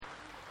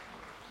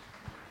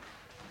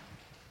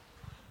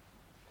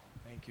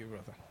Thank you,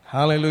 brother.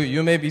 Hallelujah.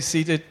 You may be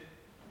seated.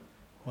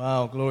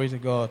 Wow, glory to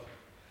God.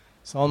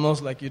 It's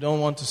almost like you don't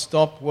want to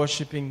stop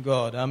worshiping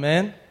God.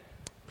 Amen?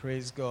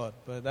 Praise God.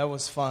 But that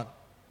was fun.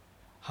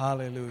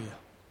 Hallelujah.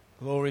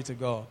 Glory to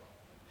God.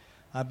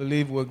 I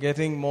believe we're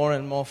getting more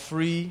and more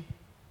free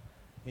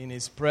in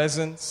His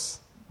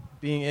presence,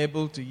 being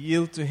able to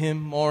yield to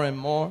Him more and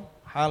more.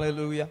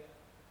 Hallelujah.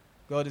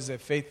 God is a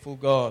faithful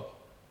God.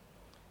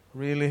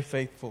 Really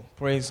faithful.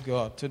 Praise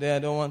God. Today I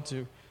don't want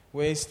to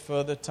waste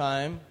further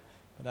time,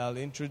 but I'll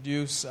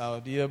introduce our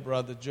dear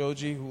brother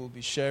Joji, who will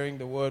be sharing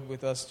the word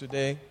with us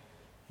today.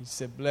 He's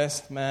a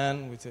blessed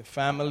man with a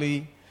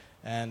family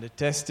and a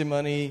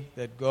testimony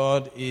that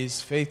God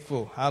is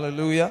faithful.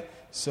 Hallelujah.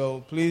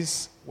 So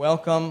please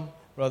welcome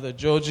Brother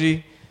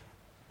Joji.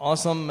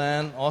 Awesome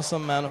man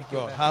of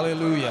God.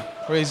 Hallelujah.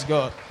 Praise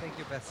God. Thank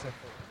you, Pastor.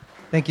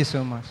 Thank you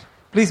so much.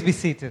 Please be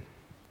seated.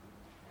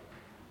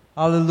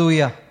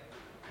 Hallelujah.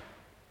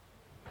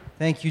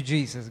 Thank you,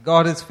 Jesus.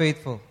 God is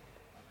faithful.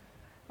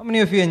 How many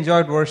of you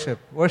enjoyed worship?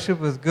 Worship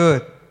was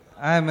good.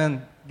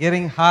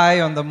 Getting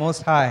high on the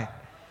Most High.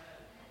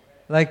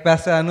 Like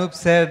Pastor Anup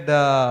said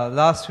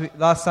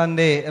last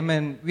Sunday,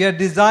 we are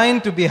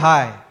designed to be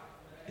high.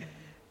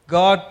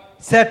 God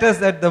set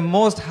us at the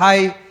most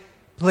high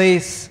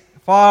place,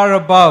 far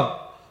above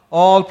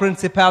all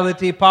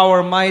principality,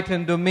 power, might,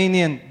 and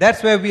dominion.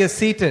 That's where we are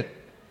seated.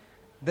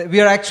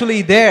 We are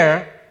actually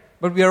there,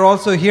 but we are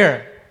also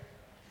here.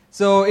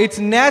 So it's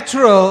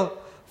natural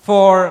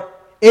for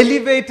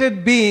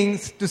elevated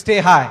beings to stay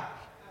high.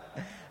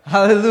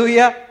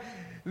 Hallelujah.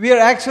 We are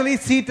actually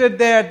seated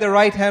there at the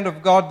right hand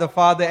of God the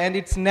Father, and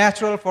it's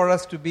natural for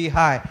us to be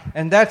high.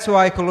 And that's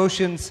why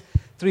Colossians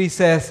 3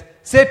 says,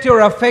 set your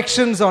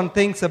affections on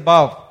things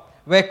above,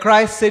 where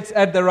Christ sits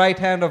at the right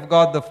hand of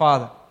God the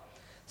Father.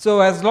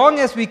 So as long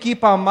as we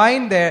keep our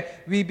mind there,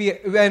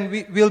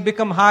 we'll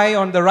become high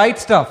on the right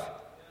stuff.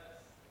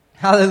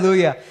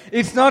 Hallelujah.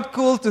 It's not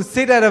cool to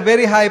sit at a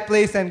very high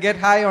place and get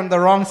high on the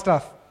wrong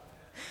stuff.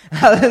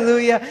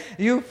 Hallelujah.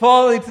 You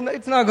fall, it's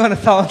not going to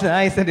sound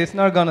nice and it's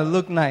not going to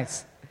look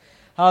nice.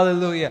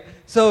 Hallelujah.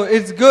 So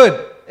it's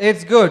good.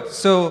 It's good.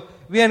 So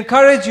we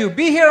encourage you,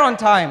 be here on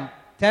time.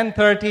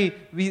 10:30,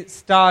 we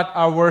start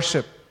our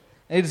worship.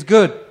 It's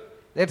good.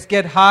 Let's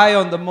get high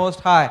on the Most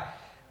High.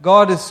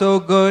 God is so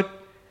good.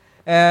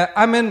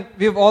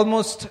 We've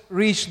almost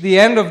reached the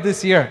end of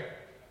this year.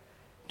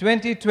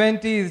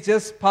 2020 is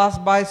just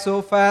passed by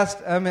so fast.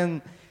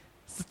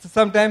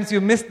 Sometimes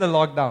you miss the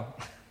lockdown.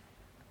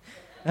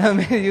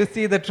 You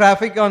see the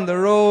traffic on the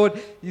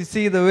road, you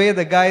see the way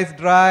the guys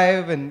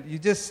drive, and you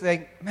just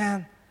think,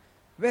 man,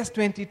 where's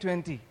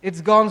 2020?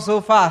 It's gone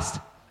so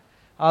fast.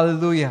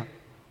 Hallelujah.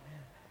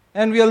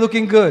 And we are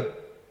looking good.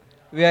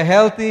 We are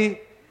healthy.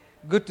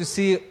 Good to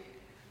see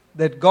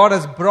that God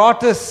has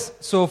brought us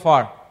so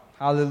far.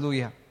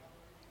 Hallelujah.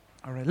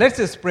 All right, let's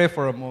just pray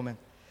for a moment.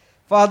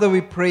 Father,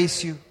 we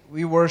praise you.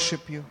 We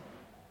worship you.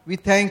 We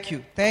thank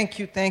you. Thank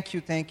you, thank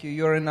you, thank you.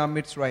 You're in our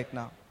midst right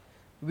now.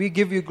 We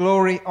give you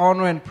glory,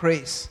 honor, and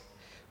praise.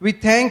 We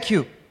thank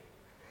you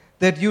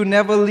that you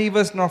never leave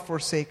us nor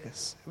forsake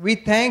us. We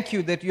thank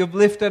you that you've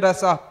lifted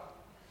us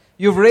up.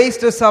 You've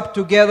raised us up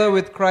together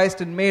with Christ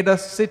and made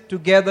us sit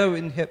together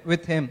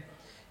with Him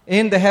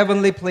in the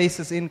heavenly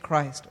places in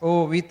Christ.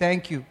 Oh, we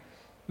thank you.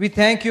 We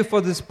thank you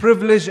for this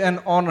privilege and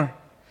honor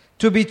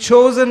to be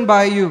chosen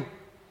by you,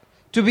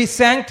 to be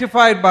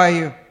sanctified by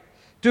you,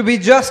 to be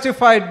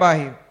justified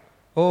by you.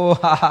 Oh,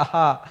 ha ha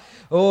ha.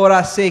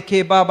 Ora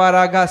seke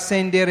babaraga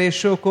sendere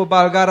shoko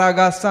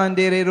balgaraga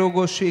sandere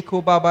rogo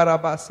shiko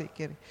babaraba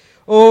sekere.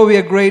 Oh, we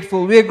are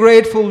grateful. We are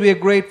grateful. We are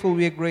grateful.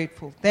 We are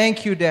grateful.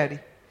 Thank you, Daddy.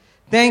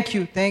 Thank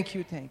you, thank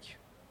you, thank you.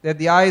 That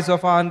the eyes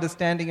of our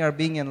understanding are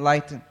being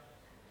enlightened.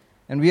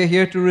 And we are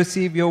here to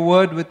receive your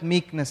word with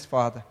meekness,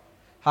 Father.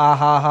 Ha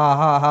ha ha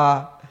ha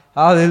ha.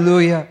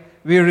 Hallelujah.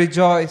 We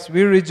rejoice,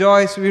 we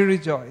rejoice, we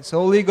rejoice.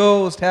 Holy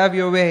Ghost, have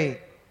your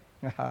way.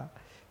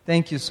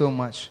 Thank you so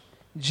much.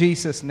 In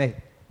Jesus' name.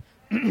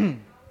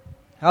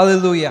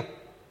 Hallelujah.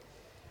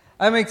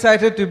 I'm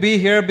excited to be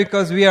here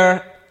because we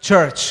are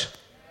church.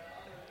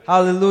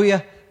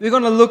 Hallelujah. We're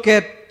going to look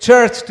at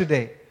church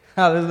today.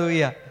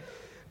 Hallelujah.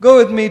 Go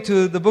with me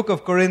to the book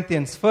of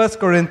Corinthians, 1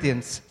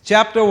 Corinthians,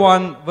 chapter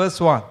 1, verse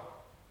 1.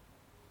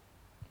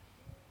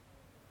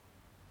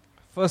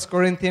 1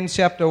 Corinthians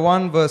chapter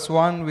 1, verse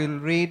 1, we'll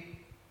read.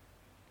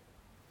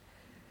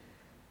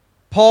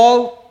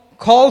 Paul,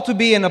 called to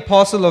be an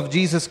apostle of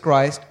Jesus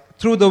Christ,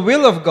 through the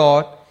will of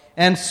God,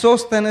 and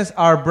Sosthenes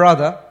our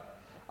brother,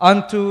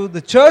 unto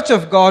the church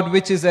of God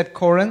which is at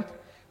Corinth,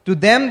 to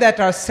them that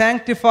are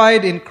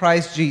sanctified in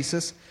Christ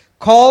Jesus,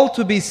 called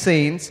to be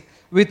saints,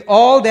 with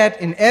all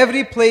that in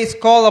every place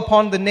call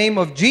upon the name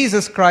of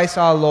Jesus Christ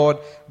our Lord,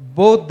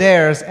 both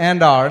theirs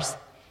and ours.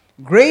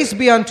 Grace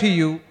be unto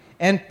you,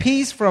 and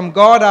peace from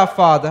God our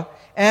Father,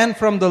 and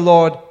from the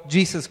Lord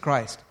Jesus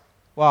Christ.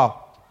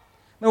 Wow.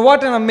 Now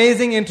what an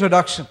amazing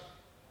introduction.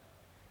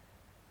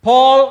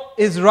 Paul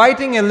is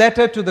writing a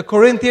letter to the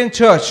Corinthian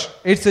church.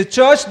 It's a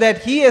church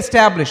that he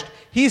established.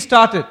 He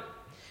started.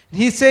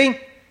 He's saying,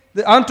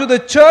 unto the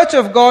church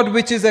of God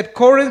which is at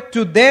Corinth,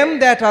 to them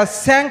that are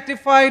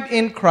sanctified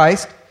in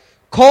Christ,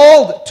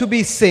 called to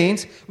be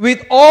saints,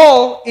 with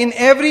all in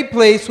every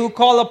place who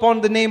call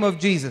upon the name of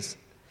Jesus.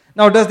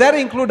 Now, does that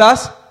include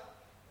us?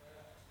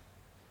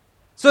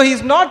 So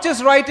he's not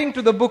just writing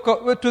to the book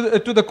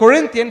to the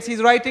Corinthians,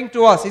 he's writing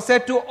to us. He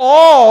said, to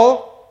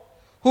all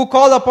who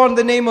call upon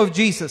the name of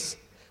Jesus,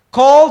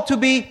 called to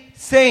be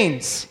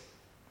saints.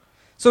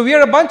 So we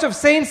are a bunch of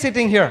saints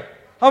sitting here.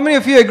 How many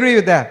of you agree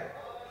with that?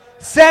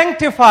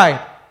 Sanctified.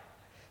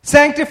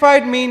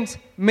 Sanctified means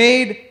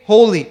made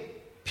holy,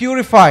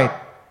 purified,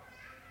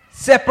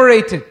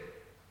 separated.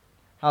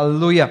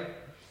 Hallelujah.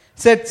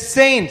 Said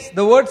saints.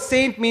 The word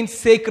saint means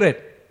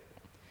sacred.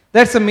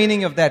 That's the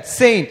meaning of that.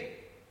 Saint.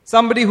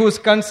 Somebody who is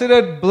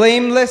considered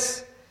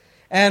blameless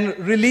and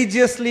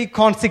religiously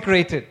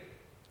consecrated.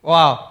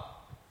 Wow.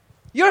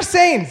 You're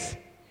saints.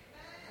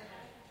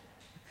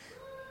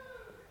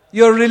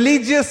 You're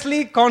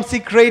religiously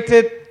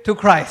consecrated to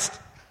Christ.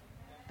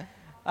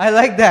 I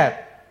like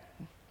that.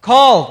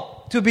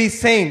 Called to be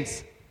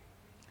saints.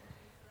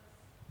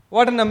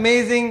 What an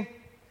amazing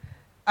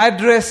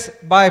address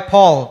by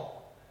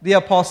Paul, the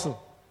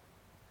apostle.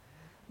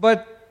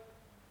 But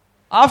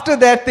after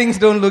that, things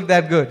don't look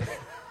that good.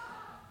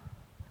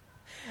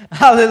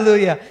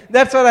 Hallelujah.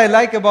 That's what I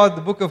like about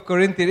the book of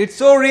Corinthians. It's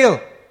so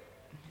real.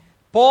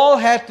 Paul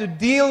had to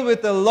deal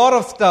with a lot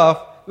of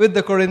stuff with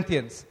the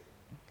Corinthians.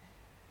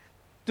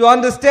 To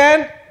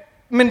understand,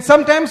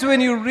 sometimes when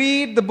you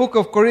read the book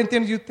of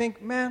Corinthians, you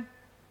think, man,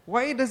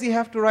 why does he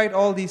have to write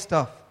all these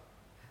stuff?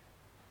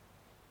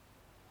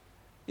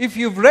 If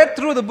you've read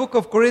through the book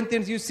of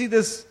Corinthians, you see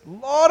this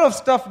lot of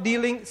stuff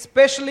dealing,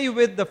 especially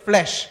with the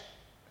flesh.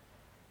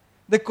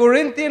 The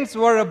Corinthians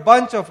were a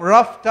bunch of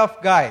rough,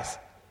 tough guys.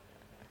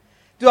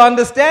 To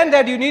understand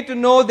that, you need to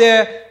know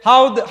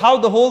how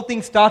the whole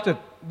thing started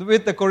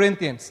with the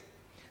Corinthians.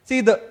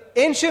 See, the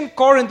ancient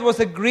Corinth was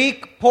a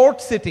Greek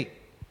port city.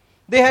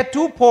 They had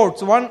two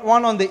ports, one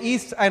on the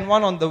east and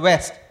one on the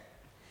west.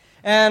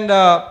 And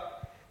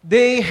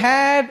they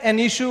had an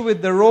issue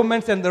with the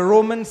Romans, and the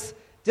Romans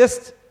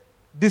just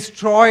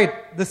destroyed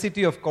the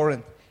city of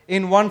Corinth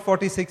in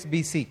 146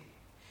 BC.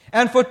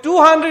 And for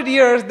 200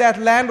 years, that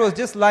land was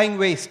just lying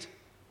waste.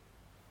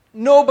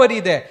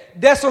 Nobody there.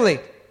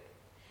 Desolate.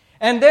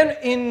 And then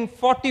in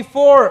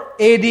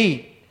 44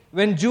 AD,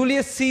 when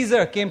Julius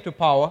Caesar came to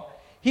power,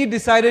 he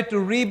decided to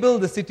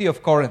rebuild the city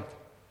of Corinth.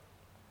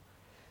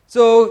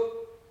 So,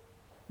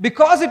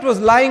 because it was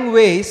lying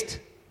waste,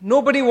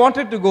 nobody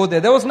wanted to go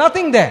there. There was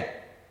nothing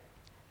there.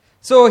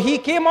 So he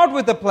came out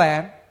with a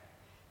plan.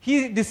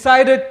 He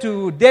decided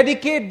to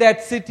dedicate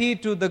that city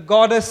to the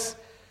goddess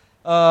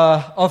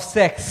of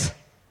sex,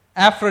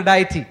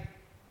 Aphrodite.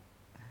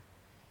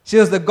 She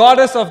was the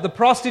goddess of the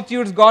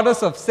prostitutes,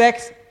 goddess of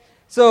sex.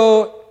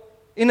 So,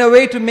 in a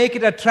way to make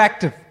it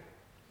attractive.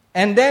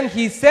 And then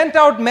he sent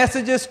out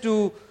messages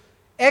to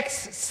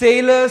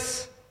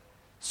ex-sailors,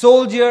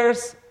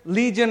 soldiers,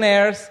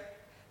 legionnaires,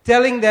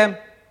 telling them,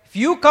 if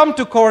you come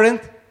to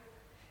Corinth,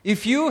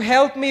 if you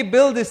help me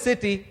build this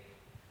city,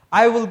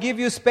 I will give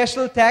you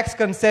special tax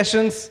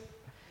concessions,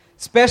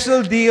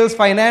 special deals,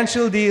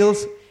 financial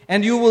deals,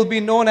 and you will be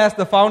known as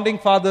the founding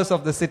fathers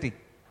of the city.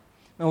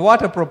 Now,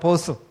 what a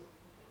proposal.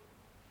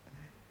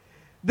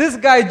 This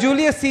guy,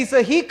 Julius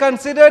Caesar, he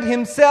considered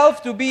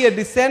himself to be a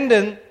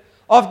descendant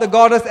of the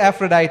goddess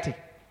Aphrodite.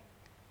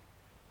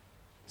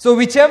 So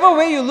whichever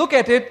way you look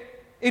at it,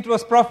 it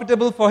was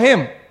profitable for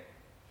him.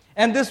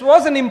 And this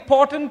was an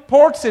important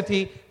port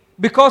city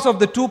because of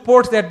the two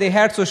ports that they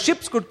had. So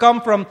ships could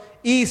come from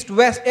east,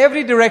 west,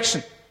 every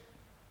direction.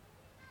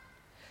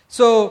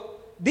 So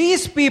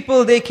these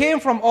people, they came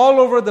from all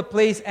over the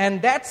place,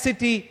 and that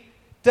city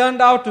turned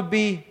out to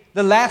be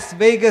the Las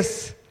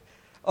Vegas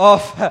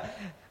of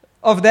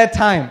that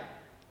time.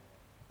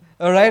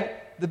 All right?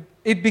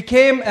 It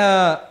became,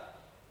 a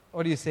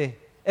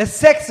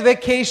sex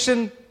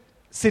vacation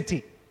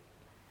city.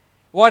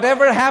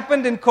 Whatever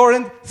happened in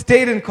Corinth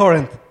stayed in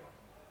Corinth.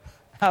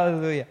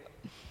 Hallelujah.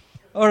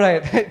 All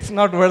right, it's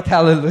not worth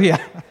hallelujah.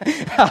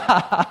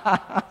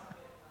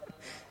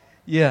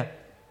 Yeah.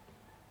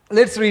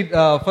 Let's read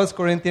 1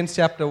 Corinthians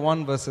chapter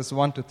 1, verses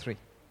 1 to 3.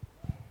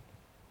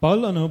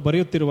 ಪೌಲನು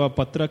ಬರೆಯುತ್ತಿರುವ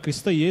ಪತ್ರ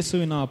ಕ್ರಿಸ್ತ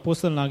ಯೇಸುವಿನ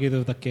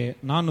ಅಪೊಸ್ತಲನಾಗಿರುವುದಕ್ಕೆ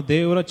ನಾನು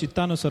ದೇವರ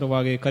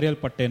ಚಿತ್ತಾನುಸಾರವಾಗಿ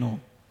ಕರೆಯಲ್ಪಟ್ಟೆನು.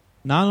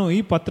 ನಾನು ಈ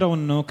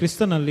ಪತ್ರವನ್ನು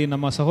ಕ್ರಿಸ್ತನಲ್ಲಿ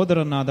ನಮ್ಮ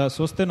ಸಹೋದರನಾದ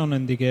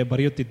ಸೋಸ್ಥೆನೊಂದಿಗೆ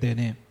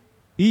ಬರೆಯುತ್ತಿದ್ದೇನೆ.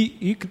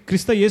 ಈ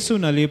ಕ್ರಿಸ್ತ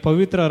ಯೇಸುವಿನಲ್ಲಿ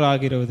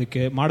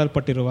ಪವಿತ್ರರಾಗಿರುವುದಕ್ಕೆ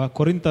ಮಾಡಲ್ಪಟ್ಟಿರುವ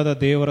ಕೊರಿಂಥದ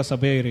ದೇವರ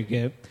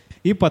ಸಭೆಯರಿಗೆ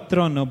ಈ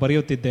ಪತ್ರವನ್ನು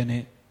ಬರೆಯುತ್ತಿದ್ದೇನೆ.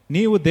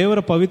 ನೀವು ದೇವರ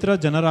ಪವಿತ್ರ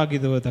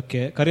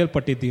ಜನರಾಗಿರುವುದಕ್ಕೆ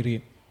ಕರೆಯಲ್ಪಟ್ಟಿದ್ದೀರಿ.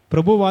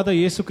 ಪ್ರಭುವಾದ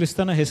ಯೇಸು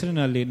ಕ್ರಿಸ್ತನ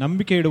ಹೆಸರಿನಲ್ಲಿ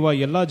ನಂಬಿಕೆ ಇಡುವ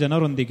ಎಲ್ಲ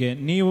ಜನರೊಂದಿಗೆ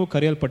ನೀವು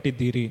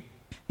ಕರೆಯಲ್ಪಟ್ಟಿದ್ದೀರಿ.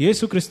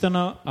 ಯೇಸು ಕ್ರಿಸ್ತನ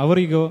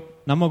ಅವರಿಗೂ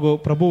ನಮಗೂ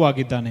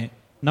ಪ್ರಭುವಾಗಿದ್ದಾನೆ.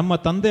 ನಮ್ಮ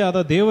ತಂದೆಯಾದ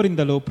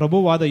ದೇವರಿಂದಲೂ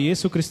ಪ್ರಭುವಾದ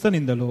ಯೇಸು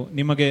ಕ್ರಿಸ್ತನಿಂದಲೂ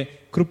ನಿಮಗೆ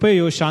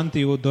ಕೃಪೆಯೂ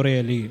ಶಾಂತಿಯೂ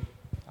ದೊರೆಯಲಿ.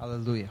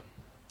 Hallelujah.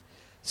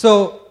 So,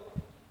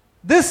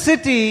 this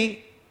city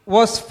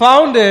was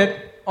founded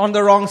on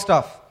the wrong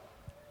stuff.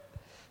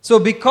 So,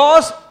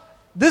 because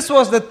this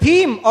was the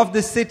theme of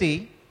this city,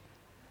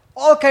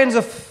 all kinds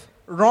of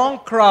wrong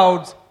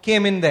crowds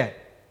came in there.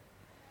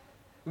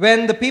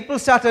 When the people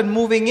started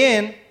moving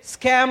in,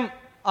 scam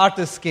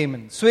artists came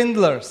in,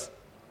 swindlers.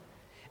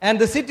 And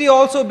the city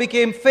also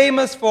became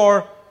famous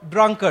for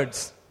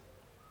drunkards.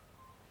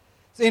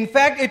 So in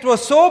fact, it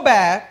was so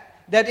bad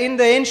that in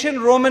the ancient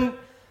Roman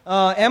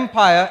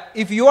Empire,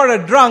 if you are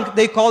a drunk,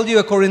 they called you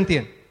a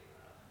Corinthian.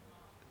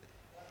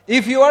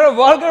 If you are a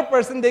vulgar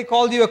person, they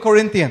called you a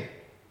Corinthian.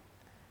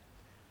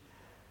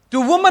 To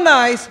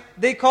womanize,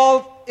 they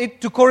called it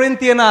to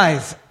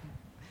Corinthianize.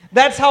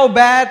 That's how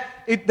bad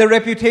the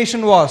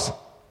reputation was.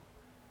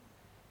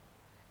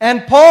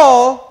 And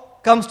Paul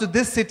comes to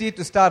this city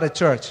to start a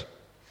church.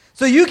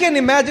 So you can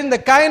imagine the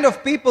kind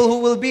of people who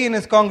will be in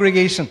his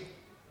congregation.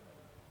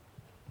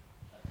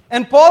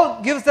 And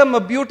Paul gives them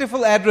a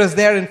beautiful address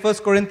there in 1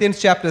 Corinthians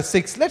chapter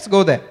 6. Let's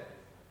go there.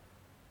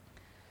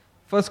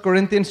 1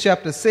 Corinthians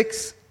chapter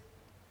 6.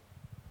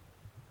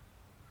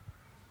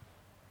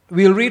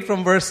 We'll read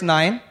from verse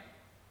 9.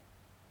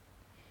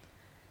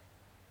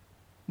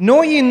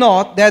 Know ye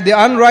not that the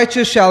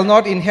unrighteous shall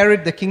not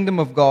inherit the kingdom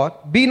of God?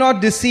 Be not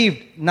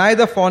deceived,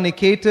 neither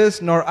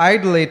fornicators, nor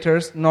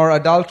idolaters, nor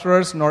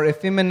adulterers, nor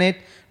effeminate,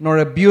 nor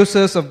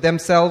abusers of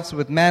themselves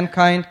with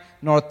mankind,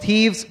 nor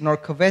thieves, nor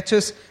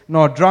covetous,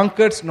 nor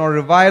drunkards, nor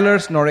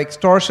revilers, nor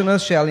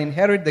extortioners shall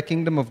inherit the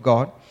kingdom of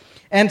God.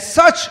 And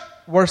such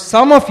were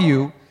some of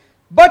you,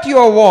 but you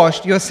are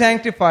washed, you are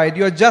sanctified,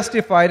 you are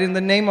justified in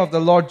the name of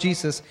the Lord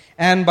Jesus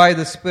and by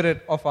the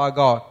Spirit of our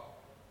God.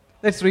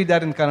 Let's read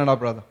that in Kannada,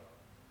 brother.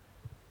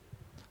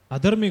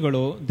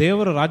 ಅಧರ್ಮಿಗಳು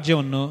ದೇವರ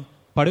ರಾಜ್ಯವನ್ನು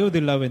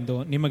ಪಡೆಯುವುದಿಲ್ಲವೆಂದು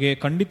ನಿಮಗೆ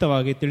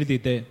ಖಂಡಿತವಾಗಿ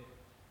ತಿಳಿದಿದೆ.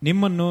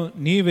 ನಿಮ್ಮನ್ನು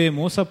ನೀವೇ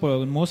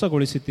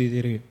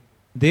ಮೋಸಗೊಳಿಸುತ್ತಿದ್ದೀರಿ.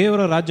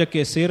 ದೇವರ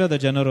ರಾಜ್ಯಕ್ಕೆ ಸೇರದ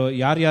ಜನರು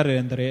ಯಾರ್ಯಾರು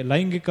ಎಂದರೆ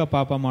ಲೈಂಗಿಕ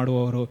ಪಾಪ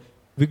ಮಾಡುವವರು,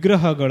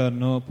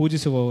 ವಿಗ್ರಹಗಳನ್ನು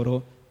ಪೂಜಿಸುವವರು,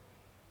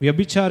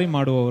 ವ್ಯಭಿಚಾರಿ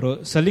ಮಾಡುವವರು,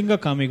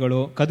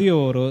 ಸಲಿಂಗಕಾಮಿಗಳು,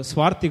 ಕದಿಯುವವರು,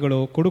 ಸ್ವಾರ್ಥಿಗಳು,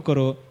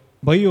 ಕುಡುಕರು,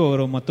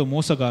 ಬೈಯುವವರು ಮತ್ತು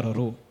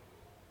ಮೋಸಗಾರರು.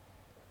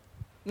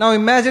 Now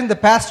imagine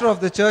the pastor of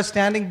the church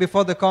standing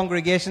before the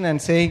congregation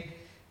and saying,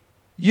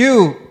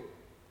 you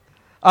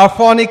are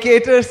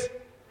fornicators,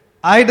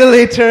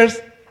 idolaters,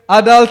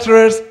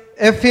 adulterers,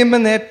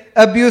 effeminate,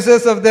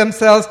 abusers of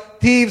themselves,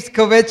 thieves,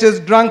 covetous,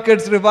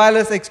 drunkards,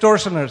 revilers,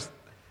 extortioners.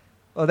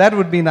 Oh, that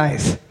would be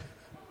nice.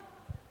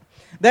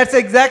 That's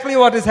exactly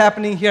what is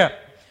happening here.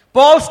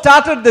 Paul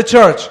started the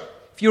church.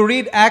 If you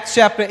read Acts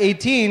chapter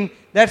 18,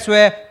 that's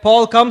where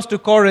Paul comes to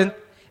Corinth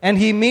and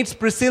he meets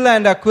Priscilla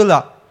and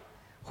Aquila,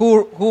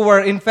 who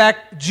were in fact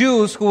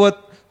Jews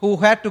who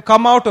had to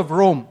come out of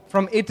Rome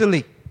from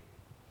Italy.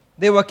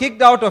 They were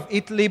kicked out of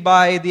Italy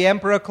by the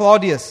Emperor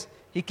Claudius.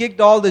 He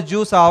kicked all the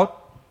Jews out,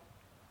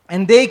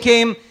 and they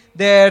came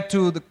there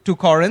to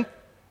Corinth.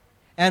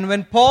 And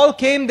when Paul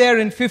came there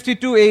in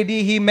 52 AD,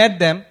 he met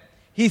them.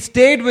 He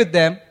stayed with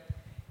them.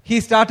 He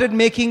started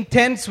making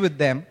tents with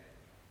them.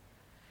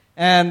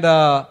 And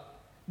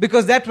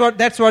because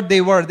that's what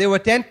they were. They were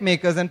tent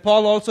makers, and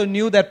Paul also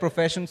knew that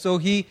profession, so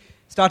he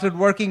started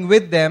working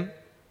with them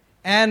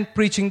and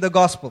preaching the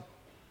gospel.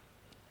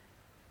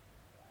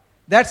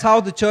 That's how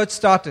the church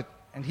started.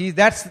 And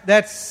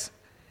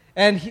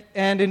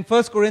in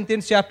 1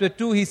 Corinthians chapter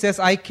 2 he says,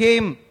 I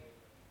came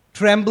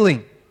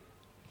trembling,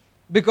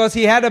 because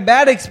he had a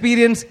bad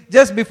experience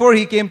just before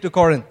he came to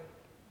Corinth.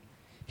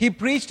 He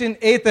preached in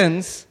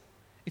Athens.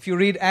 If you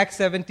read Acts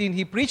 17,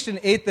 he preached in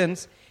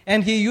Athens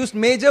and he used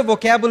major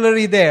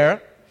vocabulary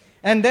there,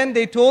 and then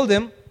they told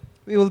him,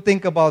 we will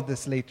think about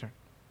this later.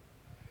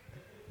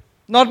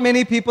 Not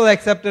many people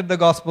accepted the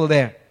gospel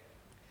there.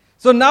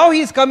 So now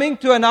he's coming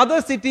to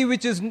another city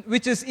which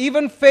is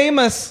even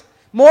famous,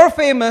 more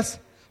famous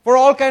for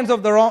all kind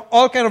of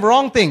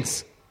wrong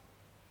things.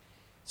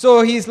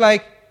 So he's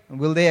like,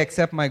 will they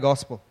accept my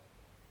gospel?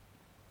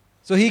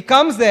 So he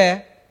comes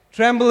there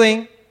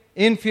trembling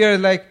in fear,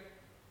 like,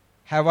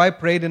 have I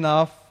prayed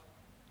enough?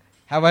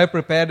 Have I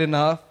prepared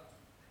enough?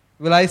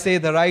 Will I say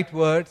the right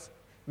words?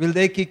 Will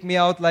they kick me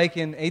out like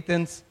in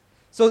Athens?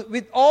 So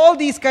with all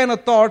these kind of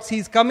thoughts,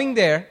 he's coming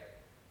there.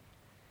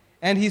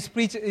 And he's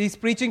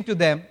preaching to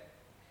them.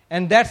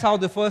 And that's how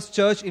the first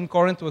church in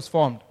Corinth was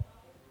formed.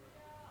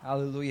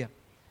 Hallelujah.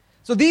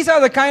 So these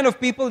are the kind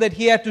of people that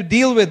he had to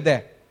deal with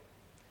there.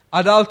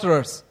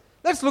 Adulterers.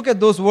 Let's look at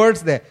those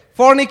words there.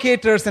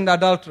 Fornicators and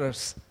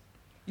adulterers.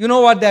 You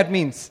know what that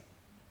means.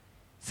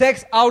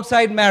 Sex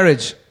outside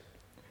marriage.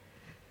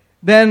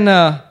 Then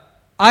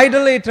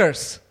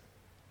idolaters.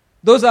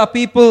 Those are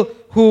people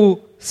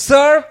who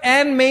serve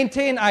and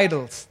maintain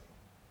idols.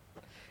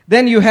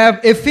 Then you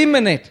have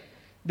effeminate.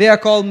 They are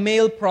called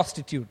male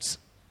prostitutes.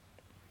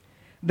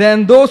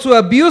 Then those who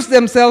abuse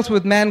themselves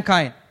with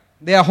mankind.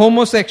 They are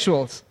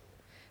homosexuals.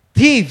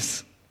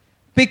 Thieves.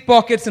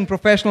 Pickpockets and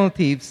professional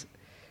thieves.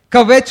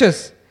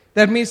 Covetous.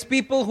 That means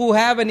people who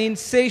have an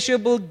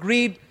insatiable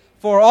greed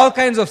for all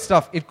kinds of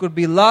stuff. It could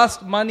be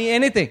lust, money,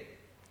 anything.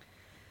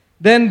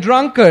 Then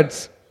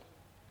drunkards.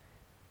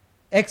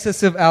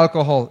 Excessive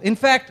alcohol. In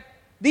fact,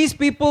 these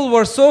people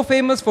were so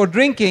famous for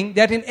drinking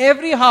that in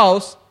every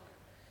house,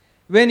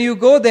 when you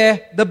go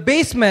there, the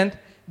basement,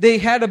 they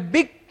had a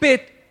big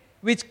pit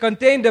which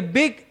contained a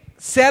big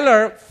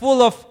cellar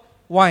full of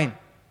wine.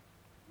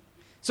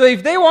 So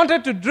if they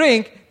wanted to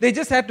drink, they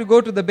just had to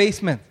go to the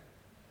basement.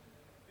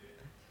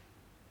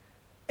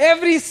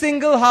 Every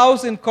single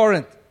house in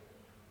Corinth.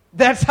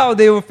 That's how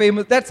they were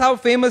famous. That's how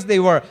famous they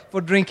were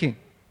for drinking.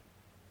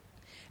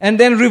 And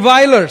then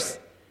revilers.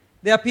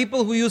 They are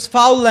people who use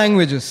foul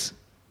languages.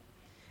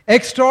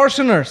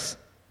 Extortioners.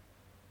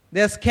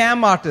 They are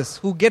scam artists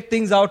who get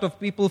things out of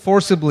people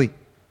forcibly.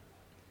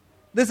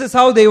 This is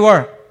how they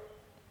were.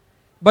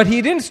 But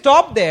he didn't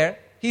stop there.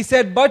 He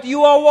said, but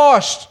you are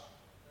washed.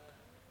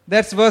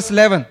 That's verse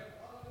 11.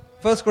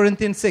 1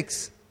 Corinthians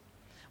 6.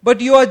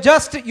 But you are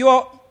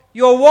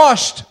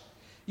washed.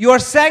 You are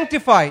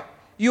sanctified.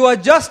 You are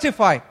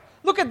justified.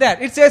 Look at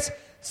that. It says,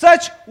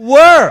 such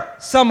were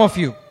some of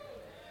you.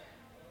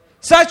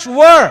 Such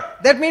were.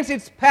 That means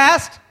it's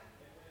past.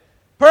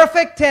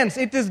 Perfect tense.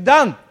 It is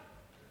done.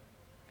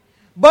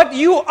 But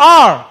you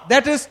are.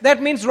 That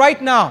means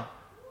right now.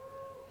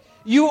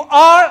 You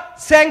are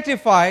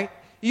sanctified.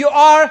 You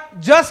are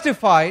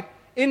justified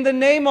in the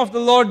name of the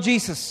Lord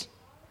Jesus.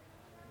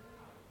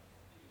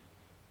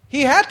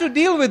 He had to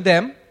deal with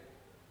them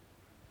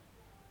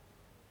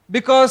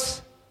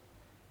because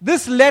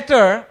this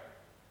letter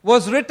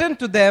was written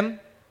to them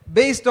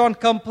based on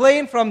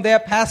complaint from their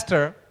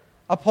pastor,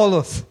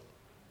 Apollos.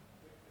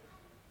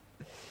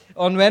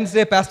 On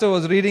Wednesday, Pastor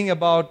was reading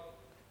about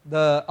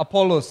the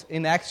Apollos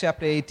in Acts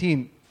chapter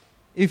 18,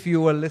 if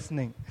you were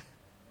listening.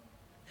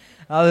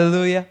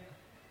 Hallelujah.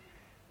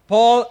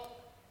 Paul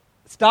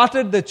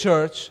started the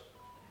church,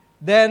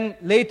 then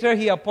later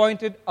he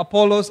appointed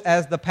Apollos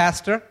as the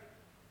pastor,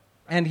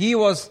 and he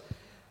was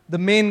the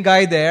main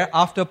guy there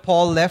after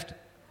Paul left.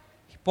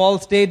 Paul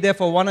stayed there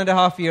for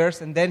 1.5 years,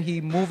 and then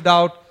he moved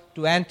out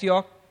to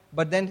Antioch,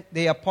 but then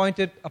they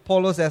appointed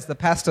Apollos as the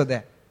pastor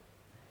there.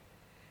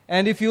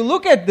 And if you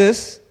look at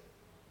this,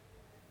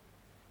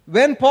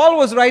 when Paul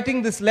was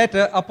writing this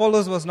letter,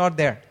 Apollos was not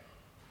there.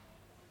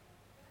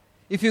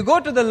 If you go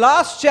to the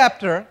last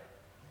chapter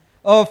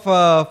of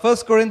 1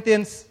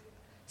 Corinthians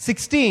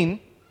 16,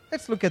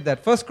 let's look at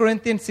that. 1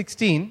 Corinthians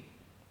 16,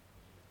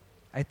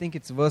 I think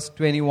it's verse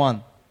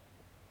 21.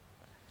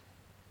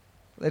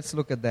 Let's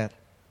look at that.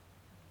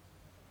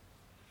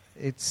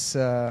 It's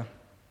verse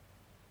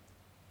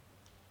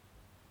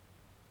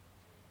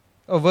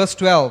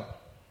 12.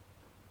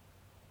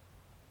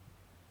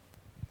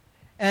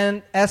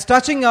 And as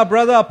touching our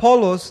brother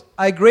Apollos,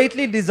 I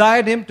greatly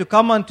desired him to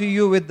come unto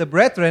you with the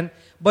brethren,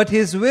 but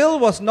his will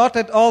was not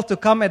at all to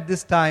come at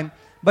this time,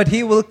 but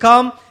he will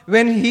come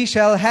when he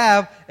shall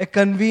have a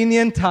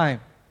convenient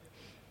time.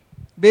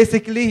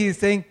 Basically, he is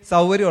saying,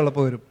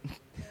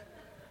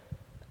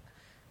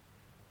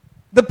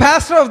 the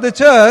pastor of the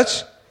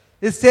church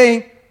is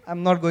saying,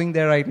 I'm not going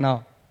there right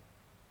now.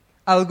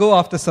 I'll go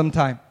after some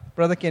time.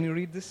 Brother, can you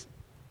read this?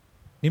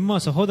 ನಿಮ್ಮ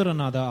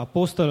ಸಹೋದರನಾದ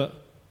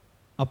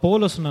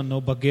ಅಪೋಲೋಸನನ್ನು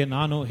ಬಗ್ಗೆ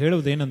ನಾನು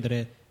ಹೇಳುವುದೇನೆಂದರೆ,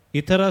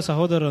 ಇತರ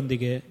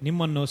ಸಹೋದರರೊಂದಿಗೆ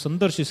ನಿಮ್ಮನ್ನು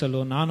ಸಂದರ್ಶಿಸಲು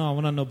ನಾನು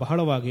ಅವನನ್ನು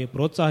ಬಹಳವಾಗಿ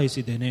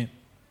ಪ್ರೋತ್ಸಾಹಿಸಿದ್ದೇನೆ.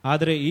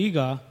 ಆದರೆ ಈಗ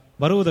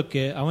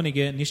ಬರುವುದಕ್ಕೆ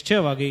ಅವನಿಗೆ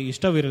ನಿಶ್ಚಯವಾಗಿ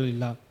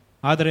ಇಷ್ಟವಿರಲಿಲ್ಲ.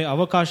 ಆದರೆ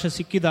ಅವಕಾಶ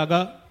ಸಿಕ್ಕಿದಾಗ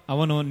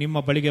ಅವನು ನಿಮ್ಮ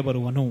ಬಳಿಗೆ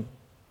ಬರುವನು.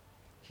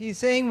 He is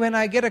saying, when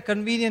I get a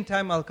convenient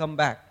time, I'll come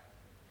back.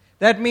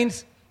 That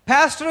means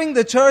pastoring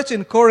the church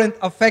in Corinth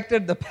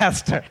affected the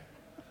pastor.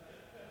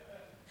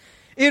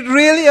 It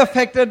really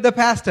affected the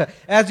pastor.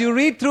 As you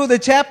read through the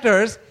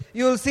chapters,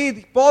 you will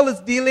see Paul is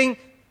dealing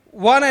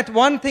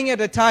one thing at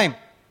a time.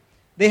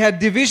 They had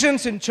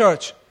divisions in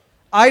church,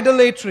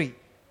 idolatry,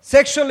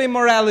 sexual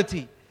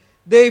immorality.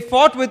 They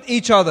fought with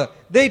each other.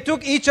 They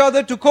took each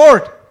other to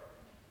court.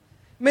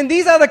 I mean,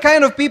 these are the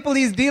kind of people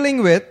he's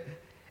dealing with.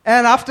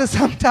 And after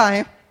some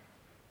time,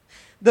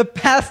 the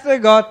pastor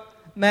got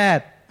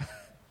mad.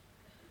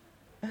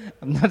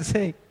 I'm not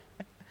saying.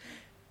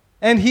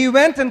 And he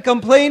went and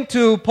complained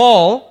to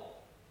Paul.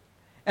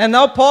 And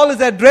now Paul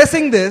is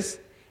addressing this.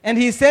 And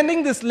he's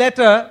sending this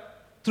letter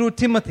through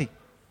Timothy.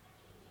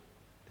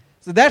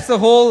 So that's the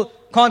whole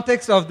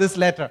context of this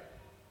letter.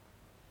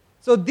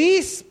 So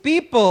these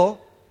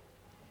people,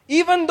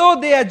 even though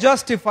they are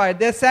justified,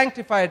 they're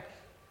sanctified,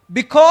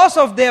 because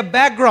of their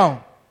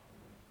background,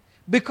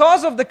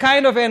 because of the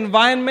kind of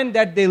environment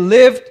that they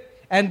lived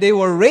and they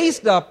were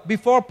raised up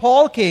before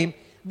Paul came,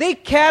 they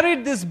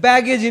carried this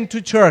baggage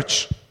into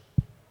church.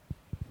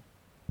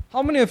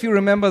 How many of you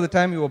remember the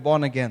time you were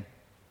born again?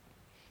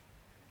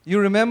 You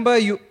remember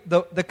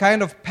the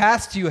kind of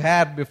past you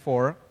had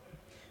before.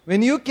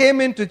 When you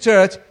came into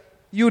church,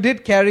 you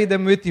did carry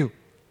them with you.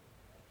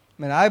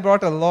 I mean, I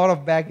brought a lot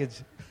of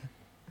baggage.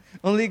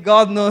 Only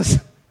God knows.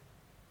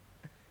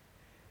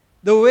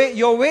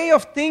 Your way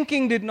of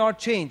thinking did not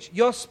change.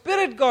 Your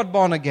spirit got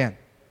born again.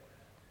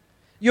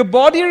 Your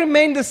body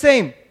remained the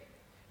same.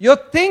 Your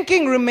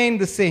thinking remained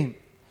the same.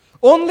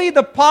 Only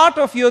the part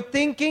of your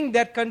thinking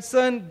that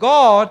concerned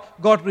God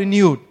got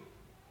renewed.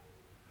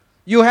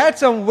 You had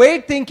some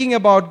vague thinking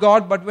about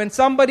God, but when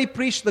somebody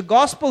preached the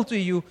gospel to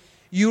you,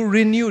 you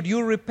renewed,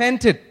 you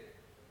repented.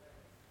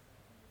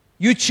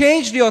 You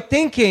changed your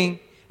thinking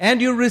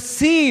and you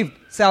received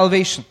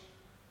salvation.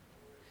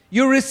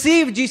 You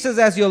received Jesus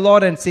as your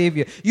Lord and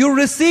Savior. You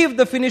received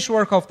the finished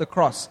work of the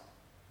cross.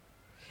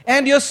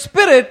 and your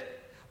spirit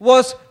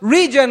was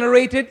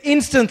regenerated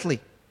instantly,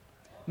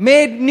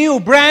 made new,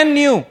 brand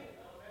new,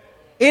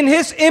 in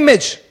His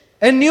image,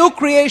 a new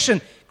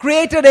creation,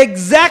 created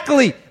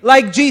exactly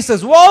like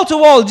Jesus, wall to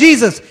wall,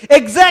 Jesus,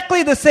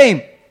 exactly the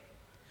same,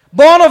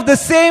 born of the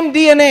same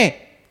DNA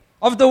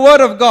of the Word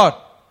of God.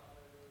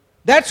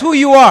 That's who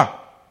you are.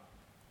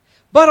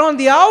 But on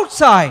the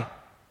outside,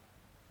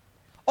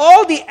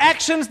 all the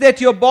actions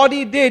that your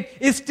body did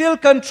is still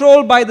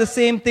controlled by the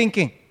same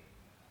thinking.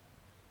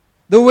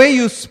 The way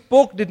you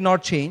spoke did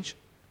not change.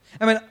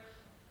 I mean,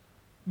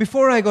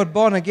 before I got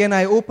born again,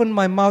 I opened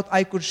my mouth,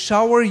 I could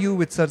shower you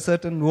with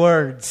certain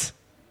words.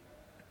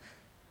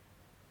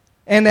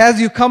 And as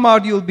you come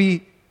out, you'll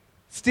be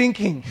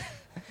stinking.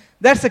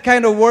 That's the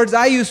kind of words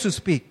I used to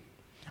speak.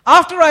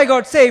 After I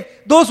got saved,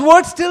 those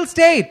words still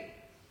stayed.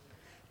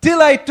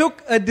 Till I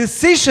took a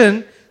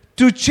decision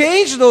to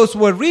change those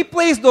words,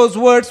 replace those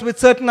words with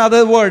certain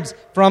other words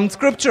from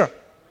Scripture.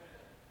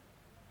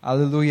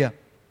 Hallelujah.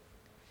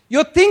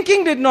 Your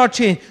thinking did not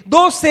change.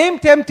 Those same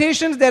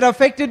temptations that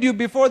affected you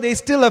before, they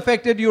still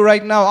affected you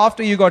right now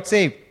after you got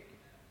saved.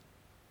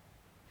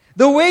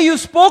 The way you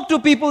spoke to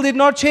people did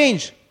not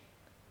change.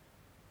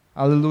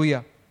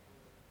 Hallelujah.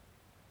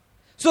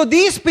 So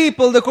these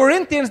people, the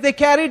Corinthians, they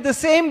carried the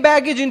same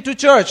baggage into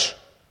church.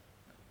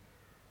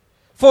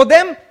 For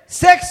them,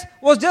 sex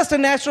was just a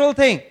natural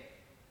thing.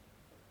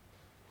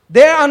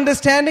 Their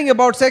understanding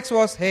about sex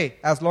was, hey,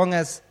 as long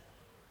as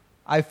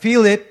I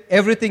feel it,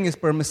 everything is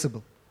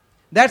permissible.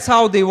 That's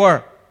how they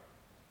were.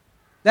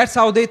 That's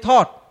how they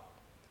thought.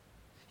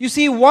 You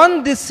see,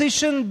 one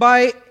decision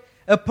by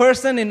a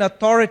person in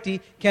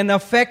authority can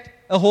affect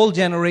a whole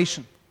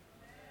generation.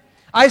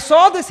 I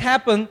saw this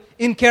happen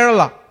in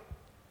Kerala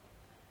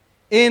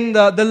in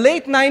the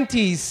late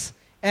 90s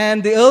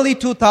and the early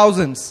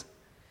 2000s.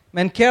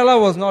 Man, Kerala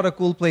was not a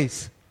cool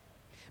place.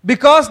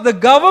 Because the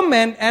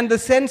government and the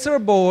censor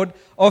board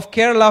of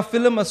Kerala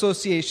Film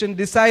Association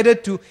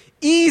decided to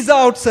ease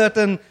out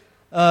certain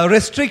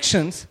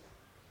restrictions,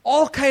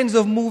 all kinds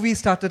of movies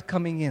started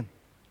coming in.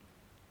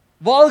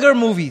 Vulgar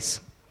movies.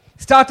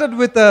 Started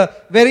with a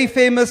very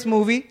famous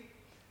movie,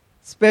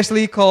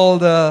 especially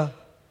called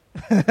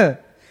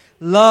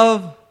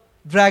Love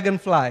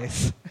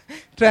Dragonflies,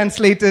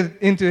 translated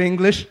into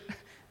English.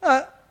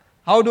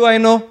 How do I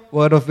know?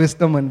 Word of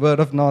wisdom and word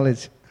of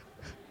knowledge.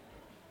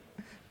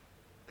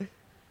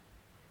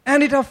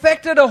 And it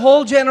affected a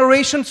whole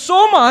generation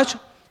so much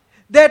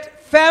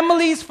that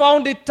families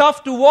found it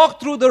tough to walk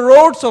through the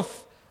roads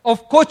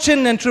of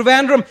Cochin and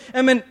Trivandrum.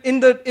 I mean, in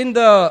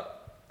the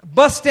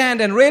bus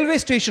stand and railway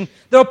station,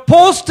 there are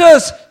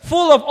posters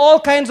full of all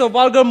kinds of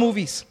vulgar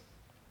movies.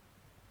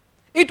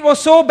 It was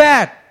so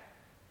bad.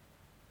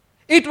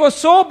 It was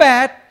so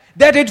bad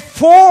that it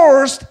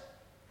forced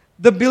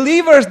the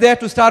believers there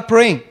to start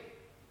praying.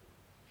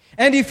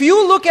 And if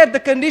you look at the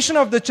condition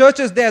of the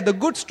churches there, the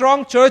good,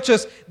 strong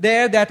churches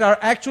there that are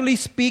actually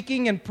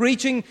speaking and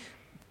preaching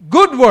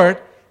good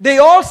word, they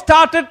all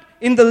started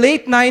in the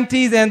late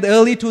 90s and the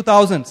early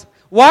 2000s.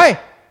 Why?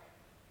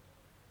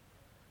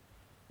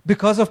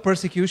 Because of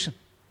persecution.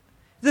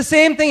 The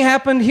same thing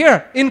happened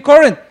here in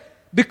Corinth.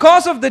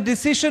 Because of the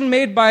decision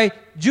made by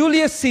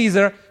Julius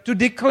Caesar to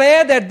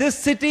declare that this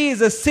city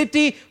is a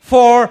city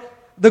for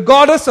the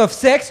goddess of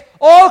sex,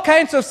 all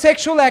kinds of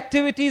sexual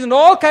activities and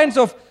all kinds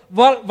of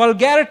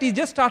vulgarity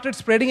just started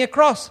spreading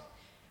across.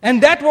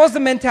 And that was the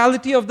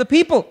mentality of the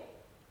people.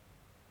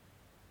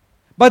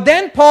 But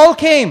then Paul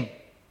came.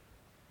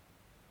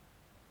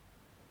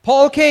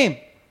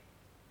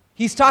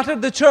 He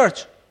started the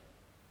church.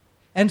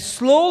 And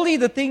slowly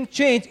the thing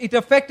changed. It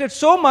affected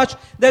so much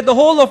that the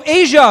whole of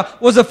Asia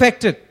was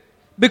affected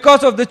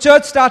because of the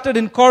church started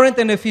in Corinth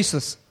and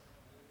Ephesus.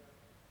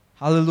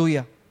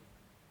 Hallelujah.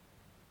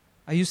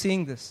 Are you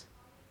seeing this?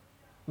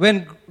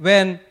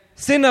 When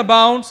sin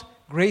abounds,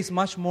 grace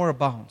much more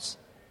abounds.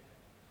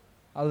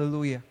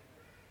 Hallelujah.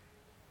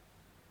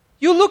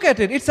 You look at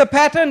it. It's a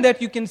pattern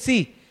that you can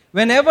see.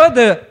 Whenever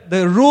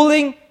the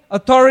ruling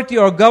authority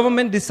or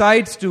government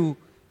decides to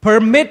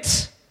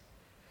permit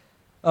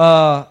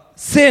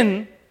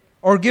sin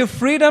or give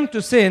freedom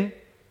to sin,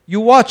 you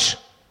watch.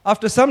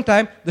 After some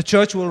time, the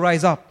church will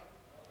rise up.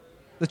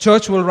 The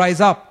church will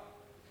rise up.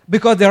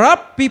 Because there are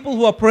people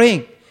who are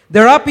praying.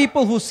 There are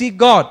people who seek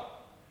God.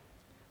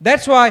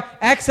 That's why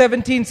Acts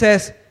 17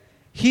 says,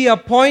 He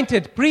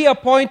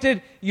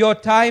pre-appointed your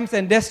times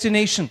and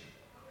destination.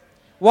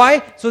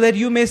 Why? So that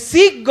you may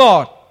seek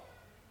God.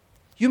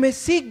 You may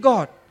seek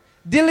God.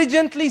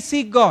 Diligently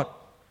seek God.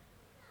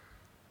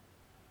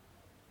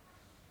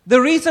 The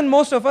reason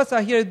most of us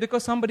are here is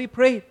because somebody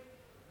prayed.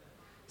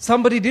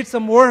 Somebody did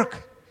some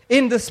work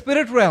in the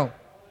spirit realm.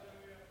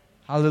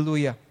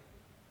 Hallelujah.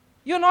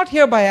 You're not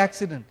here by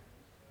accident.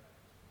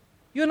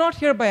 You're not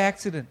here by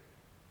accident.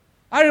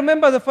 I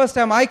remember the first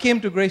time I came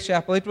to Grace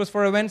Chapel. It was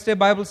for a Wednesday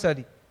Bible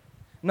study.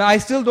 Now, I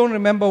still don't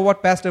remember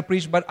what pastor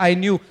preached, but I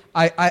knew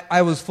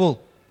I was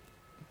full.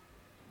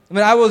 I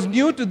mean, I was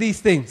new to these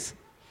things.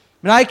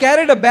 I mean, I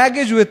carried a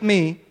baggage with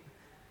me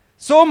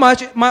so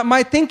much,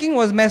 my thinking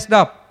was messed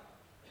up.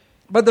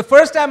 But the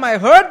first time I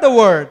heard the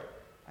word,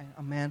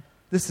 man,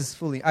 this is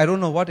fully, I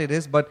don't know what it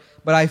is, but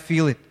I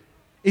feel it.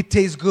 It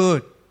tastes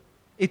good.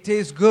 It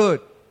tastes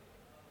good.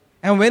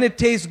 And when it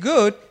tastes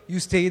good, you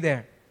stay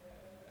there.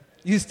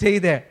 You stay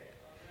there.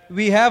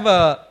 We have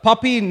a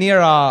puppy near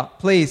our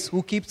place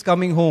who keeps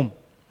coming home.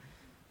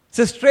 It's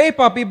a stray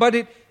puppy, but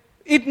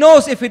it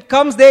knows if it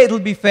comes there, it'll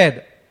be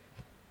fed.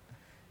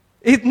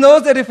 It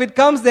knows that if it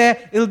comes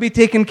there, it'll be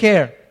taken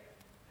care.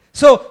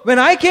 So when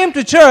I came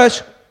to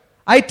church,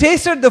 I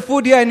tasted the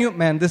food here and knew,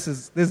 man, this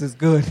is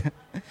good.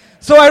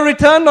 So I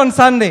returned on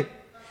Sunday.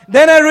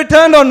 Then I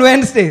returned on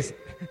Wednesdays.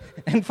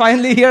 And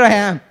finally here I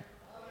am.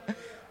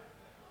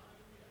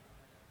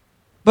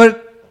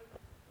 But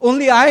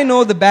only I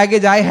know the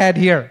baggage I had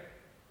here.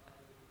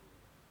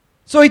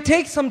 So it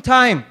takes some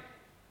time.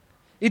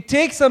 It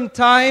takes some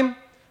time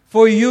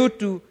for you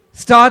to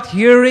start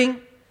hearing,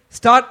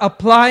 start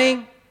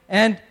applying,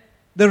 and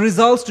the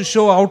results to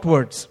show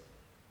outwards.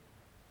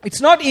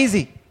 It's not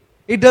easy.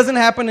 It doesn't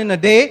happen in a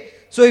day.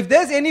 So if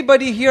there's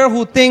anybody here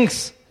who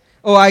thinks,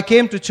 oh, I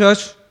came to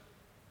church,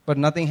 but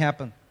nothing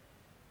happened.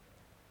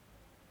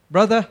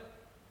 Brother,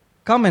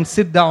 come and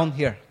sit down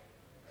here.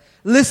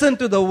 Listen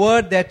to the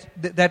word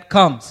that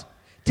comes.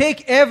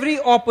 Take every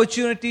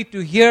opportunity to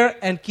hear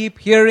and keep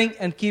hearing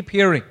and keep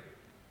hearing.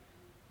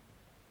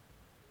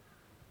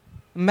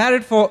 I'm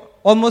married for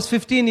almost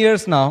 15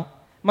 years now.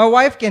 My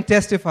wife can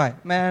testify.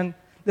 Man,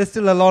 there's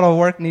still a lot of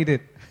work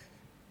needed.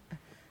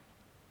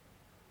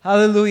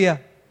 Hallelujah.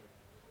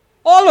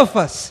 All of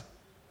us.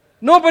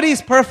 Nobody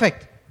is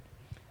perfect.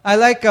 I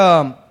like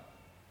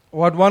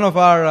what one of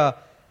our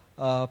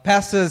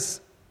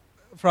pastors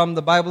from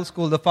the Bible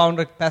school, the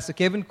founder, Pastor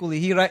Kevin Cooley,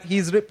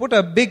 he's put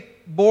a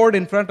big board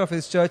in front of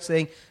his church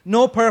saying,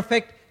 no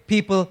perfect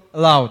people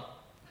allowed.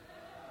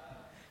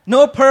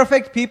 No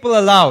perfect people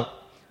allowed.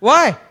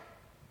 Why?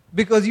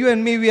 Because you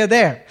and me, we are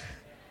there.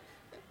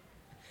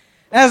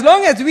 As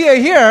long as we are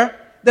here,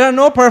 there are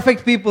no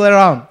perfect people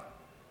around.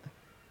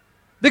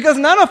 Because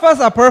none of us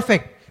are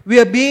perfect. We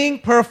are being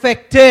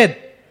perfected.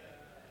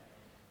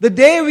 The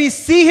day we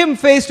see Him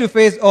face to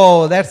face,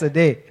 oh, that's the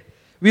day.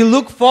 We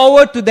look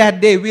forward to that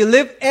day. We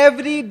live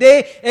every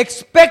day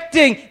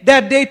expecting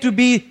that day to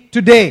be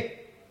today.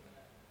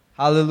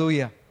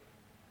 Hallelujah.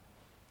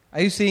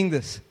 Are you seeing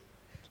this?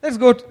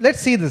 Let's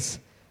see this.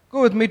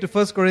 Go with me to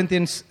 1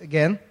 Corinthians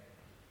again.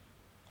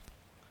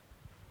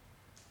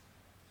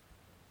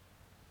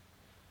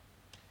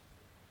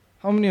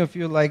 How many of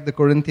you like the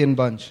Corinthian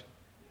bunch?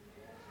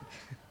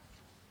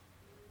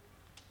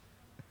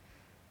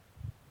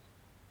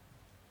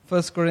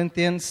 First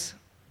Corinthians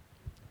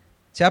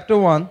chapter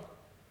 1.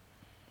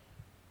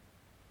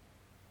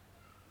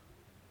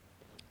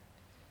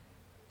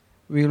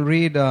 We'll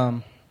read,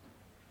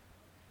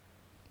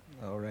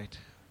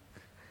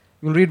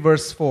 We'll read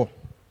verse 4.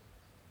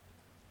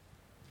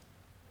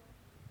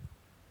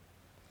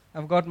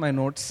 I've got my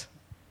notes,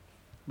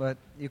 but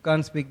you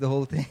can't speak the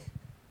whole thing.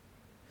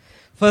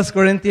 1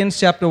 Corinthians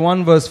chapter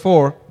 1 verse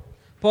 4.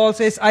 Paul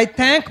says, I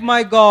thank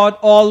my God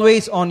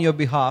always on your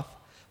behalf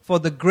for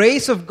the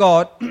grace of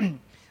God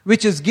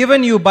which is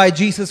given you by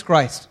Jesus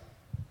Christ.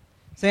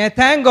 Say, I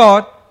thank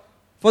God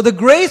for the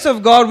grace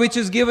of God which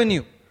is given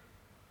you.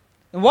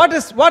 And what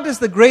is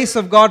the grace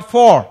of God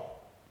for?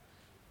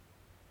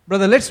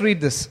 Brother, let's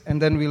read this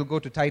and then we'll go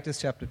to Titus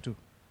chapter 2.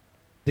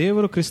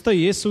 ದೇವರು ಕ್ರಿಸ್ತ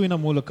ಯೇಸುವಿನ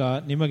ಮೂಲಕ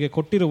ನಿಮಗೆ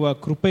ಕೊಟ್ಟಿರುವ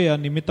ಕೃಪೆಯ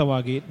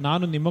ನಿಮಿತ್ತವಾಗಿ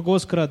ನಾನು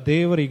ನಿಮಗೋಸ್ಕರ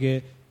ದೇವರಿಗೆ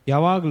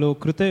ಯಾವಾಗಲೂ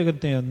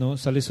ಕೃತಜ್ಞತೆಯನ್ನು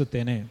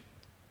ಸಲ್ಲಿಸುತ್ತೇನೆ.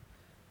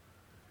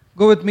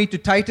 Go with me to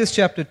Titus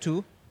chapter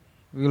 2.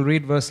 We will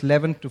read verse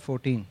 11 to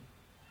 14.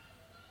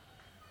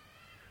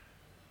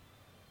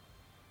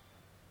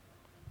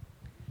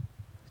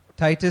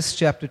 Titus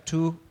chapter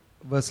 2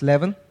 verse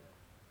 11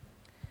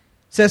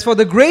 says, For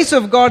the grace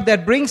of God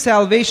that brings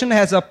salvation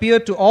has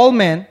appeared to all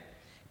men,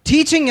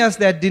 teaching us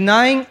that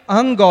denying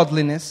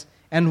ungodliness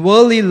and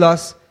worldly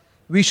lusts,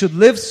 we should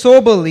live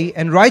soberly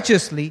and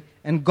righteously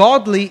and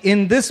godly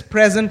in this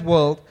present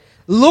world,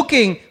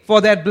 looking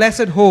for that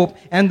blessed hope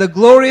and the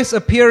glorious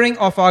appearing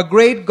of our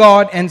great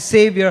God and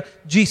Savior,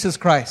 Jesus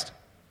Christ.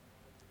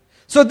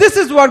 So this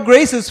is what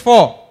grace is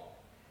for.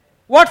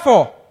 What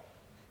for?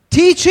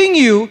 Teaching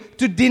you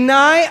to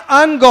deny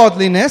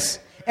ungodliness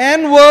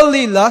and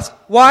worldly lust.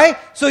 Why?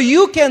 So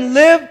you can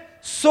live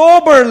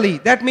soberly.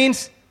 That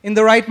means in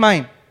the right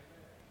mind.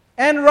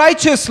 And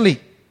righteously.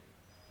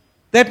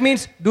 That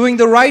means doing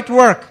the right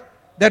work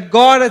that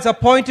God has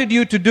appointed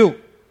you to do.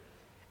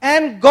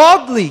 And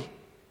godly.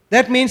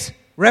 That means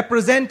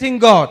representing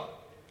God.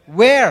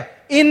 Where?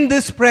 In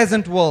this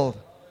present world.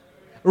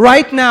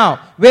 Right now.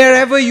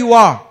 Wherever you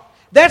are.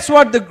 That's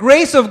what the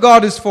grace of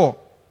God is for.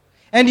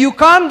 And you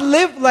can't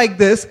live like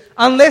this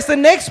unless the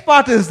next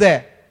part is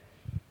there.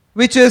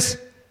 Which is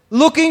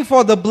looking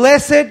for the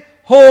blessed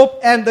hope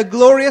and the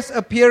glorious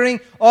appearing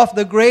of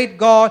the great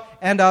God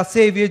and our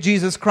Savior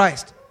Jesus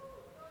Christ.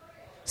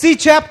 See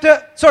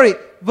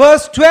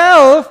verse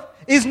 12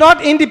 is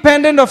not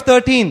independent of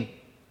 13.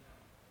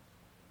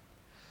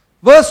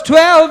 Verse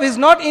 12 is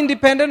not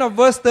independent of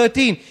verse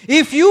 13.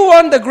 If you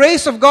want the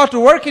grace of God to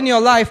work in your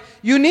life,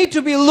 you need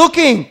to be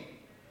looking.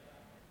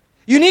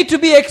 You need to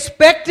be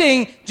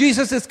expecting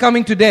Jesus is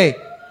coming today.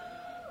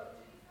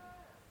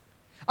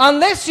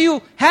 Unless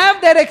you have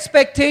that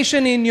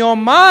expectation in your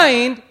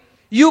mind,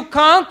 you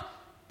can't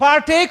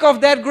partake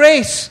of that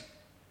grace.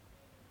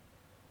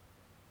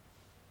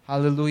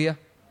 Hallelujah.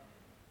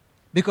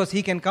 Because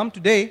He can come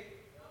today.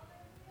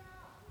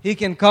 He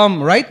can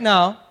come right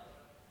now.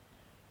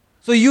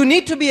 So you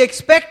need to be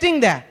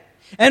expecting that.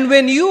 And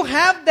when you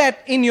have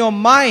that in your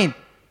mind,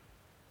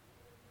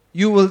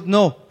 you will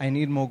know, I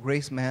need more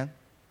grace, man.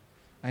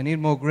 I need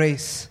more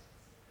grace.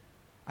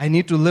 I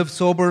need to live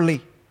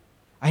soberly.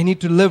 I need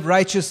to live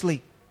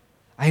righteously.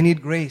 I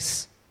need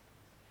grace.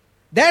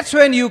 That's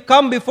when you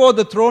come before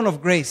the throne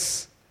of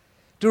grace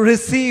to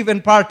receive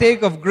and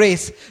partake of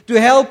grace to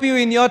help you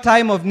in your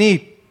time of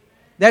need.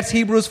 That's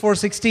Hebrews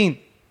 4:16.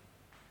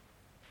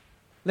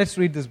 Let's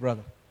read this,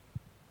 brother.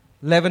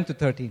 11 to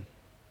 13.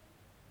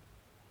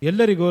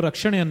 ಎಲ್ಲರಿಗೂ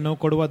ರಕ್ಷಣೆಯನ್ನು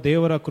ಕೊಡುವ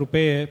ದೇವರ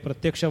ಕೃಪೆಯೇ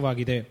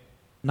ಪ್ರತ್ಯಕ್ಷವಾಗಿದೆ.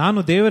 ನಾನು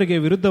ದೇವರಿಗೆ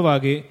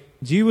ವಿರುದ್ಧವಾಗಿ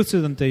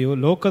ಜೀವಿಸಿದಂತೆಯೂ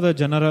ಲೋಕದ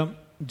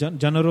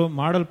ಜನರು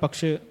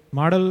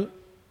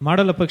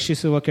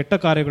ಮಾಡಲಪೇಕ್ಷಿಸುವ ಕೆಟ್ಟ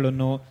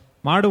ಕಾರ್ಯಗಳನ್ನು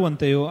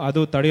ಮಾಡುವಂತೆಯೂ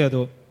ಅದು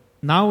ತಡೆಯದು.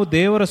 ನಾವು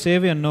ದೇವರ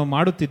ಸೇವೆಯನ್ನು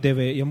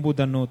ಮಾಡುತ್ತಿದ್ದೇವೆ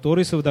ಎಂಬುದನ್ನು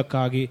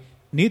ತೋರಿಸುವುದಕ್ಕಾಗಿ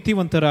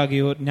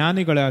ನೀತಿವಂತರಾಗಿಯೂ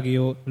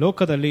ಜ್ಞಾನಿಗಳಾಗಿಯೂ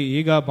ಲೋಕದಲ್ಲಿ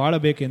ಈಗ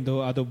ಬಾಳಬೇಕೆಂದು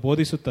ಅದು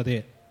ಬೋಧಿಸುತ್ತದೆ.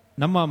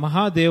 ನಮ್ಮ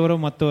ಮಹಾದೇವರು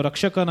ಮತ್ತು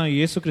ರಕ್ಷಕನ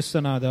ಯೇಸು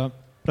ಕ್ರಿಸ್ತನಾದ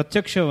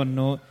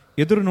ಪ್ರತ್ಯಕ್ಷವನ್ನು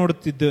ಎದುರು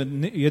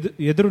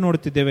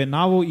ನೋಡುತ್ತಿದ್ದೇವೆ.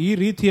 ನಾವು ಈ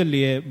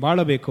ರೀತಿಯಲ್ಲಿಯೇ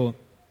ಬಾಳಬೇಕು.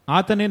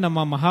 ಆತನೇ ನಮ್ಮ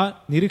ಮಹಾ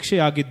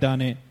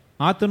ನಿರೀಕ್ಷೆಯಾಗಿದ್ದಾನೆ.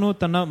 ಆತನು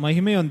ತನ್ನ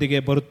ಮಹಿಮೆಯೊಂದಿಗೆ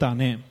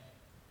ಬರುತ್ತಾನೆ.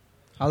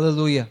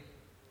 Hallelujah.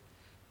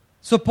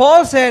 So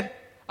Paul said,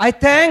 I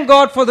thank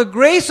God for the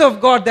grace of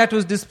God that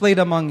was displayed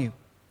among you.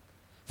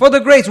 For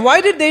the grace. Why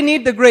did they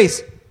need the grace?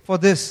 For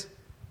this.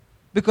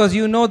 Because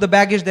you know the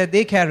baggage that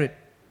they carried.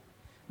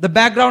 The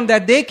background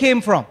that they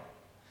came from.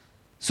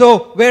 So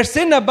where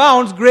sin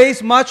abounds, grace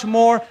much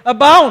more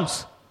abounds.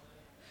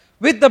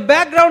 With the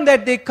background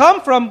that they come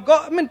from,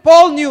 God,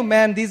 Paul knew,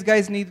 man, these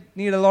guys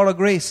need a lot of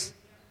grace.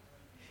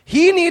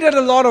 He needed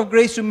a lot of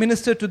grace to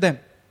minister to them.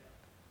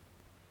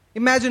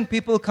 Imagine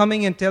people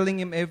coming and telling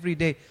him every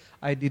day,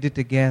 I did it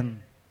again.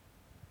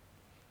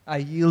 I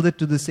yielded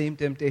to the same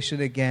temptation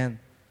again.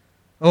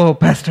 Oh,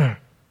 Pastor,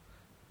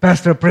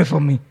 pray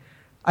for me.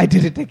 I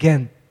did it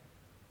again.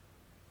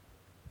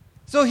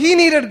 So he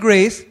needed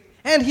grace,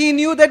 and he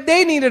knew that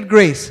they needed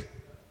grace.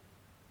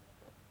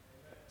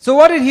 So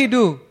what did he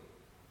do?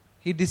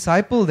 He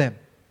discipled them.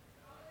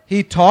 He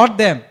taught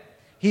them.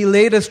 He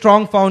laid a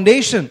strong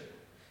foundation.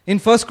 In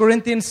 1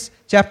 Corinthians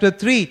chapter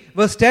 3,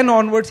 verse 10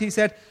 onwards, he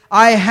said,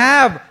 I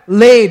have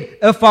laid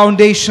a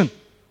foundation.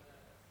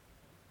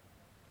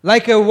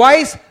 Like a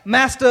wise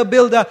master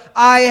builder,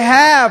 I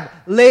have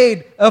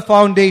laid a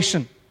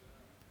foundation.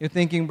 You're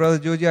thinking, Brother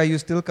Joji, are you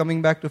still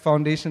coming back to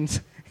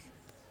foundations?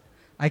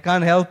 I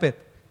can't help it.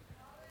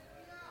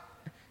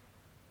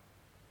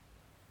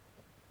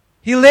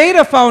 He laid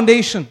a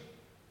foundation.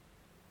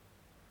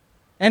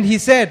 And he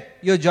said,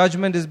 your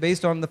judgment is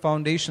based on the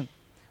foundation.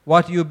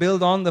 What you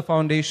build on the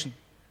foundation.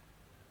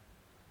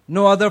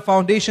 No other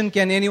foundation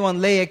can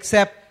anyone lay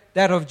except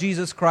that of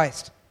Jesus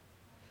Christ.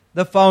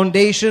 The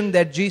foundation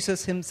that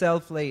Jesus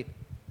himself laid.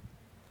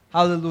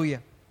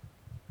 Hallelujah.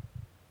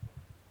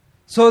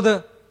 So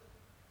the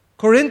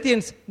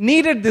Corinthians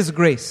needed this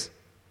grace.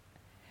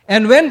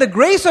 And when the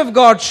grace of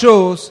God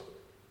shows,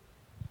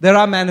 there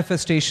are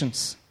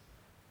manifestations.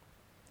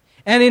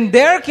 And in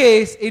their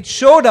case, it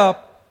showed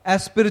up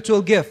as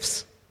spiritual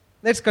gifts.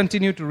 Let's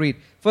continue to read.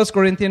 1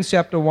 Corinthians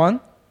chapter 1.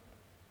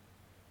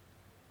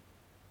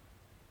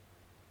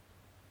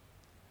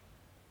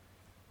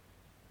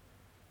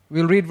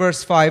 We'll read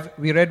verse 5.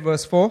 We read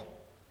verse 4.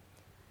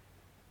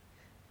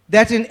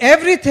 That in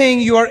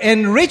everything you are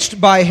enriched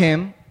by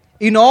Him,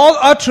 in all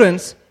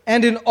utterance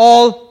and in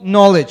all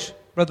knowledge.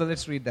 Brother,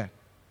 let's read that.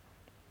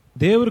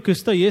 ದೇವರು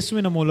ಕ್ರಿಸ್ತ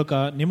ಯೇಸುವಿನ ಮೂಲಕ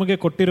ನಿಮಗೆ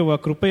ಕೊಟ್ಟಿರುವ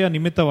ಕೃಪೆಯ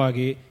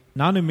ನಿಮಿತ್ತವಾಗಿ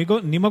ನಾನು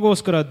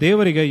ನಿಮಗೋಸ್ಕರ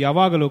ದೇವರಿಗೆ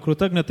ಯಾವಾಗಲೂ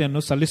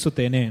ಕೃತಜ್ಞತೆಯನ್ನು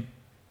ಸಲ್ಲಿಸುತ್ತೇನೆ.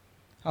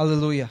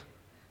 Hallelujah.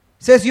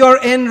 It says you are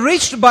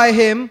enriched by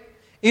Him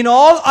in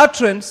all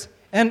utterance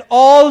and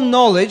all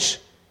knowledge.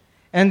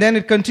 And then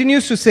it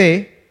continues to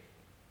say,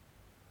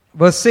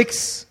 verse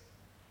 6,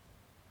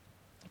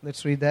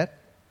 let's read that.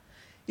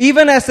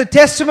 Even as the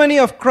testimony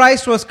of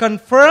Christ was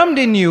confirmed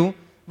in you,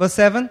 verse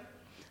 7,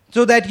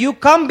 so that you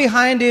come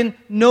behind in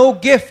no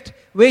gift,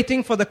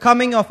 waiting for the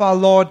coming of our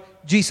Lord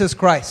Jesus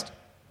Christ.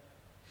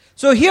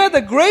 So here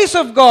the grace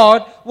of God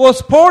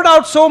was poured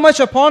out so much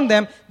upon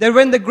them that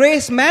when the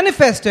grace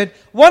manifested,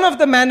 one of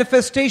the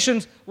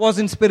manifestations was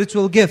in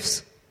spiritual gifts.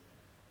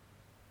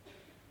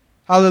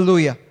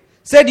 Hallelujah.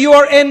 Said you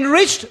are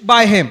enriched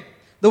by Him.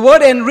 The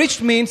word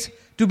enriched means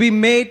to be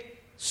made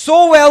so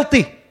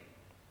wealthy.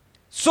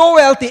 So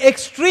wealthy,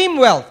 extreme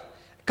wealth.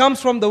 Comes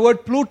from the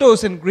word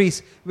plutos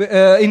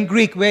in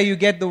Greek, where you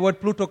get the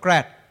word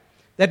plutocrat.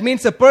 That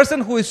means a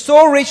person who is so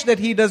rich that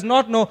he does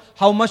not know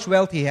how much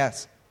wealth he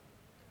has.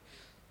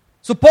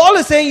 So Paul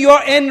is saying you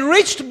are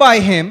enriched by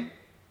Him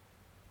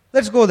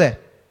Let's go there.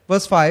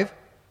 Verse 5.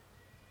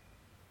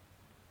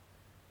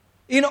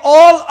 In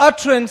all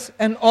utterance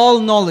and all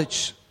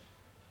knowledge.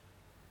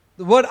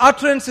 The word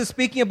utterance is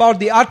speaking about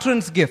the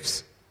utterance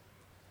gifts.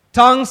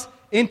 Tongues,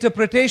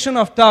 interpretation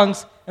of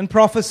tongues, and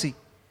prophecy.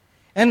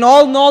 And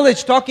all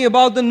knowledge, talking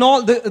about the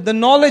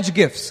knowledge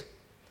gifts,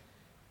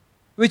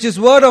 which is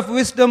word of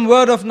wisdom,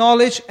 word of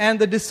knowledge, and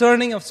the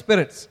discerning of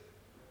spirits.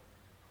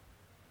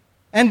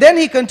 And then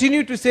he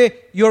continued to say,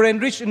 you're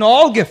enriched in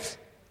all gifts.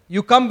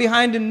 You come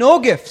behind in no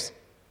gifts.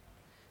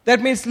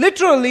 That means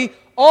literally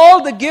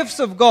all the gifts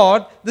of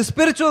God, the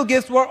spiritual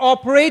gifts, were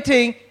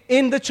operating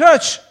in the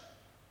church.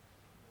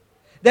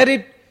 That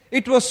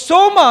it was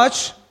so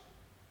much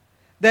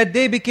that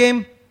they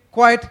became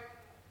quite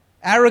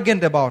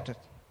arrogant about it.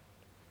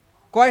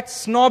 Quite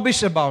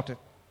snobbish about it.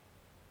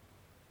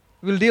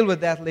 We'll deal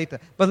with that later.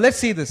 But let's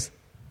see this. It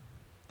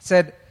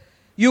said,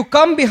 you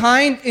come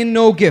behind in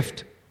no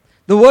gift.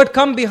 The word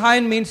come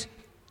behind means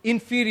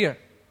inferior.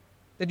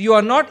 That you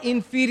are not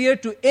inferior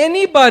to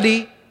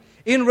anybody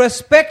in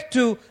respect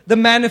to the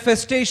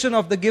manifestation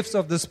of the gifts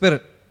of the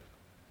Spirit.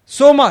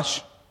 So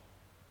much.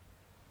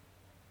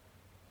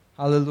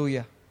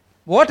 Hallelujah.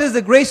 What is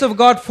the grace of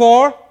God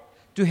for?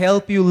 To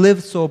help you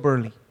live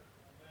soberly.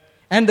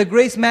 And the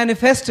grace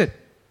manifested.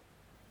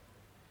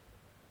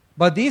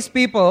 But these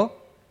people,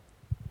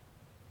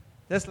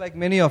 just like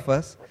many of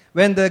us,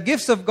 when the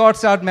gifts of God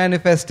start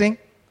manifesting,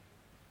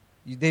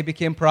 they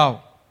became proud.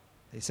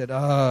 They said,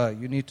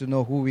 you need to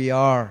know who we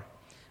are.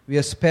 We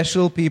are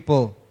special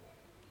people.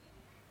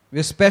 We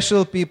are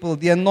special people.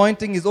 The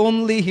anointing is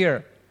only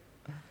here.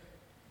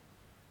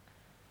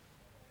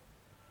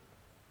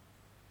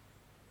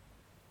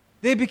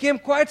 They became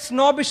quite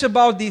snobbish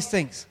about these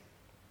things.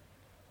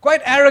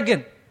 Quite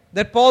arrogant.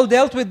 That Paul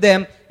dealt with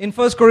them in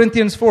 1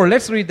 Corinthians 4.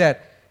 Let's read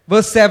that.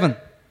 Verse 7.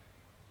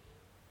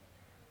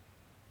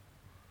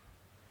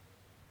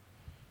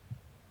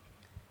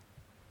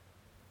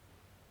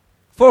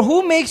 For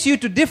who makes you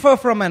to differ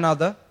from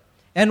another?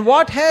 And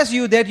what has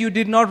you that you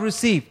did not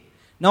receive?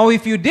 Now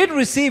if you did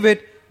receive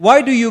it,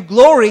 why do you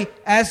glory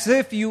as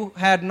if you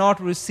had not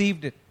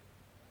received it?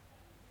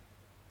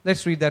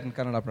 Let's read that in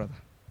Kannada, brother.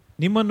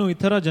 ನಿಮ್ಮನ್ನು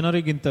ಇತರ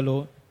ಜನರಿಗಿಂತಲೂ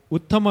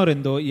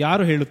ಉತ್ತಮರೆಂದು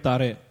ಯಾರು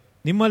ಹೇಳುತ್ತಾರೆ?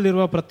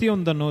 ನಿಮ್ಮಲ್ಲಿರುವ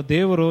ಪ್ರತಿಯೊಂದನ್ನು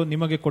ದೇವರು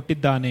ನಿಮಗೆ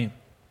ಕೊಟ್ಟಿದ್ದಾನೆ.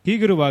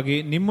 ಹೀಗಿರುವಾಗಿ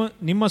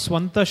ನಿಮ್ಮ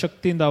ಸ್ವಂತ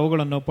ಶಕ್ತಿಯಿಂದ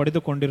ಅವುಗಳನ್ನು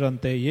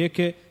ಪಡೆದುಕೊಂಡಿರಂತೆ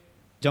ಏಕೆ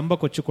ಜಂಬ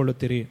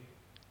ಕೊಚ್ಚಿಕೊಳ್ಳುತ್ತೀರಿ?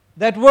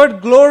 That word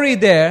glory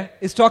there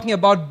is talking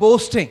about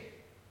boasting.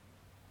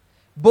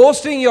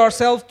 Boasting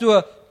yourself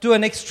to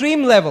an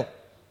extreme level.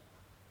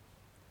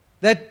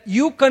 That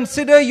you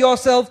consider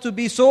yourself to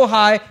be so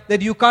high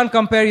that you can't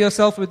compare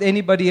yourself with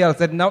anybody else.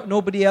 That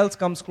nobody else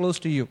comes close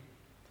to you.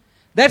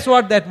 That's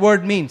what that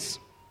word means.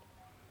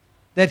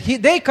 That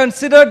they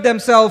considered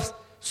themselves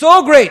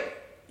so great.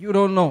 You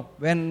don't know.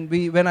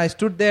 When I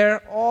stood there,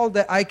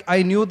 I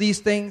knew these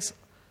things.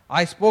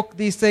 I spoke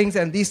these things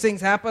and these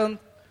things happened.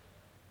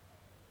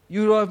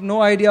 You have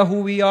no idea who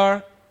we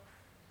are.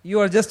 You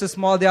are just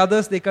the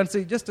others, they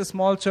consider just a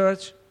small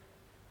church.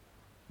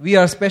 We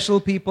are special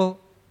people.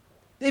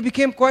 They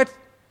became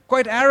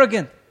quite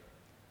arrogant.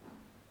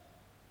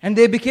 And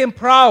they became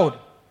proud.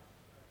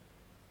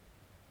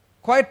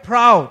 Quite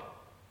proud.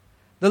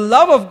 The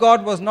love of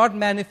God was not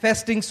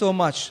manifesting so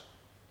much,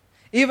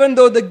 even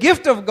though the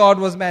gift of God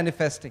was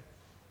manifesting.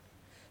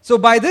 So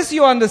by this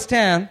you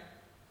understand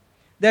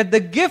that the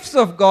gifts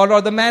of God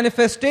or the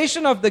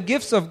manifestation of the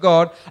gifts of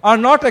God are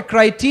not a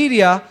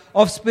criteria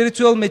of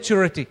spiritual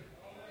maturity.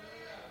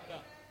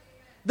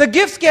 The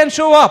gifts can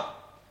show up.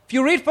 If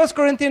you read 1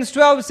 Corinthians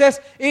 12, it says,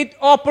 it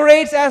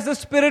operates as the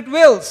Spirit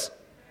wills.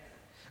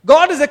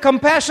 God is a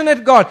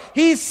compassionate God.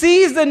 He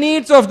sees the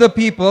needs of the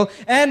people,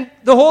 and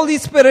the Holy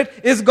Spirit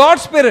is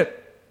God's Spirit.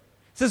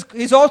 It says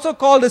He's also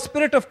called the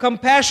Spirit of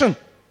compassion.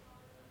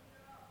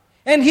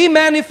 And He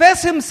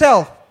manifests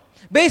Himself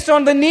based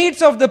on the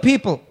needs of the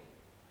people.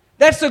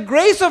 That's the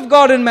grace of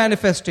God in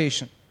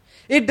manifestation.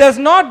 It does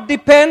not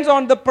depend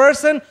on the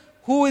person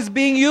who is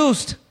being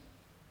used.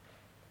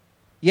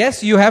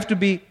 Yes, you have to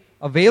be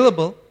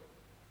available.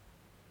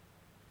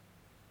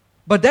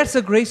 But that's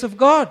the grace of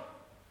God.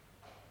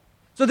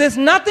 So there's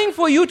nothing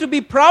for you to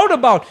be proud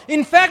about.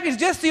 In fact, it's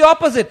just the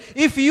opposite.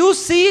 If you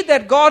see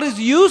that God is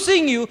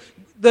using you,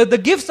 the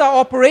gifts are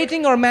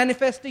operating or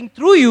manifesting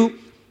through you,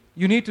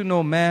 you need to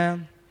know,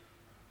 man,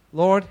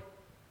 Lord,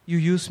 you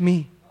use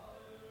me.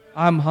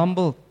 I'm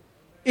humbled.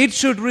 It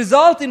should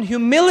result in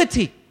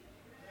humility.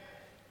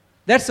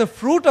 That's a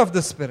fruit of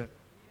the Spirit.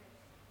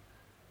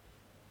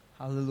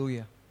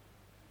 Hallelujah.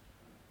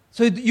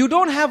 So you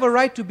don't have a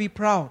right to be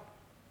proud.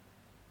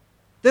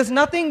 There's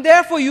nothing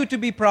there for you to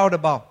be proud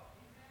about.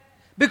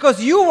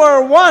 Because you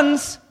were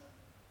once,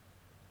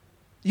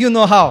 you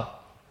know how.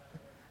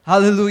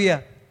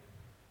 Hallelujah.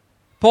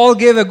 Paul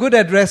gave a good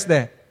address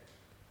there.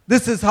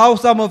 This is how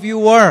some of you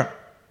were.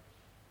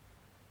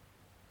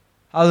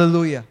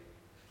 Hallelujah.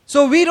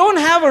 So we don't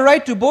have a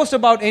right to boast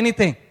about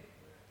anything.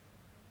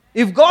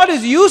 If God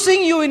is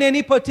using you in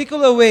any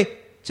particular way,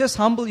 just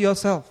humble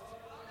yourself.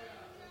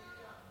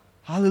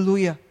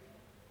 Hallelujah.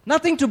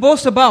 Nothing to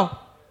boast about.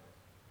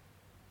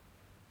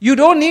 You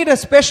don't need a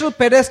special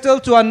pedestal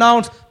to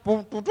announce,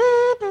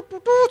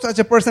 such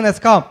a person has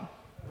come.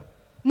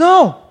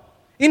 No.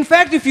 In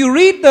fact, if you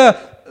read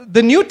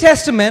the New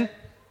Testament,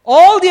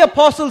 all the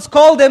apostles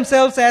call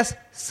themselves as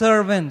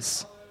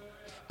servants.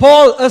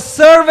 Paul, a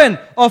servant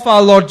of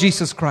our Lord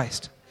Jesus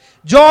Christ.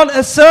 John,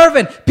 a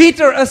servant.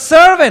 Peter, a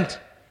servant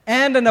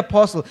and an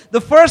apostle.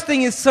 The first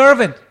thing is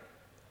servant.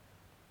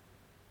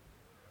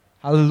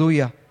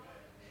 Hallelujah.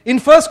 In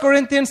 1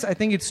 Corinthians, I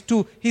think it's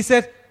 2, he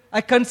said,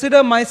 I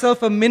consider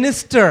myself a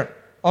minister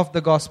of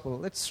the gospel.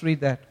 Let's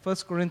read that. 1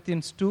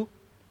 Corinthians 2.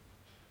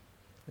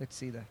 Let's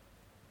see that.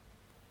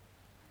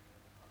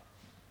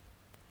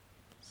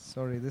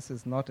 Sorry, this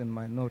is not in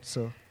my notes,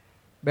 so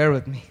bear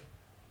with me.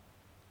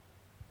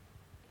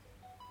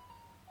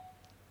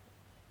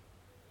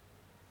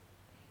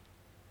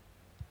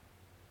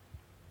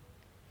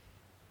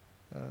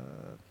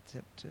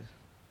 Chapter.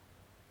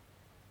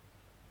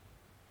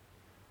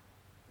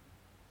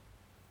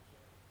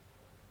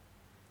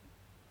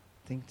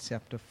 I think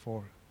chapter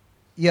 4.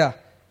 Yeah.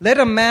 Let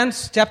a man,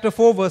 chapter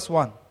 4, verse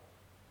 1.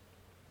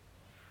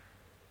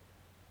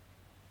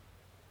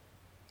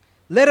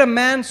 Let a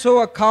man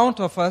so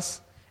account of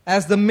us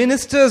as the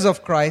ministers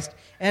of Christ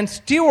and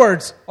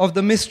stewards of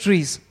the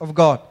mysteries of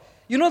God.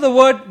 You know the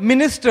word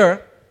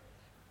minister,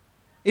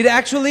 it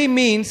actually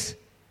means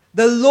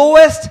the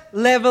lowest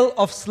level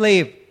of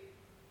slave.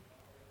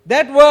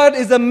 That word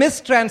is a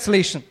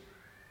mistranslation.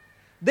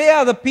 They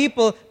are the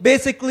people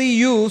basically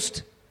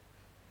used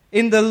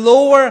in the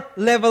lower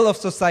level of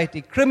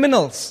society.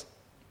 Criminals.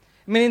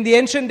 I mean, in the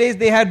ancient days,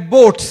 they had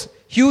boats,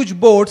 huge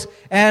boats,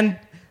 and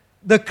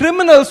the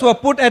criminals were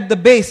put at the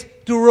base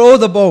to row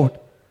the boat,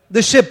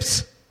 the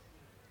ships.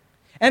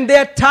 And they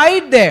are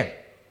tied there.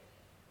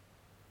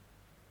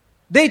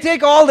 They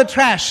take all the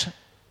trash.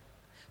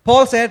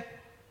 Paul said,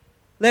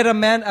 let a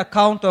man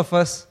account of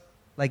us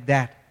like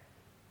that.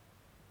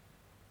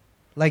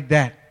 Like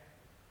that.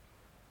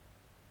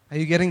 Are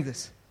you getting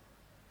this?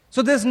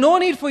 So there's no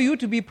need for you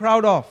to be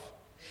proud of.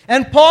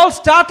 And Paul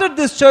started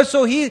this church,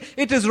 so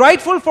it is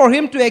rightful for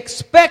him to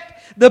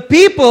expect the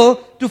people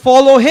to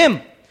follow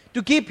him,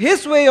 to keep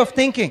his way of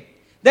thinking.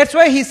 That's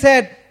why he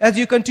said, as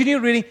you continue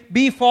reading,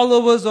 be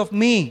followers of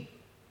me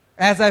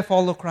as I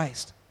follow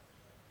Christ.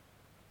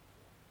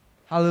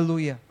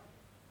 Hallelujah.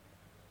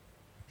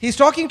 He's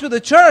talking to the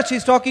church,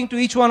 he's talking to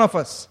each one of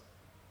us.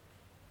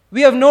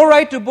 We have no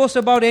right to boast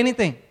about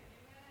anything.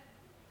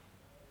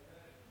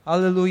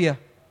 Hallelujah.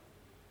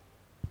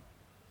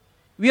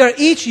 We are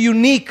each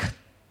unique,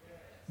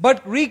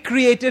 but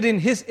recreated in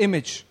His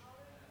image.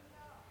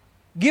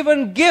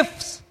 Given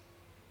gifts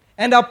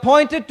and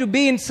appointed to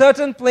be in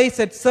certain place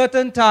at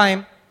certain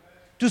time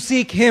to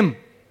seek Him.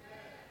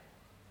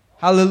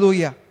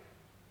 Hallelujah.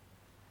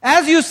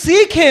 As you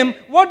seek Him,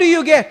 what do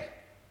you get?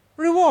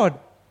 Reward.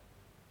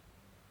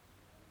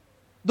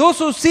 Those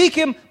who seek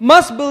Him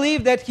must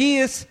believe that He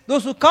is,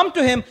 those who come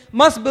to Him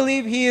must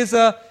believe He is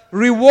a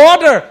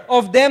rewarder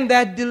of them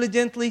that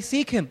diligently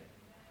seek Him.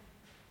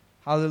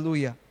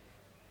 Hallelujah.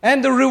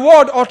 And the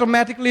reward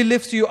automatically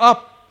lifts you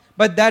up.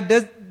 But that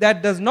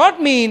does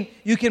not mean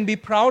you can be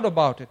proud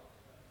about it.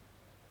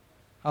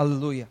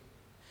 Hallelujah.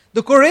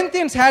 The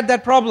Corinthians had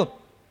that problem.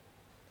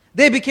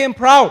 They became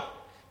proud.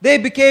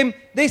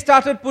 They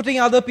started putting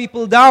other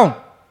people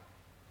down.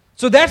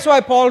 So that's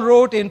why Paul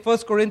wrote in 1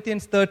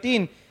 Corinthians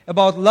 13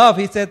 about love.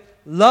 He said,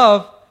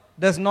 love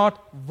does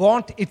not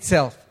vaunt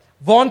itself.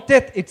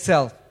 Vaunteth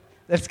itself.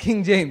 That's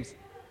King James.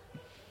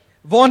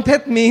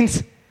 Vaunteth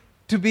means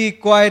to be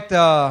quite,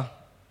 how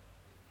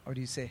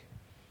do you say?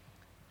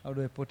 How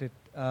do I put it?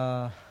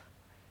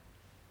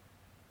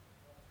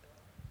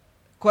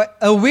 Quite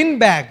a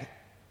windbag.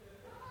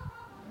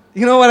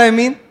 You know what I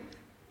mean?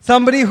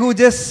 Somebody who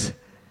just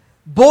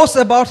boasts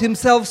about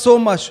himself so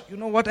much. You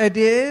know what I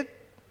did?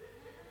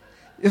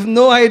 You have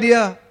no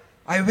idea.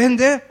 I went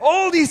there.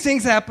 All these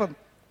things happen.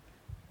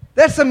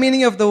 That's the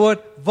meaning of the word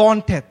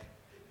vaunteth.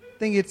 I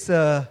think it's,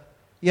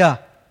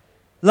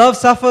 Love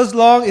suffers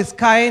long, is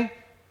kind,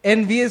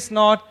 envious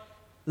not.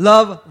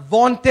 Love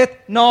vaunteth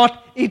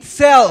not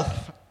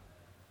itself.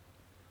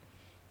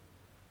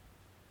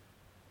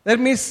 That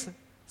means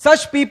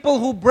such people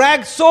who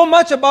brag so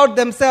much about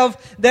themselves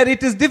that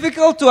it is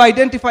difficult to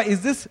identify,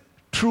 is this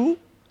true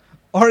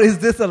or is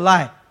this a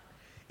lie?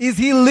 Is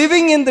he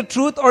living in the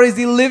truth or is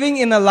he living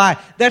in a lie?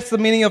 That's the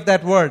meaning of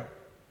that word.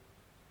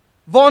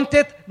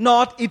 Vaunteth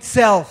not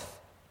itself.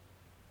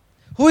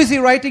 Who is he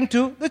writing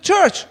to? The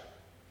church.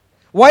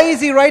 Why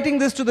is he writing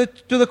this to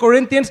the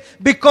Corinthians?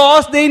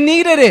 Because they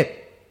needed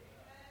it.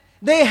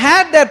 They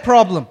had that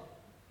problem.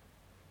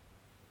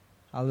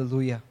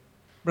 Hallelujah.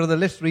 Brother,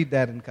 let's read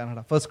that in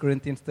Kannada. 1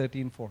 Corinthians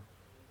 13:4.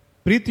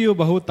 ಪ್ರೀತಿಯು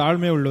ಬಹು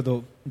ತಾಳ್ಮೆ ಉಳ್ಳದು,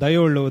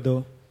 ದಯೆಯುಳ್ಳುವುದು.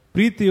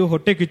 ಪ್ರೀತಿಯು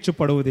ಹೊಟ್ಟೆ ಕಿಚ್ಚು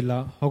ಪಡುವುದಿಲ್ಲ,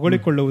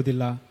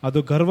 ಹೊಗಳಿಕೊಳ್ಳುವುದಿಲ್ಲ, ಅದು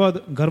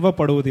ಗರ್ವ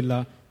ಪಡುವುದಿಲ್ಲ,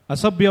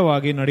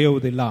 ಅಸಭ್ಯವಾಗಿ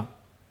ನಡೆಯುವುದಿಲ್ಲ.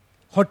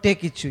 ಹೊಟ್ಟೆ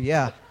ಕಿಚ್ಚು,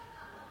 yeah.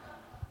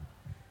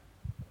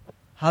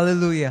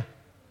 Hallelujah.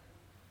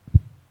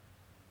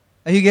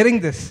 Are you getting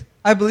this?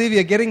 I believe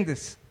you're getting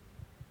this.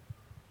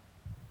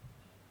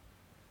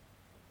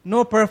 No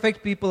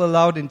perfect people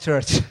allowed in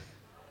church.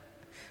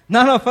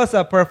 None of us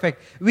are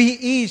perfect. We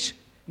each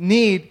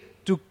need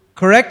to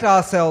correct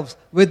ourselves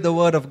with the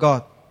Word of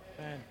God.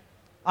 Amen.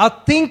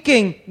 Our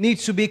thinking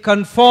needs to be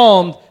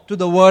conformed to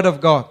the Word of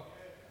God.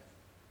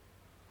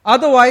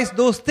 Otherwise,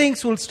 those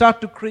things will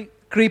start to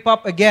creep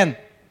up again.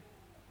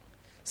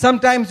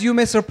 Sometimes you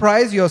may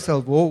surprise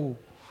yourself. Whoa,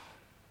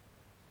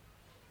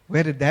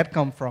 where did that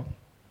come from?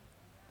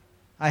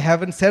 I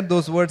haven't said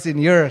those words in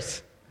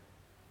years.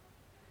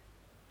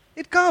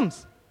 It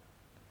comes.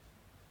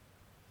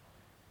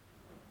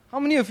 How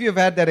many of you have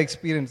had that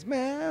experience?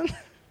 Man,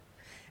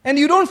 and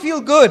you don't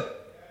feel good.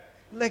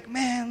 Like,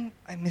 man,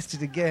 I missed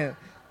it again.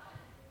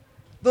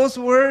 Those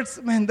words,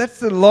 man,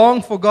 that's a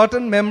long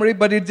forgotten memory,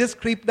 but it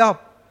just creeped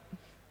up.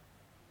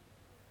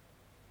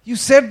 You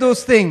said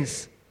those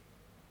things.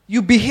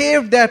 You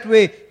behaved that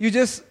way.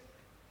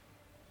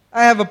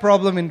 I have a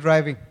problem in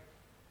driving.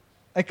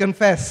 I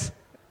confess.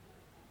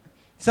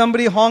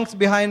 Somebody honks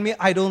behind me,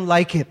 I don't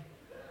like it.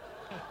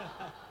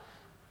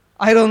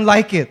 I don't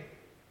like it.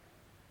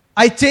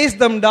 I chase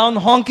them down,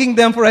 honking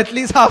them for at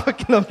least half a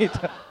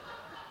kilometer.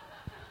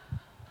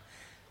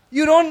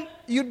 You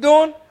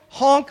don't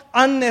honk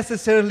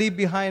unnecessarily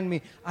behind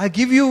me. I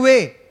give you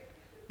way.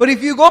 But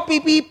if you go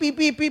beep, beep, beep,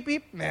 beep, beep,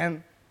 beep,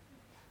 man.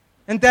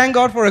 And thank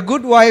God for a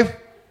good wife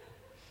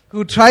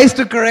who tries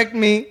to correct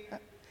me,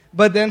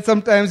 but then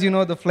sometimes,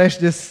 the flesh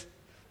just...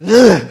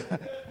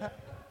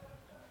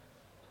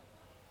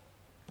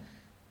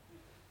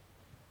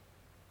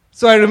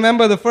 So I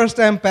remember the first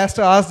time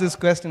Pastor asked this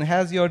question,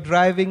 has your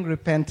driving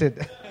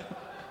repented?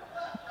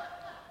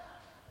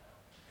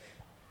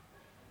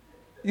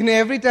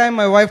 Every time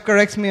my wife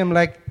corrects me, I'm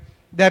like,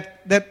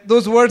 that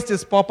those words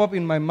just pop up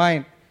in my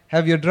mind.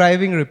 Have your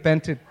driving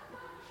repented?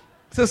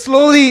 So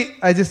slowly,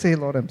 I just say,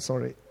 Lord, I'm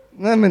sorry.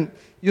 I mean,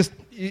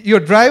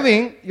 you're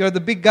driving, you're the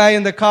big guy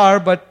in the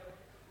car, but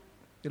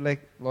you're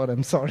like, Lord,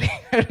 I'm sorry,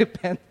 I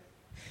repent.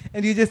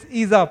 And you just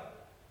ease up.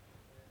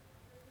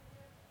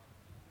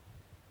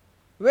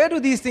 Where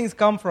do these things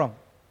come from?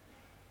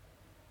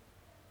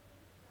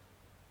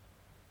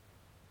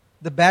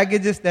 The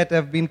baggages that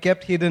have been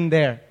kept hidden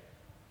there.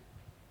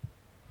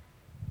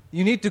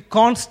 You need to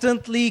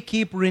constantly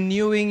keep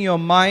renewing your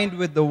mind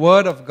with the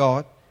Word of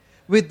God,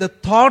 with the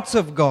thoughts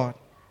of God,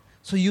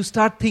 so you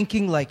start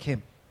thinking like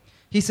Him.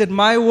 He said,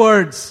 my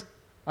words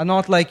are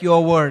not like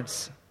your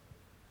words.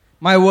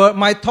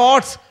 My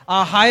thoughts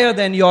are higher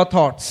than your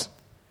thoughts.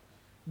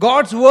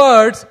 God's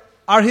words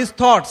are His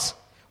thoughts.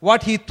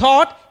 What He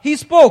thought, He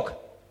spoke.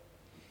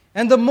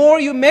 And the more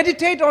you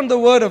meditate on the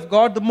Word of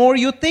God, the more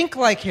you think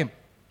like Him.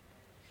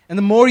 And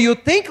the more you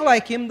think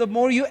like Him, the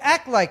more you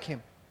act like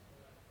Him.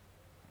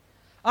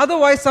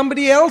 Otherwise,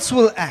 somebody else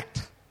will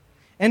act.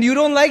 And you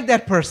don't like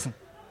that person.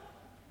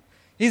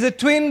 He's a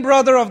twin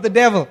brother of the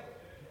devil.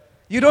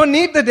 You don't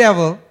need the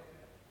devil.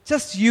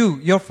 Just you,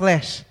 your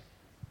flesh.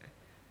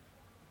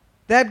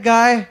 That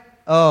guy,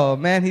 oh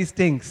man, he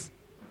stinks.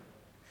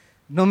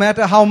 No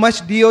matter how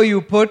much deo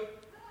you put,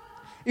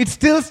 it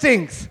still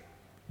stinks.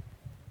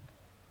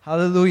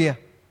 Hallelujah.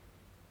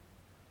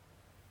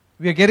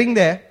 We are getting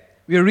there.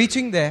 We are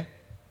reaching there.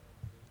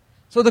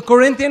 So the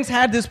Corinthians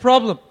had this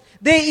problem.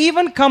 They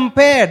even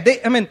compared.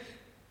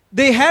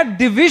 They had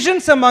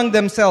divisions among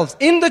themselves.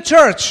 In the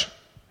church,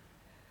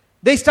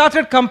 they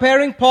started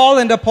comparing Paul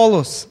and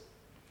Apollos.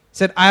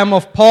 Said, I am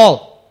of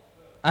Paul.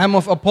 I am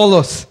of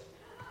Apollos.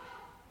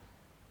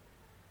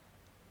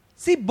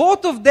 See,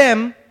 both of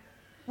them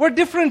were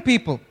different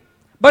people.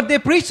 But they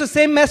preached the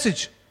same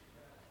message.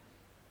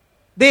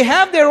 They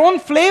have their own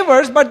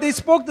flavors, but they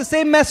spoke the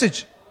same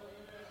message.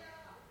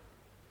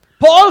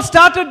 Paul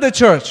started the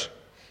church.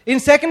 In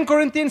 2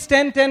 Corinthians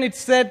 10:10, it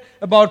said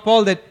about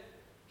Paul that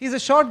he's a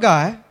short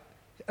guy.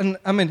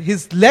 And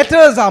his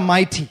letters are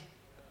mighty.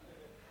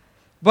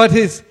 But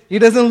he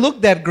doesn't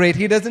look that great.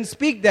 He doesn't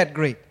speak that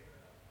great.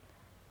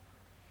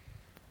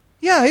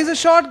 Yeah, he's a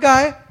short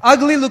guy,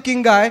 ugly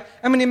looking guy.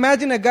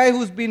 Imagine a guy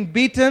who's been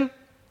beaten,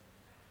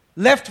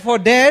 left for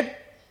dead.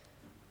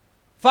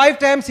 5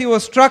 times he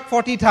was struck,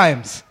 40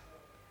 times.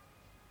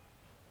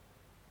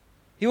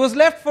 He was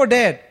left for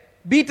dead,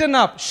 beaten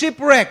up,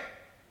 shipwrecked,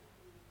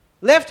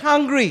 left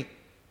hungry,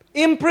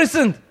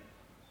 imprisoned.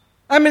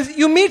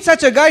 You meet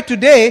such a guy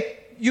today,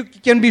 you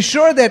can be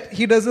sure that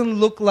he doesn't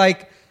look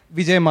like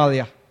Vijay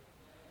Mallya.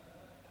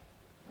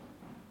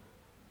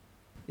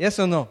 Yes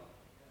or no?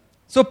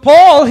 So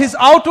Paul, his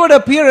outward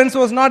appearance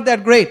was not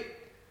that great.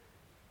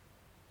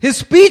 His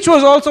speech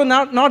was also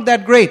not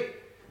that great.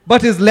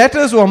 But his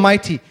letters were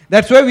mighty.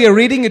 That's why we are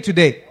reading it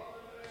today.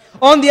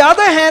 On the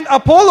other hand,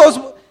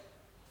 Apollos,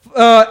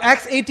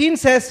 Acts 18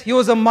 says, he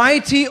was a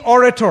mighty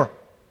orator.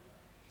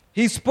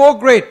 He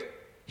spoke great.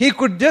 He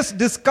could just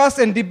discuss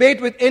and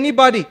debate with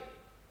anybody.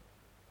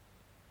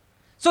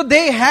 So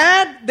they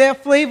had their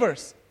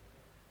flavors.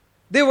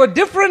 They were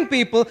different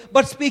people,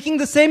 but speaking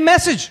the same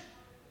message.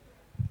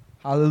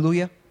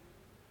 Hallelujah.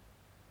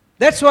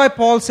 That's why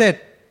Paul said,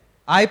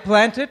 I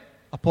planted,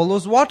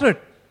 Apollos watered.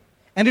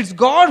 And it's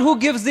God who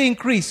gives the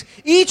increase.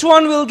 Each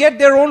one will get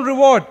their own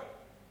reward.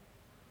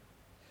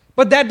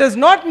 But that does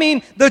not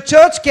mean the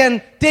church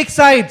can take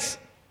sides.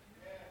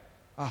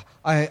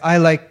 I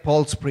like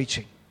Paul's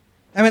preaching.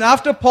 I mean,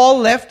 after Paul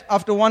left,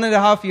 after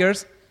 1.5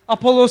 years,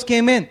 Apollos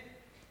came in.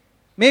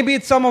 Maybe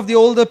it's some of the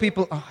older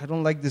people. Oh, I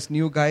don't like this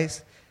new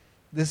guys.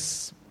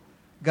 This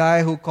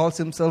guy who calls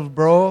himself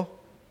bro.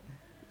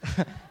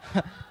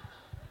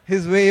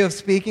 His way of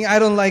speaking, I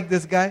don't like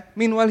this guy.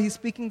 Meanwhile, he's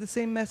speaking the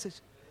same message.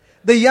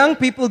 The young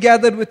people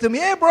gathered with him.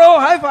 Hey bro,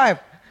 high five.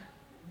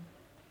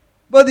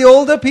 But the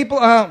older people,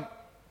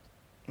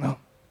 no.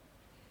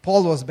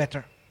 Paul was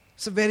better.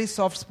 He's a very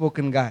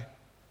soft-spoken guy.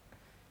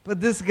 But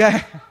this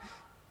guy,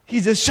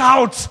 he just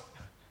shouts.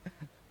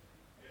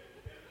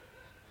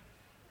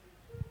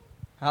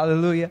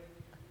 Hallelujah.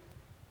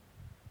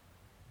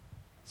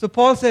 So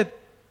Paul said,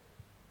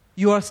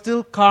 you are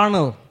still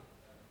carnal.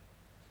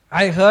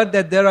 I heard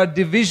that there are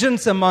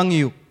divisions among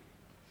you.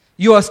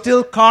 You are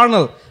still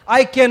carnal.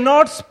 I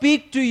cannot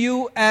speak to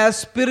you as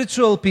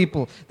spiritual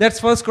people.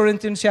 That's 1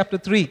 Corinthians chapter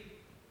 3.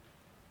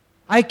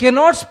 I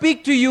cannot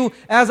speak to you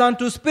as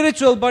unto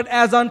spiritual, but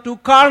as unto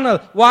carnal.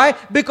 Why?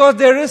 Because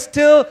there is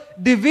still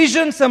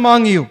divisions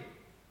among you.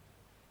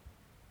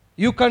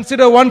 You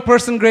consider one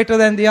person greater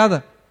than the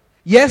other.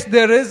 Yes,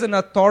 there is an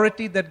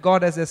authority that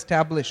God has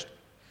established.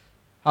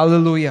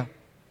 Hallelujah.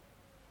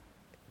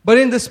 But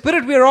in the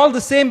spirit, we are all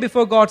the same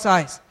before God's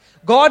eyes.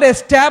 God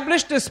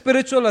established a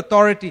spiritual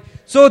authority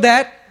so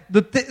that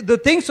the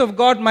things of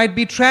God might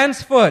be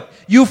transferred.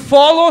 You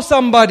follow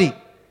somebody.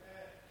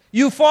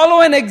 You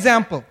follow an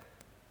example.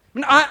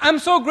 I'm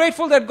so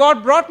grateful that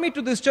God brought me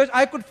to this church.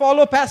 I could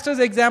follow pastor's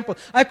example.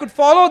 I could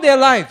follow their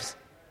lives.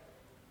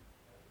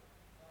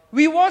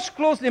 We watch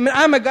closely.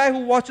 I'm a guy who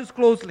watches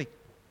closely.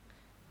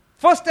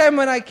 First time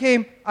when I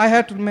came, I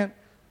had to admit,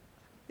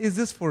 is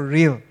this for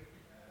real?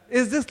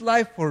 Is this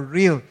life for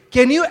real?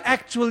 Can you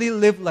actually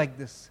live like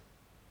this?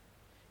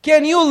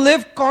 Can you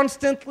live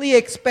constantly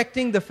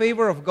expecting the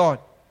favor of God?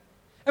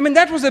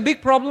 That was a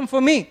big problem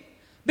for me.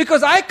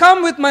 Because I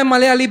come with my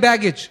Malayali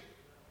baggage.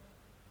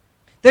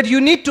 That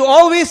you need to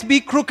always be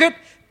crooked,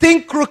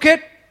 think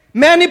crooked,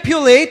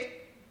 manipulate,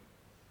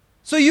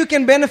 so you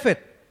can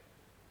benefit.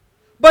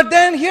 But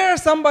then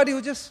here's somebody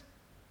who just,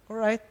 all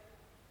right,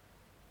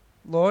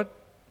 Lord,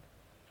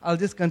 I'll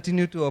just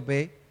continue to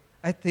obey.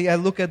 I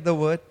look at the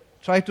word,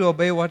 try to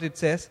obey what it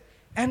says,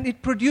 and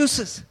it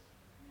produces.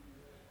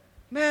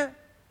 Man,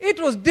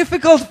 it was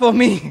difficult for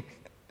me.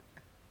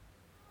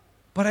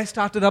 But I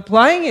started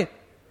applying it.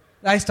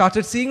 I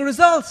started seeing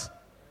results.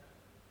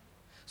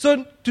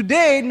 So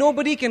today,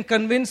 nobody can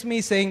convince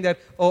me saying that,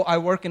 oh, I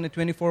work in a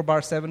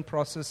 24/7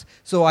 process,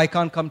 so I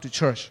can't come to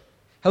church.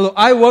 Hello,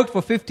 I worked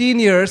for 15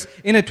 years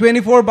in a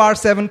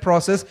 24/7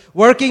 process,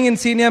 working in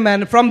senior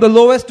management, from the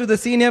lowest to the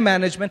senior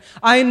management.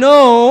 I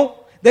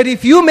know that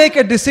if you make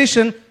a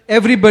decision,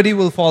 everybody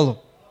will follow.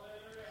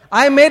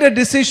 I made a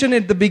decision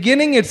at the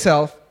beginning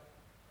itself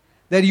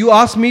that you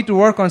ask me to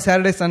work on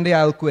Saturday, Sunday,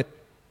 I'll quit.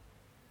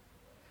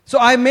 So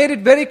I made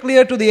it very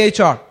clear to the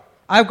HR.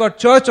 I've got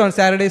church on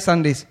Saturday,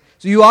 Sundays.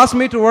 So you ask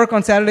me to work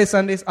on Saturday,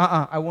 Sundays,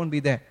 I won't be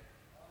there.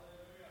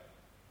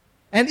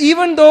 And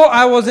even though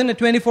I was in a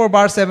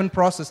 24/7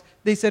 process,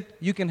 they said,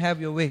 you can have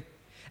your way.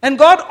 And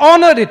God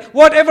honored it.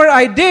 Whatever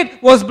I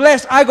did was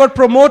blessed. I got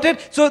promoted.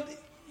 So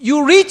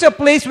you reach a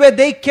place where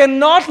they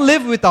cannot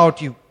live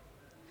without you.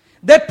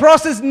 That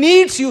process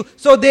needs you,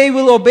 so they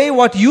will obey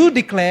what you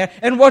declare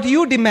and what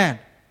you demand.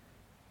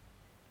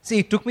 See,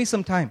 it took me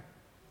some time.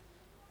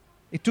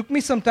 It took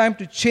me some time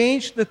to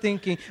change the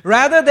thinking.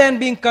 Rather than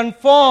being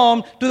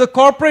conformed to the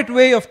corporate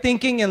way of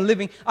thinking and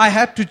living, I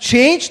had to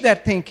change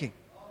that thinking.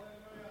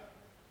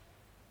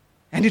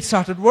 And it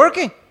started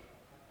working.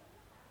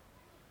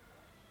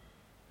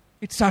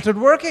 It started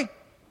working.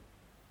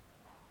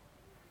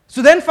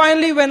 So then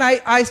finally, when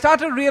I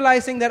started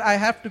realizing that I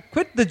have to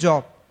quit the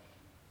job,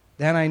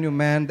 then I knew,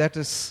 man, that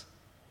is,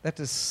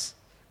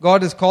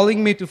 God is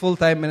calling me to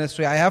full-time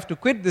ministry. I have to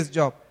quit this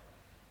job.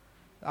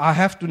 I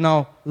have to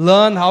now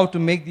learn how to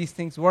make these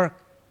things work.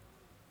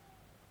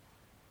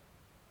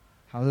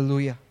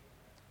 Hallelujah.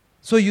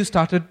 So you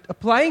started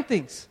applying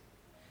things.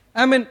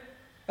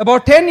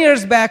 About 10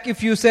 years back,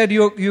 if you said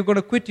you're going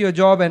to quit your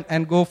job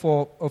and go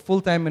for a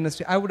full-time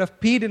ministry, I would have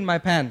peed in my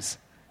pants.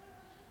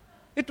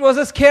 It was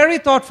a scary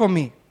thought for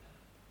me.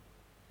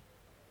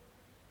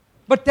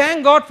 But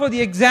thank God for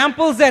the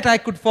examples that I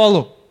could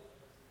follow.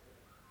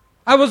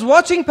 I was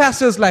watching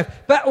Pastor's life,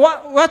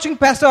 watching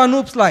Pastor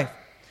Anoop's life.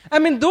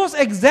 Those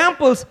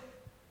examples,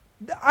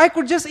 I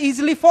could just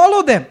easily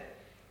follow them.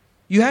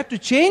 You had to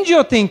change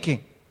your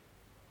thinking.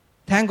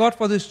 Thank God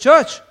for this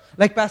church.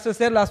 Like Pastor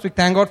said last week,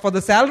 thank God for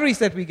the salaries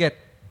that we get.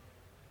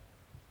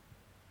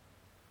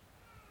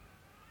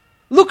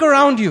 Look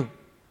around you.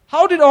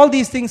 How did all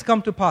these things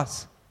come to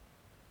pass?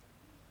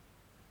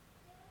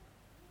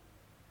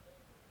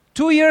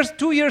 2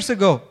 years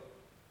ago,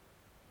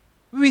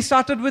 we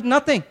started with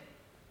nothing.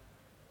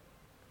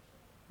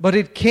 But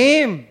it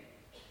came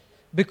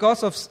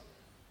because of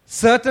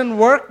certain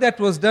work that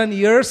was done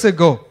years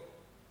ago.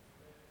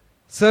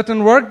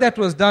 Certain work that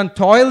was done,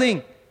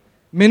 toiling,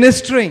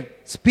 ministering,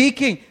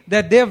 speaking,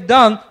 that they have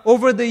done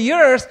over the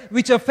years,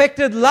 which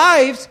affected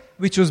lives,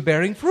 which was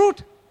bearing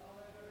fruit.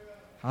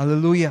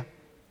 Hallelujah.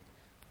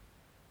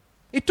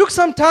 It took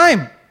some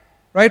time,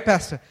 right,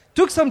 Pastor?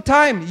 Took some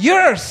time,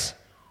 years.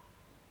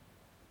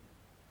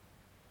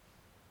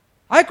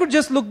 I could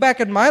just look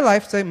back at my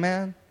life and say,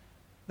 man,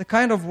 the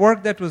kind of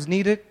work that was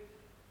needed,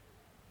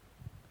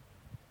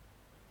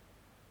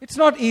 it's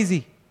not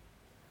easy.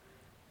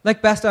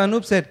 Like Pastor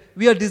Anup said,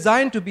 we are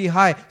designed to be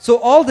high. So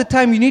all the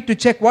time you need to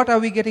check, what are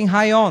we getting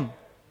high on?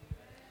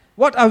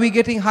 What are we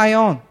getting high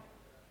on?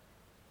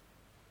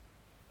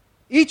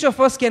 Each of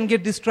us can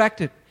get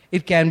distracted.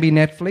 It can be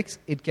Netflix,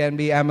 it can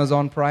be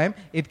Amazon Prime,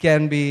 it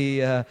can be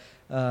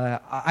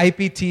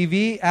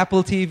IPTV,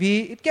 Apple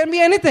TV, it can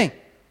be anything.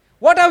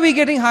 What are we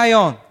getting high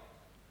on?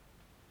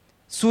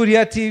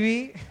 Surya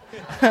TV.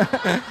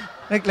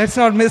 Like, let's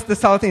not miss the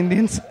South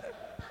Indians.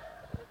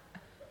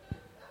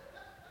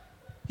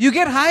 You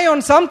get high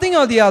on something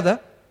or the other,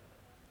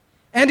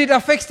 and it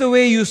affects the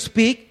way you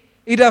speak,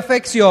 it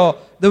affects the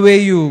way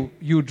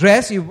you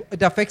dress,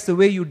 it affects the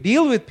way you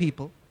deal with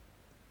people.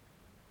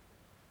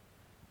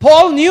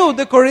 Paul knew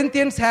the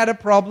Corinthians had a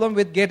problem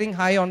with getting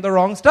high on the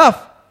wrong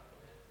stuff.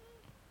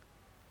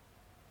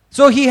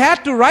 So he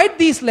had to write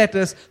these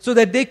letters so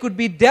that they could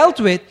be dealt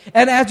with.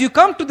 And as you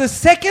come to the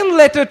second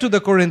letter to the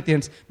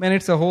Corinthians, man,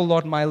 it's a whole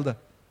lot milder.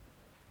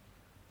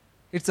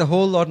 It's a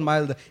whole lot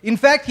milder. In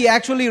fact, he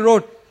actually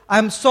wrote,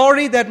 I'm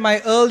sorry that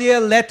my earlier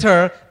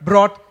letter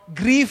brought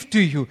grief to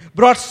you,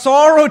 brought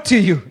sorrow to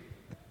you.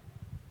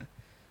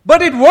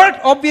 But it worked.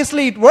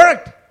 Obviously, it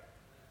worked.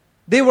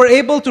 They were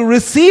able to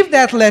receive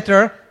that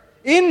letter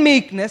in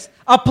meekness,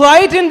 apply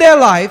it in their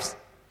lives,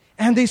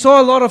 and they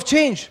saw a lot of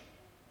change.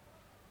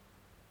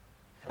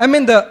 I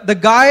mean, the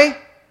guy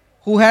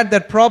who had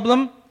that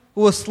problem,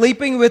 who was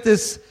sleeping with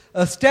his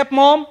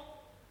stepmom,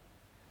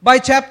 by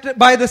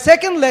the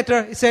second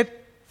letter, he said,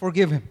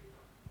 forgive him.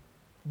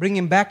 Bring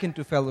him back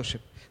into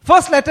fellowship.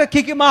 First letter,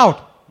 kick him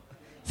out.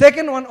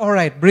 Second one, all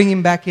right, bring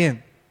him back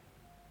in.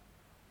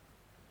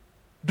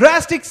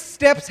 Drastic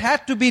steps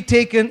had to be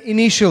taken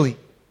initially.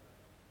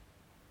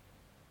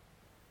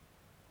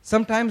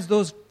 Sometimes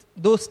those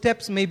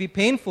steps may be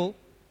painful,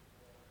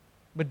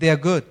 but they are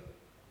good.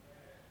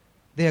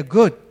 They are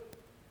good.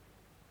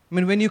 I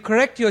mean, when you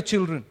correct your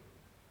children,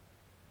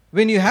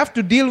 when you have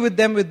to deal with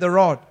them with the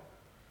rod,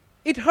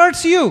 it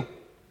hurts you.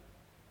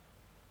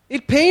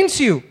 It pains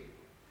you.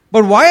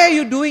 But why are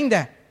you doing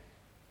that?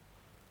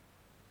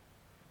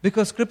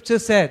 Because Scripture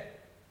said,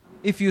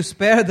 if you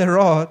spare the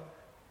rod,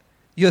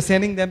 you're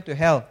sending them to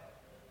hell.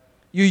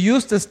 You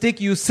use the stick,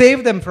 you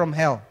save them from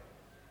hell.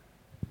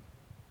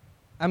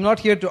 I'm not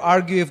here to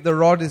argue if the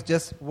rod is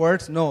just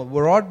words. No,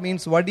 rod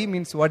means wadi.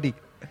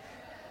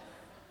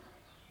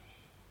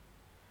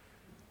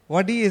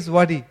 Wadi is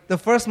wadi. The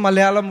first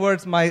Malayalam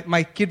words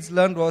my kids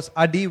learned was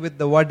adi with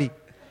the wadi.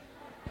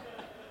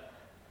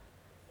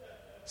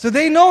 So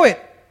they know it.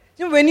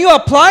 When you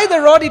apply the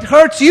rod, it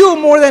hurts you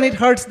more than it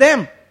hurts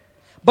them.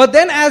 But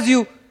then as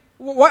you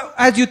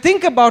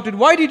think about it,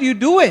 why did you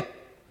do it?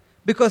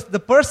 Because the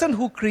person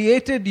who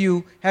created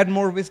you had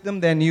more wisdom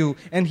than you,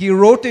 and he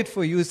wrote it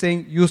for you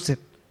saying, use it.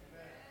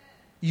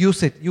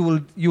 Use it.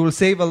 You will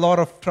save a lot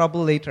of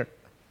trouble later.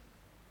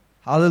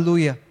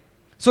 Hallelujah.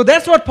 So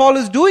that's what Paul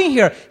is doing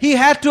here. He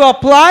had to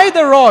apply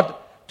the rod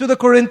to the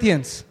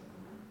Corinthians.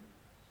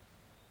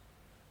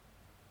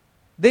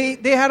 They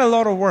had a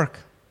lot of work.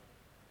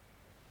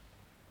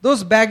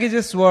 Those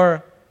baggages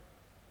were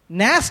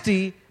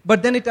nasty,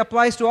 but then it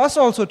applies to us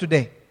also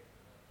today.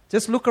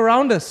 Just look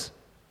around us.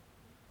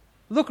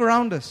 Look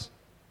around us.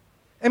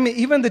 I mean,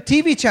 even the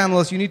TV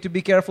channels, you need to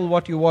be careful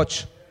what you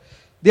watch.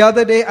 The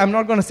other day, I'm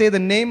not going to say the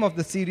name of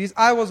the series.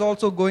 I was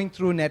also going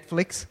through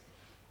Netflix.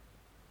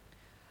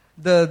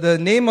 The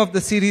name of the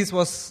series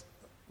was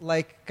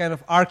like kind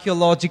of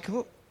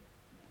archaeological.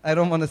 I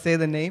don't want to say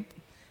the name.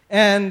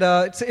 And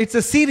it's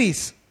a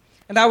series.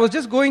 And I was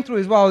just going through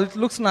it. Wow, it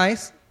looks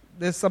nice.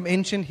 There's some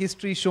ancient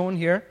history shown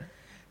here.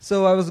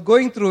 So I was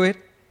going through it.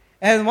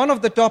 And one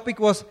of the topic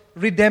was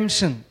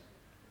redemption.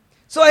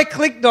 So I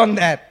clicked on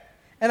that.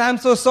 And I'm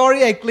so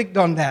sorry I clicked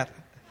on that.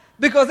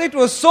 Because it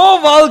was so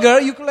vulgar,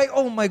 you could like,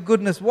 oh my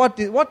goodness, what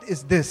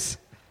is this?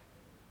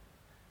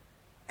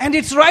 And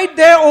it's right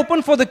there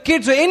open for the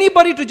kids or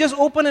anybody to just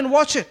open and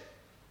watch it.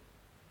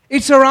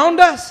 It's around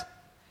us.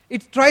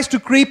 It tries to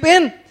creep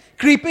in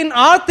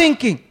our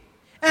thinking.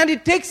 And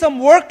it takes some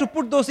work to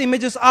put those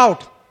images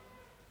out.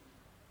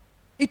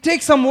 It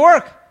takes some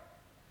work.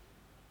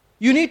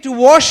 You need to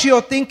wash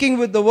your thinking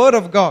with the Word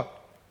of God.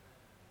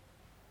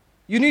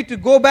 You need to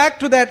go back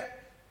to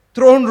that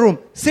throne room.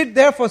 Sit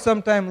there for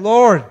some time.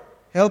 Lord,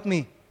 help me.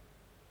 It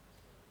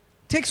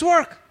takes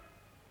work.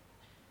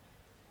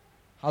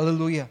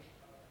 Hallelujah.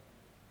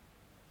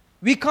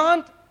 We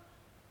can't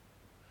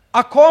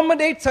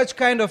accommodate such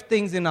kind of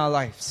things in our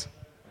lives.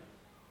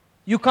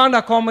 You can't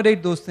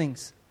accommodate those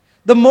things.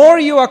 The more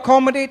you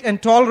accommodate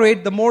and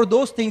tolerate, the more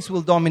those things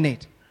will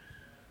dominate.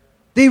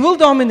 They will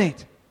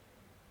dominate.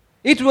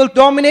 It will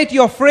dominate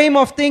your frame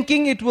of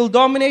thinking. It will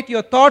dominate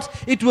your thoughts.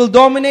 It will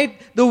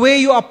dominate the way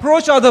you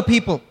approach other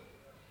people.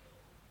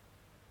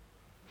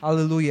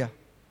 Hallelujah.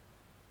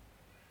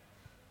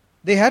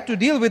 They had to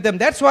deal with them.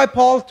 That's why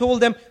Paul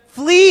told them,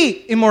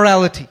 flee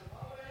immorality.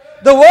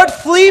 The word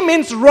flee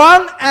means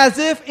run as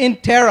if in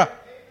terror.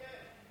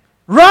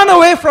 Run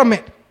away from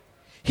it.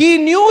 He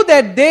knew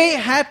that they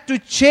had to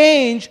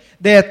change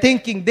their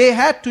thinking. They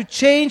had to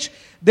change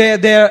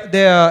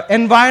their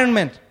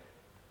environment.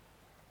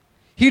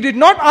 He did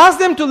not ask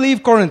them to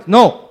leave Corinth.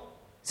 No.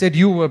 He said,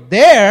 you were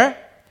there,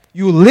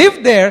 you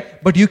lived there,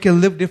 but you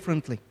can live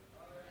differently.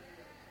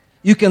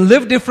 You can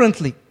live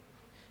differently.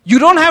 You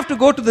don't have to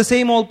go to the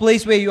same old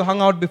place where you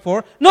hung out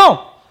before.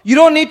 No. You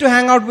don't need to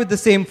hang out with the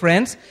same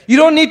friends. You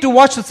don't need to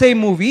watch the same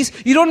movies.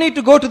 You don't need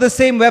to go to the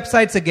same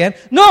websites again.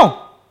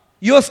 No.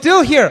 You're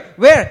still here.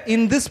 Where?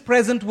 In this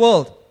present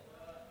world.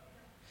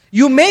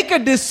 You make a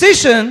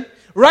decision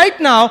right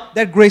now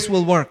that grace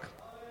will work.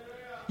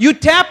 You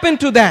tap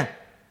into that.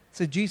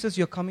 Say, Jesus,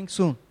 you're coming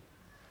soon.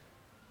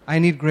 I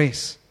need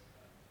grace.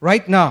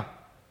 Right now.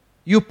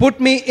 You put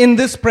me in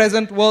this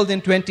present world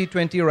in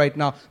 2020 right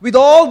now. With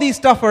all these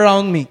stuff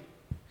around me.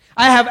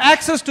 I have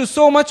access to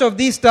so much of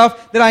these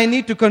stuff that I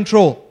need to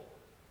control.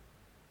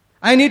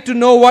 I need to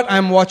know what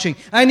I'm watching.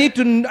 I need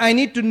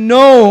to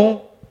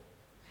know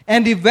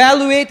and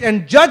evaluate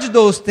and judge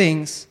those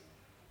things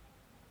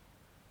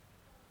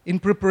in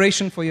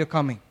preparation for your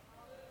coming.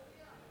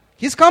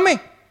 He's coming.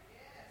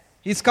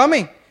 He's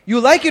coming. You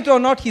like it or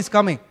not, He's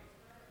coming.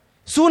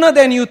 Sooner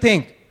than you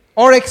think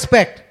or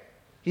expect.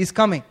 He's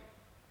coming.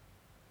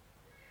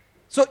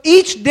 So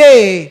each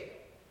day,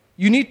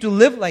 you need to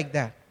live like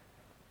that.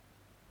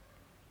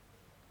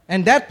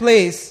 And that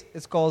place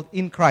is called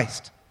in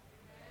Christ.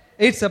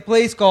 It's a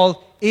place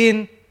called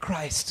in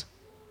Christ.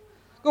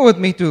 Go with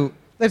me to,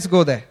 let's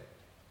go there.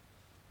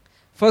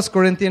 1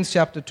 Corinthians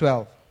chapter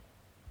 12.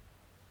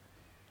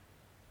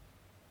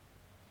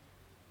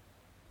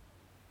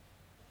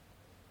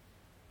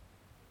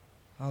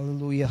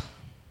 Hallelujah.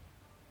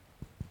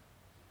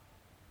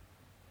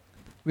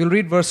 We'll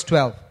read verse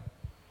 12.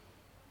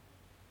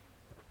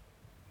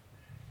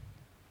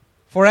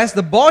 For as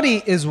the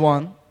body is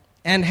one,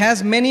 and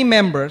has many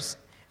members,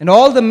 and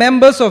all the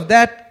members of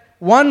that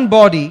one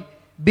body,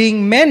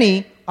 being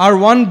many, are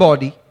one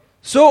body,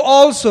 so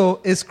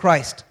also is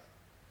Christ.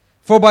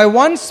 For by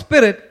one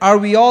Spirit are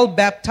we all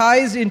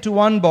baptized into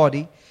one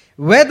body,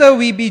 whether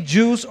we be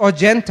Jews or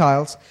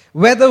Gentiles,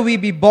 whether we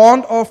be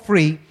bond or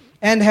free,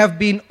 and have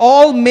been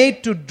all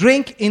made to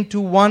drink into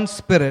one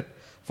Spirit.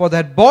 For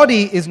that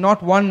body is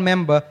not one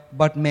member,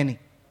 but many.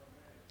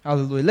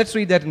 Hallelujah. Let's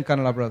read that in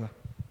Kannada, brother.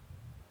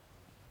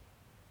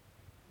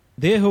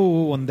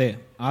 ದೇಹವು ಒಂದೇ,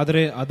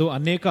 ಆದರೆ ಅದು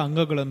ಅನೇಕ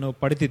ಅಂಗಗಳನ್ನು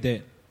ಪಡೆದಿದೆ.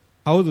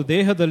 ಹೌದು,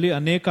 ದೇಹದಲ್ಲಿ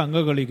ಅನೇಕ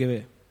ಅಂಗಗಳಿವೆ,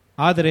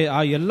 ಆದರೆ ಆ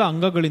ಎಲ್ಲ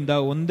ಅಂಗಗಳಿಂದ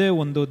ಒಂದೇ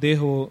ಒಂದು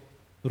ದೇಹವು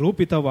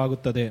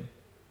ರೂಪಿತವಾಗುತ್ತದೆ.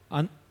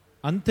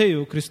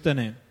 ಅಂತೆಯೂ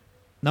ಕ್ರಿಸ್ತನೇ.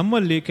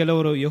 ನಮ್ಮಲ್ಲಿ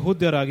ಕೆಲವರು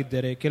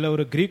ಯಹೂದ್ಯರಾಗಿದ್ದಾರೆ,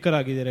 ಕೆಲವರು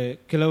ಗ್ರೀಕರಾಗಿದ್ದಾರೆ,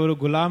 ಕೆಲವರು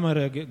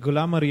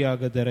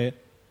ಗುಲಾಮರಿಯಾಗಿದ್ದಾರೆ,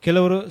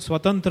 ಕೆಲವರು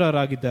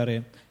ಸ್ವತಂತ್ರರಾಗಿದ್ದಾರೆ.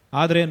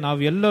 ಆದರೆ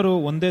ನಾವೆಲ್ಲರೂ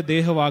ಒಂದೇ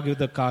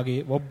ದೇಹವಾಗಿರುವುದಕ್ಕಾಗಿ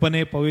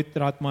ಒಬ್ಬನೇ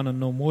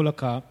ಪವಿತ್ರಾತ್ಮನನ್ನು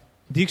ಮೂಲಕ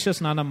ದೀಕ್ಷಾ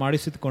ಸ್ನಾನ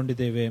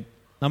ಮಾಡಿಸಿಕೊಂಡಿದ್ದೇವೆ.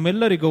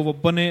 ನಮ್ಮೆಲ್ಲರಿಗೂ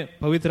ಒಬ್ಬನೇ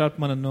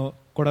ಪವಿತ್ರಾತ್ಮನನ್ನು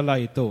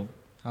ಕೊಡಲಾಯಿತು.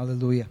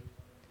 Hallelujah.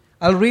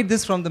 I'll read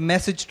this from the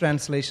Message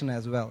translation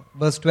as well.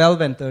 Verse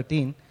 12 and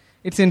 13.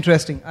 It's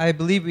interesting. I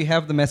believe we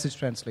have the Message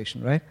translation,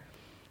 right?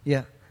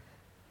 Yeah.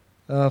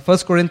 1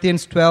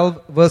 Corinthians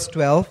 12, verse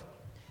 12.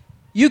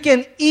 You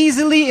can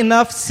easily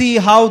enough see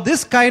how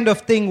this kind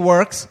of thing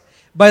works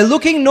by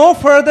looking no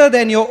further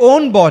than your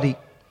own body.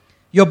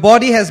 Your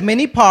body has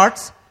many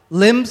parts,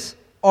 limbs,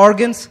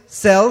 organs,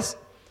 cells.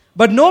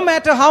 But no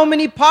matter how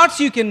many parts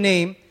you can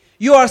name,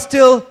 you are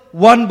still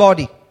one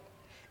body.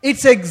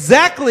 It's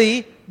exactly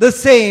the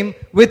same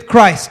with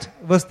Christ.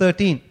 Verse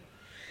 13.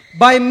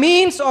 By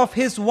means of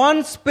His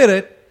one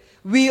Spirit,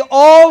 we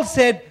all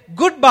said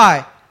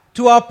goodbye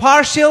to our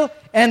partial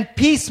and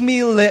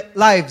piecemeal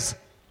lives.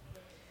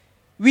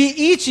 We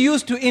each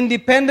used to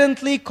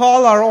independently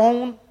call our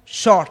own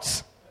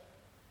shots.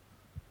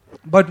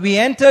 But we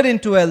entered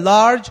into a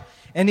large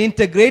and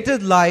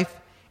integrated life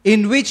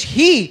in which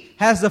He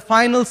has the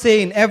final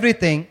say in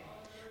everything.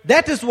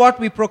 That is what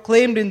we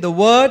proclaimed in the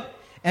word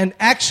and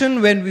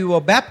action when we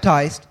were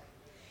baptized.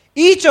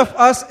 Each of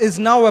us is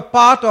now a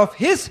part of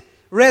His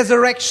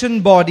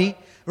resurrection body,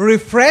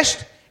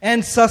 refreshed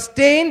and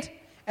sustained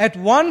at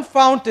one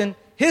fountain,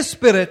 His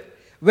Spirit,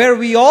 where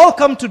we all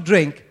come to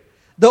drink.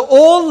 The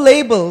old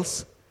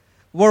labels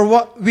were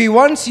what we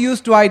once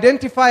used to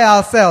identify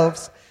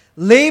ourselves.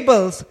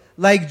 Labels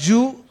like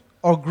Jew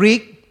or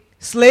Greek,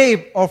 slave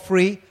or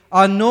free,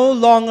 are no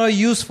longer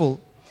useful.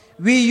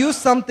 We use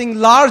something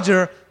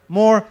larger,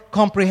 more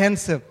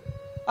comprehensive.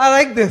 I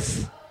like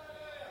this.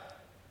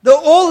 The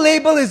old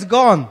label is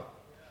gone.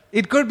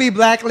 It could be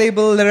black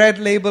label, red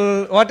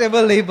label,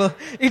 whatever label.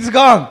 It's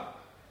gone.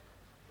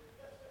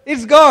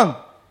 It's gone.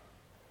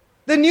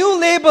 The new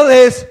label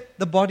is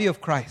the body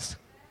of Christ.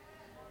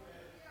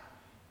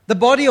 The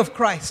body of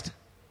Christ.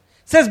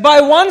 It says,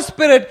 by one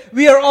Spirit,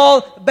 we are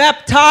all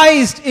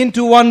baptized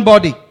into one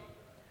body.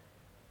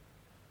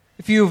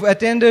 If you've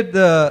attended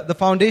the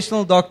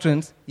foundational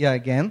doctrines,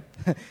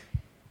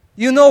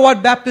 you know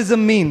what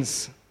baptism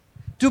means.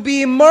 to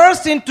be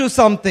immersed into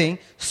something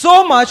so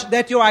much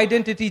that your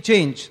identity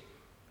change.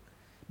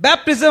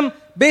 Baptism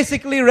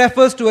basically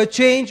refers to a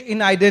change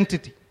in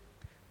identity.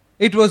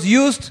 It was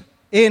used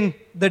in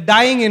the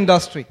dyeing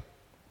industry.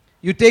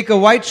 You take a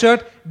white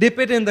shirt, dip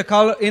it in the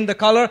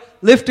color,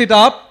 lift it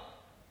up.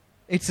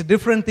 It's a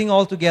different thing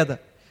altogether.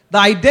 The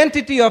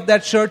identity of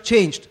that shirt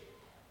changed.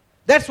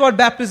 That's what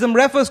baptism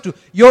refers to.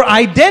 Your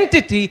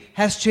identity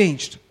has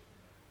changed.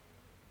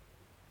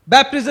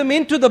 Baptism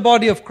into the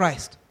body of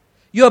Christ.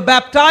 You are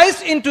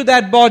baptized into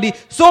that body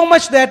so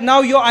much that now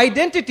your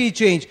identity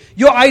changed.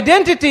 Your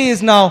identity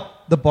is now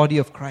the body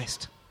of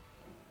Christ.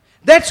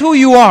 That's who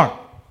you are.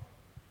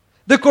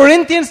 The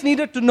Corinthians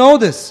needed to know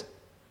this.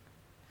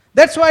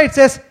 That's why it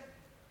says,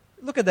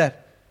 look at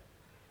that.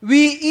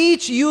 We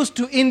each used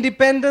to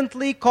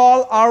independently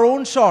call our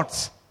own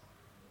shots.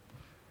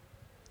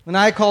 When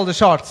I call the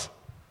shots,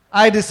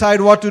 I decide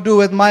what to do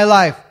with my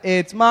life.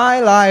 It's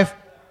my life.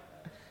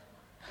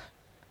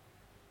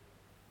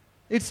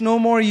 It's no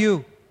more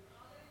you.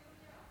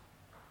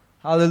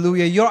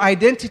 Hallelujah. Your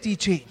identity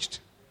changed.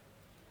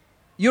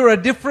 You're a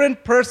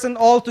different person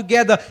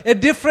altogether. A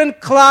different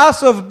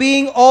class of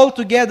being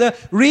altogether.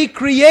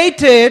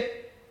 Recreated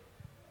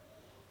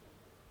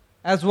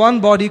as one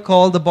body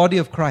called the body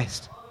of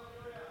Christ.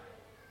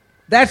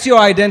 That's your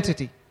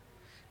identity.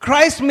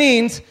 Christ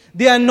means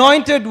the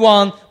anointed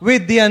one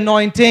with the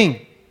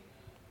anointing.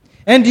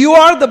 And you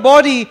are the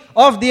body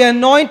of the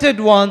anointed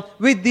one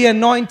with the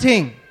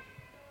anointing.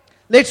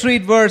 Let's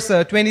read verse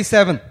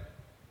 27.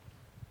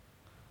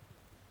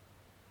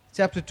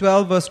 Chapter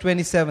 12, verse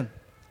 27.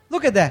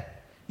 Look at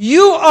that.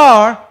 You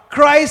are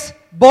Christ's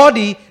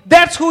body.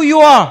 That's who you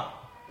are.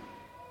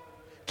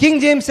 King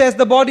James says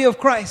the body of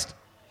Christ.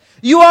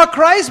 You are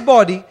Christ's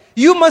body.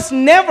 You must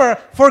never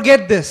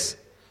forget this.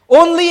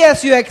 Only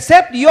as you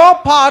accept your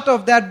part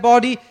of that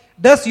body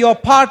does your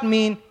part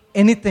mean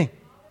anything.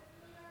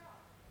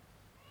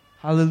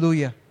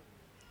 Hallelujah.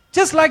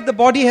 Just like the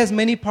body has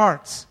many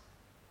parts.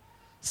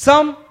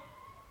 Some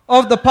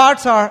of the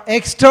parts are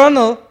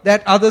external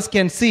that others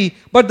can see,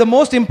 but the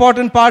most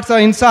important parts are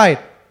inside.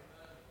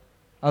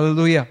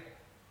 Hallelujah.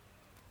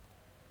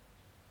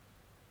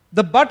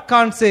 The butt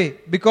can't say,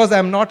 because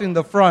I'm not in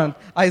the front,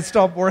 I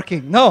stop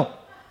working. No.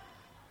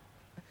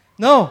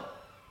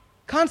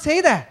 Can't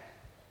say that.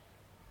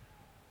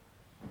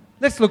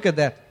 Let's look at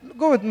that.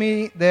 Go with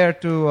me there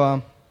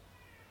to,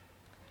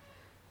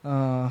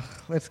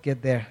 let's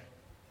get there.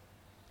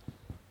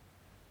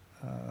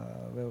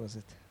 Where was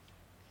it?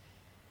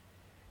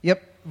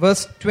 Yep,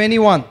 verse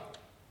 21.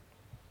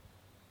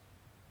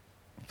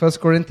 1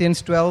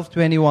 Corinthians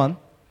 12:21.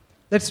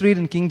 Let's read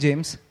in King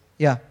James.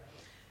 Yeah.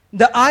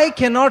 The eye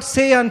cannot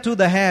say unto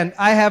the hand,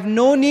 I have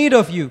no need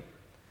of you.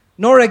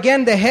 Nor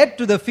again the head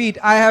to the feet,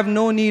 I have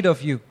no need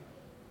of you.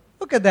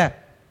 Look at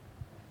that.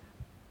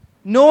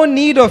 No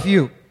need of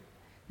you.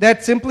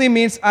 That simply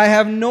means I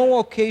have no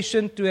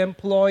occasion to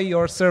employ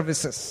your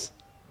services.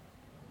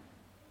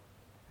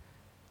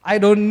 I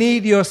don't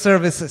need your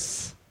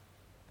services.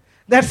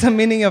 That's the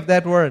meaning of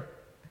that word.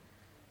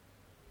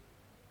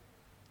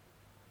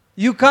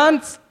 You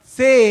can't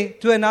say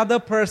to another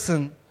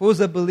person who's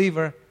a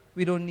believer,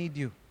 we don't need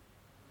you.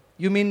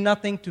 You mean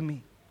nothing to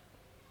me.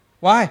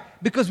 Why?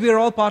 Because we are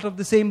all part of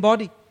the same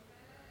body.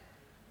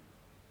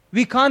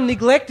 We can't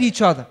neglect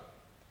each other.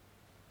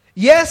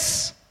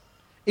 Yes,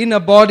 in a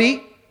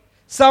body,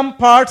 some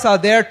parts are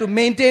there to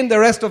maintain the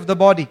rest of the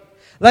body.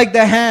 Like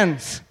the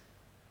hands.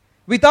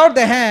 Without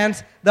the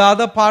hands, the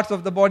other parts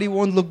of the body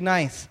won't look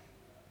nice.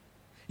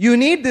 You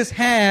need this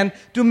hand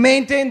to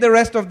maintain the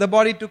rest of the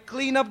body, to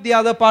clean up the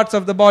other parts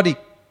of the body.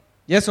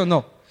 Yes or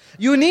no?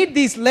 You need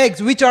these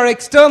legs, which are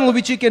external,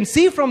 which you can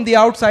see from the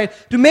outside,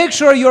 to make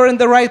sure you're in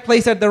the right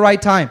place at the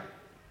right time.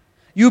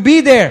 You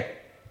be there.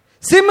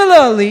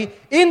 Similarly,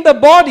 in the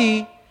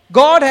body,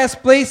 God has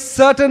placed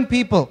certain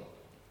people.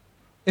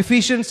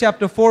 Ephesians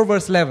chapter 4,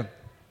 verse 11.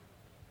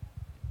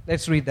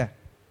 Let's read that.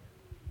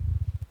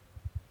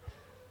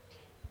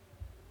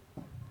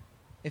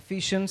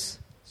 Ephesians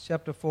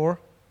chapter 4.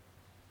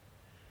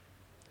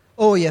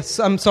 Oh yes,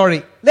 I'm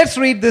sorry. Let's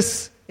read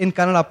this in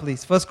Kannada,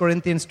 please. 1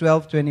 Corinthians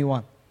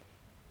 12:21.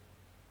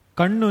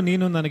 ಕಣ್ಣು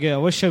ನೀನು ನನಗೆ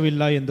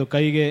ಅವಶ್ಯವಿಲ್ಲ ಎಂದು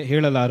ಕೈಗೆ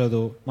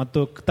ಹೇಳಲಾರದು, ಮತ್ತು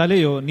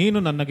ತಲೆಯು ನೀನು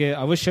ನನಗೆ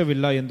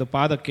ಅವಶ್ಯವಿಲ್ಲ ಎಂದು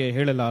ಪಾದಕ್ಕೆ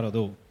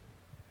ಹೇಳಲಾರದು.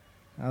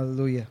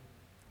 Hallelujah.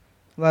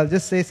 Well, I'll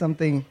just say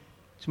something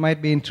which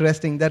might be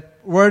interesting. That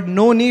word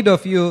no need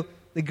of you,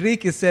 the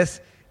Greek it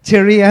says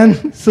cherian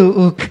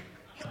suuk.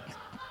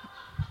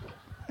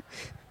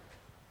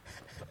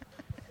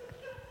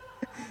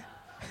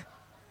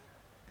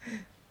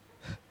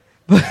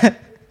 But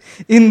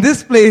in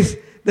this place,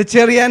 the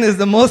cherian is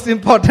the most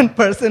important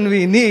person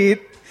we need,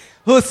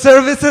 whose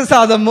services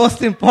are the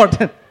most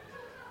important.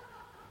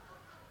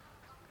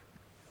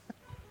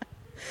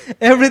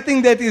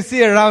 Everything that you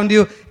see around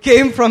you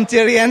came from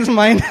Cherian's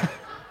mind.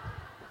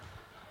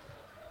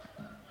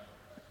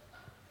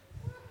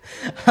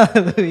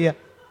 Hallelujah.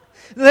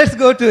 Let's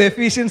go to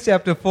Ephesians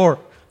chapter 4.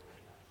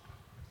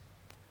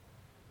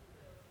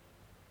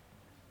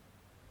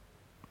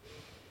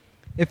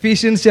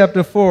 Ephesians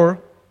chapter 4,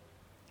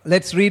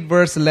 Let's read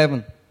verse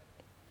 11.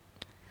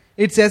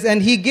 It says,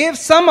 "And he gave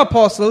some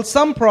apostles,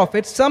 some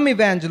prophets, some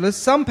evangelists,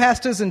 some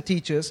pastors and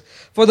teachers,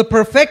 for the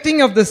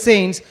perfecting of the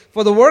saints,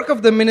 for the work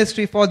of the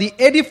ministry, for the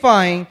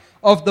edifying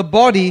of the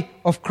body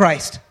of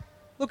Christ."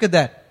 Look at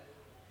that.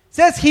 It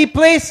says he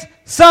placed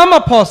some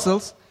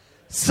apostles,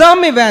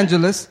 some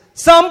evangelists,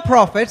 some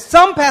prophets,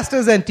 some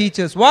pastors and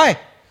teachers. Why?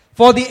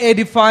 For the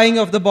edifying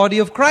of the body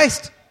of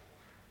Christ.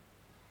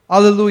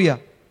 Hallelujah.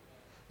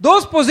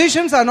 Those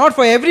positions are not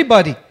for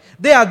everybody.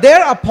 They are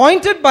there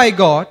appointed by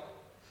God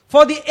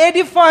for the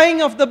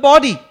edifying of the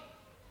body.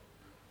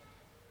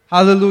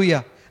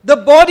 Hallelujah. The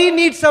body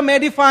needs some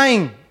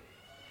edifying.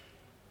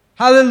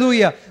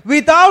 Hallelujah.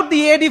 Without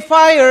the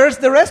edifiers,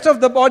 the rest of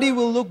the body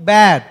will look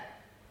bad.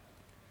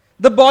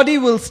 The body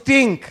will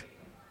stink.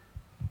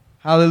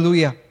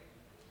 Hallelujah.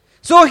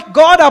 So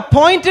God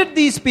appointed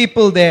these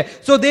people there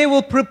so they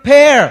will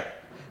prepare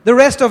the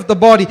rest of the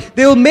body.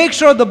 They will make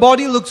sure the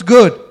body looks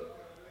good.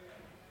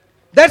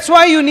 That's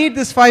why you need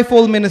this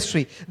fivefold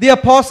ministry. The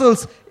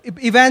apostles,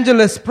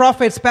 evangelists,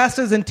 prophets,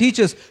 pastors and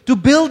teachers to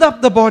build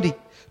up the body,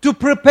 to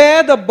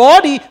prepare the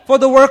body for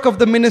the work of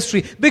the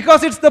ministry.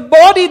 Because it's the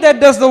body that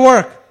does the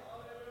work.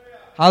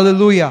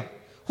 Hallelujah.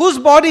 Whose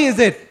body is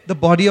it? The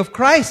body of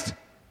Christ.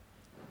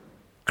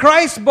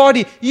 Christ's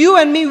body. You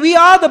and me, we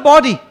are the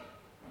body.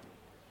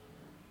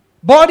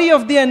 Body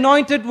of the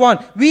anointed one.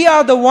 We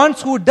are the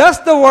ones who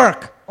does the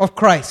work of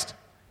Christ.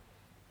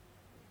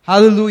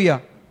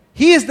 Hallelujah.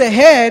 He is the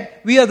head,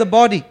 we are the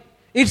body.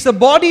 It's the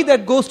body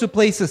that goes to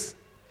places.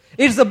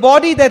 It's the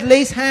body that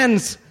lays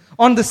hands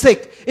on the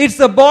sick. It's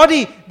the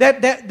body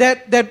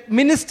that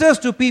ministers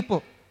to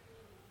people.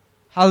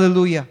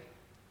 Hallelujah.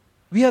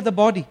 We are the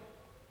body.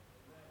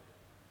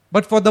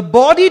 But for the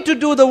body to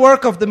do the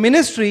work of the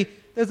ministry,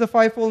 there's a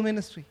fivefold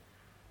ministry.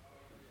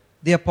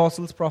 The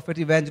apostles, prophets,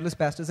 evangelists,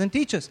 pastors and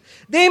teachers.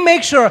 They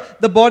make sure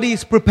the body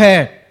is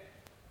prepared.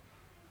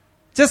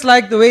 Just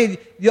like the way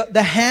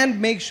the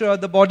hand makes sure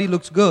the body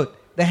looks good.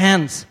 The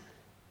hands.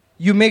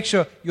 You make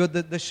sure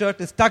the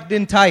shirt is tucked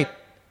in tight.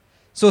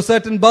 So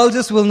certain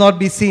bulges will not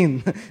be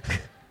seen.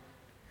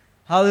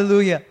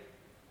 Hallelujah.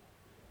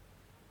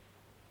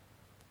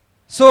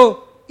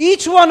 So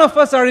each one of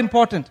us are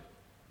important.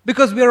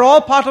 Because we are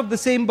all part of the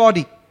same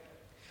body.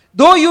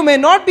 Though you may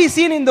not be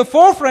seen in the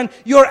forefront,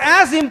 you're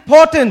as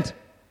important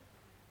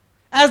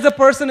as the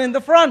person in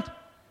the front.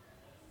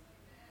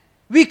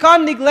 We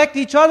can't neglect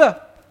each other.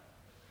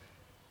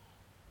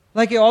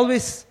 Like I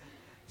always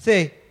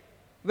say,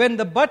 when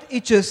the butt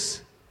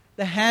itches,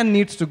 the hand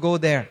needs to go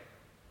there.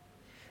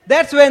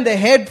 That's when the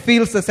head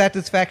feels the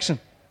satisfaction.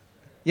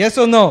 Yes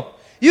or no?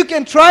 You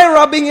can try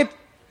rubbing it,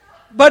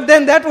 but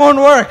then that won't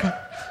work.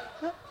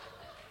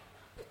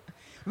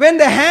 When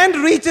the hand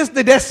reaches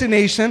the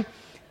destination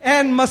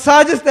and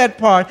massages that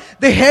part,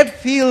 the head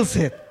feels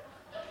it.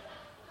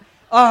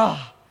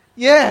 Ah,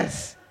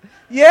 yes,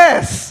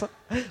 yes.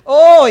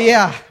 Oh,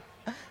 yeah.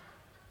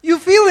 You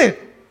feel it.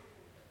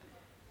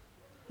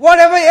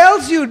 Whatever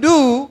else you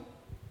do,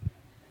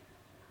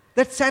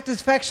 that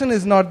satisfaction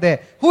is not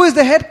there. Who is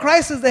the head?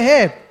 Christ is the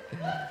head.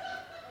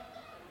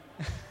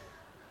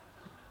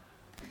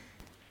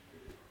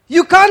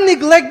 You can't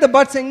neglect the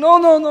butt saying, no,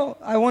 no, no,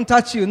 I won't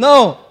touch you.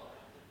 No,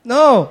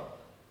 no.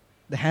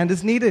 The hand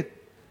is needed.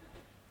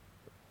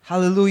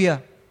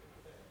 Hallelujah.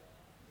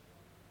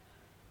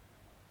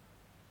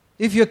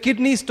 If your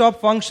kidneys stop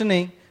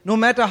functioning, no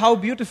matter how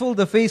beautiful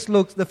the face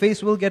looks, the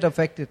face will get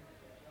affected.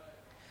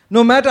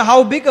 No matter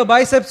how big a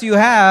biceps you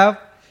have,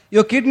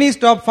 your kidneys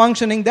stop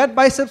functioning, that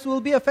biceps will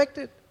be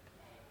affected.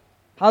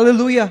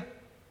 Hallelujah.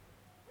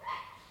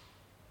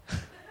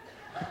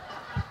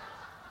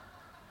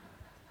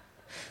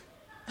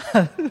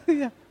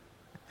 Hallelujah.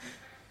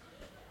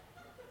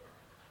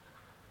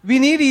 We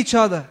need each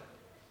other.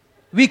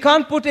 We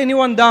can't put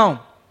anyone down.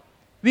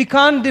 We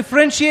can't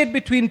differentiate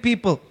between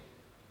people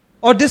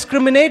or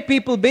discriminate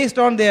people based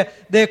on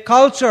their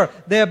culture,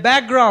 their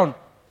background,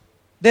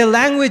 their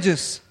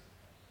languages.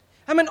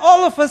 I mean,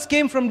 all of us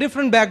came from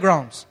different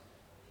backgrounds.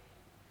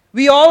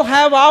 We all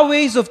have our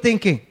ways of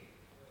thinking.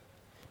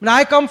 When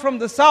I come from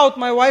the south,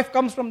 my wife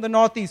comes from the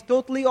northeast,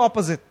 totally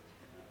opposite.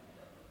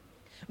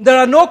 There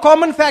are no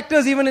common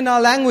factors even in our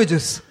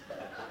languages.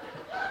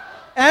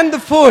 And the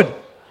food.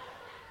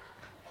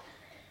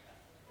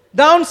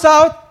 Down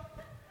south,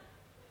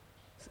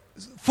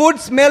 food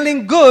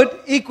smelling good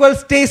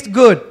equals taste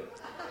good.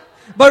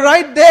 But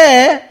right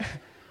there,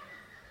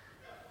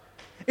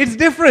 it's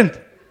different.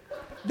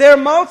 Their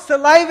mouths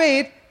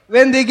salivate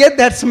when they get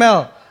that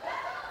smell.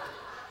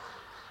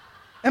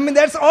 I mean,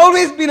 that's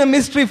always been a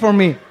mystery for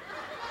me.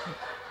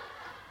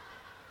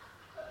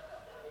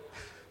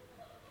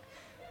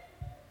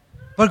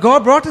 But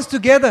God brought us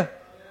together.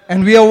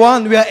 And we are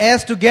one. We are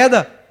heirs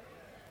together.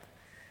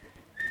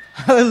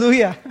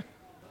 Hallelujah.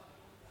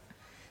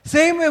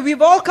 Same way,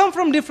 we've all come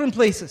from different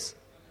places.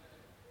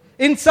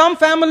 In some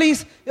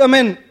families, I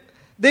mean,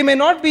 they may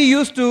not be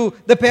used to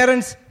the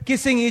parents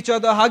kissing each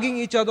other, hugging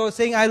each other,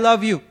 saying, I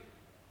love you.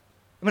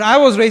 I mean, I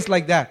was raised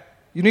like that.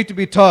 You need to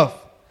be tough.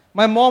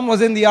 My mom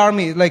was in the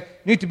army, like,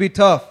 you need to be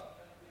tough.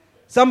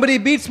 Somebody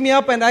beats me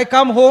up and I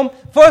come home,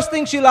 first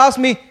thing she'll ask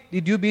me,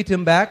 did you beat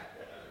him back?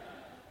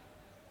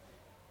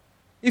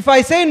 If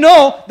I say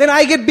no, then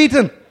I get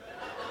beaten.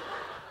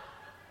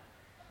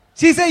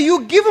 She said,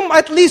 you give him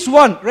at least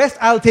one, rest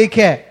I'll take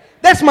care.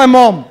 That's my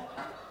mom.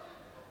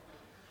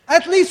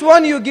 At least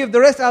one you give, the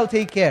rest I'll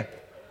take care.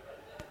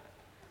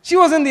 She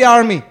was in the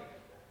army.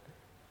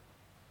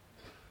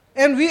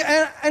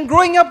 And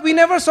growing up, we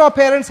never saw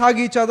parents hug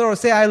each other or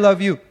say, I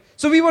love you.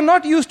 So we were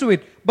not used to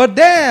it. But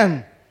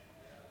then,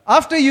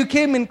 after you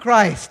came in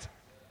Christ,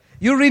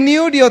 you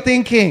renewed your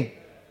thinking.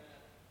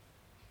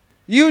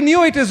 You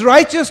knew it is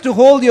righteous to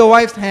hold your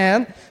wife's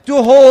hand,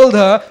 to hold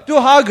her,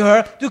 to hug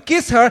her, to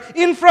kiss her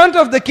in front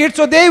of the kids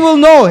so they will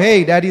know,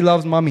 hey, daddy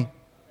loves mommy.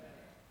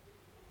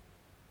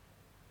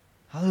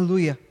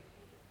 Hallelujah.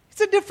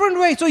 It's a different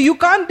way. So you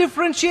can't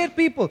differentiate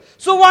people.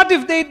 So what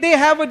if they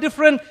have a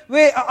different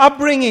way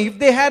upbringing, if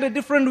they had a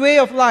different way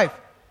of life?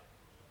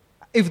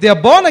 If they are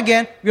born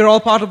again, we are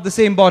all part of the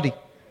same body.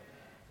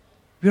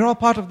 We are all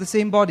part of the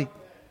same body.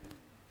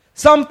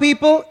 Some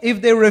people,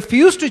 if they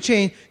refuse to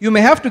change, you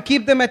may have to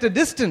keep them at a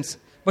distance.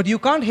 But you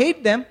can't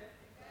hate them.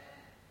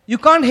 You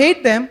can't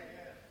hate them.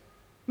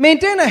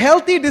 Maintain a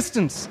healthy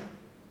distance.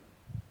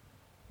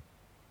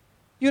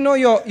 You know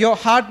your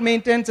heart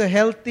maintains a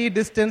healthy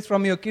distance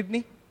from your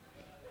kidney.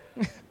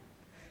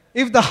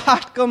 If the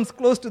heart comes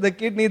close to the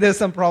kidney, there's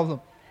some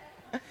problem.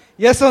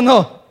 Yes or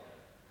no?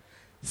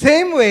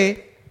 Same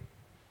way,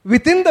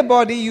 within the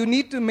body, you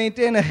need to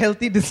maintain a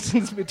healthy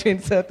distance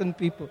between certain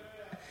people.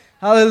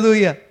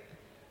 Hallelujah.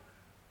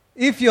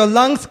 If your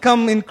lungs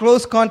come in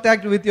close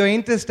contact with your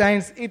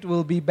intestines, it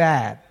will be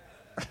bad.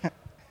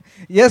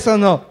 Yes or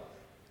no?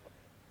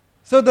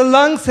 So the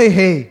lungs say,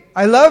 hey,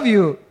 I love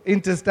you,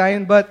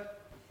 intestine, but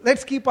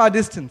let's keep our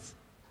distance.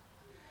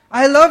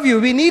 I love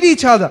you. We need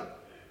each other.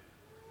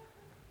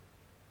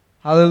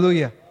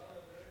 Hallelujah.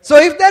 So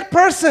if that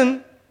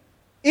person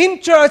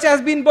in church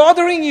has been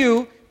bothering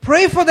you,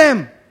 pray for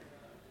them.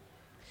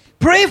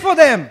 Pray for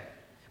them.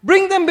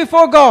 Bring them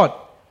before God.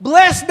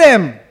 Bless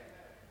them.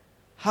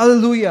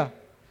 Hallelujah.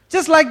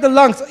 Just like the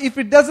lungs. If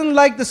it doesn't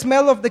like the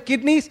smell of the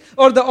kidneys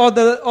or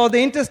the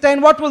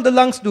intestine, what will the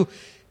lungs do?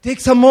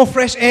 Take some more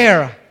fresh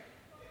air.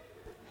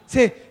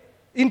 Say,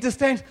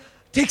 intestines,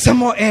 take some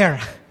more air.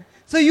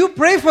 So you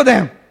pray for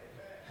them.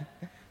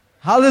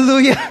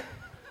 Hallelujah.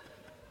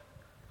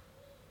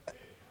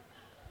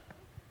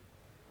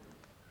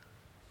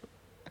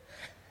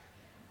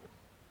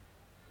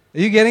 Are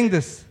you getting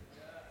this?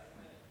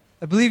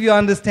 I believe you're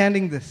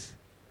understanding this.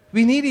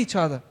 We need each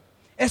other,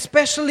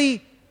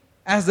 especially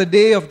as the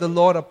day of the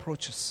Lord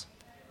approaches.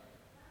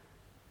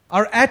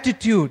 Our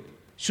attitude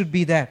should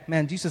be that,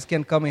 man, Jesus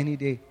can come any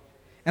day.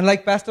 And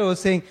like Pastor was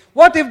saying,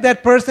 what if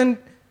that person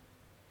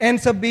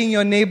ends up being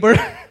your neighbor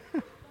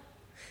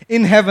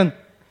in heaven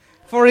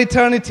for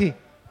eternity?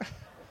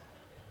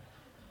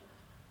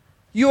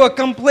 You are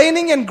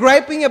complaining and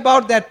griping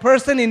about that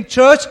person in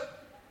church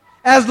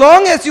as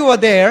long as you were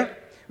there.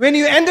 When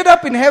you ended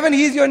up in heaven,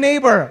 he's your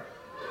neighbor.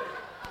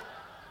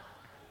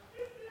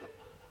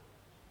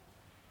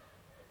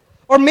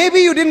 Or maybe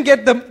you didn't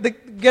get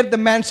the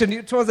mansion.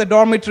 It was a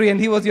dormitory and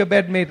he was your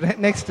bedmate right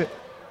next to it.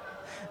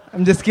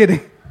 I'm just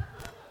kidding.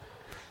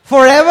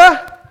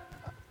 Forever?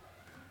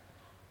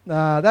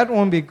 Nah, that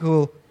won't be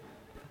cool.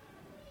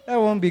 That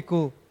won't be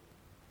cool.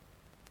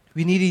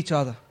 We need each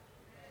other.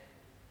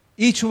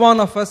 Each one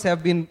of us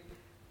have been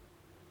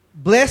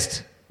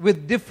blessed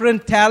with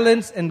different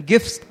talents and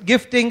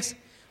giftings.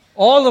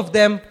 All of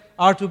them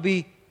are to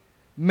be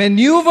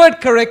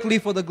maneuvered correctly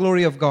for the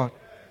glory of God.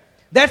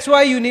 That's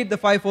why you need the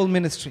fivefold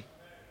ministry.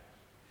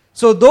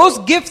 So those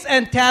gifts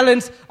and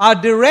talents are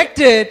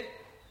directed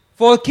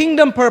for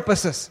kingdom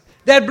purposes.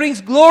 That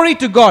brings glory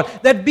to God.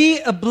 That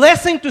be a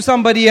blessing to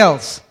somebody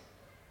else.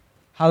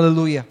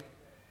 Hallelujah.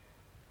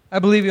 I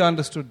believe you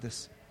understood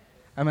this.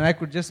 I mean, I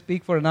could just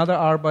speak for another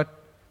hour, but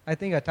I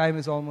think our time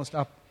is almost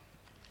up.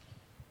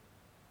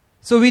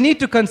 So we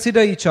need to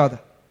consider each other.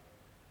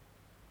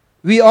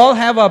 We all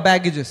have our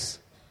baggages.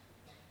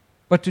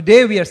 But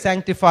today we are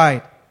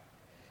sanctified.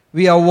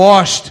 We are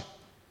washed.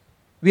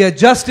 We are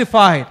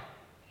justified.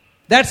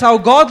 That's how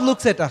God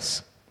looks at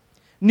us.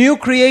 New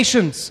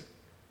creations.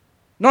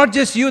 Not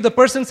just you, the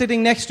person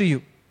sitting next to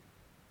you.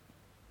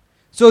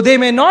 So they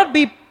may not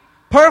be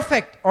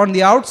perfect on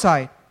the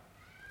outside,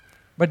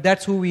 but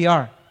that's who we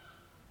are.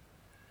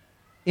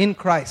 In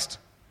Christ.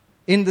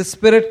 In the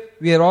Spirit,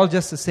 we are all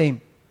just the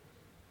same.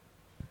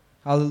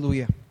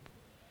 Hallelujah.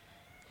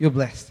 You're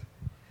blessed.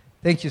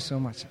 Thank you so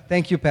much.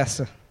 Thank you,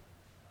 Pastor.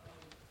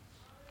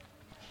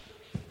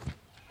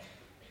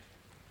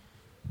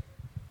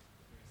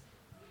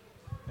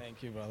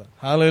 Thank you, brother.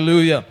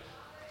 Hallelujah.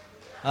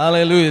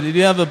 Hallelujah. Did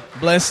you have a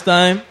blessed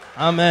time?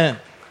 Amen.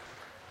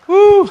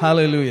 Woo,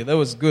 hallelujah. That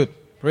was good.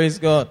 Praise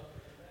God.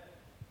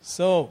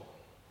 So,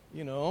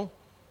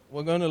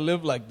 we're going to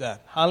live like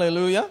that.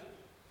 Hallelujah.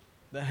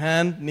 The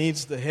hand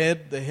needs the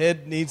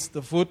head needs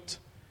the foot,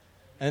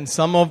 and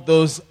some of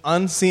those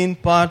unseen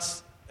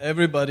parts,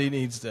 everybody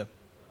needs them.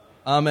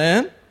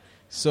 Amen.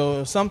 So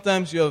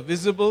sometimes you are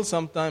visible,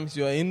 sometimes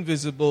you are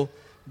invisible,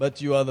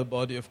 but you are the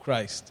body of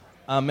Christ.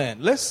 Amen.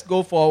 Let's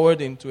go forward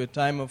into a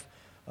time of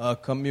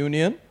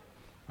communion.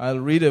 I'll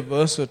read a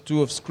verse or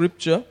two of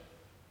Scripture.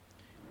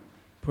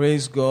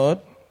 Praise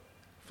God.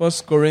 1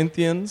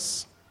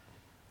 Corinthians,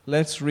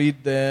 let's read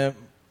there,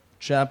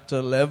 chapter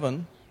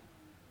 11.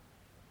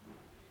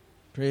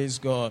 Praise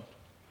God.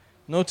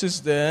 Notice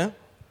there,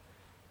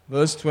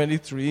 verse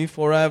 23,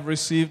 "For I have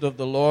received of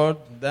the Lord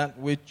that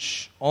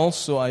which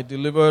also I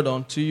delivered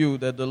unto you,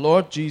 that the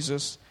Lord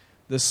Jesus,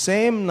 the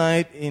same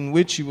night in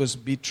which he was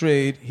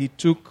betrayed, he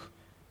took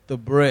the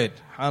bread."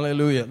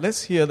 Hallelujah.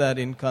 Let's hear that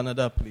in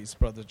Kannada, please,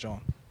 Brother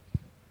John.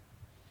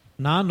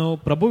 ನಾನು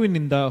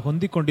ಪ್ರಭುವಿನಿಂದ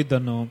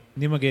ಹೊಂದಿಕೊಂಡಿದ್ದನ್ನು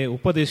ನಿಮಗೆ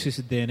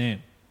ಉಪದೇಶಿಸಿದ್ದೇನೆ.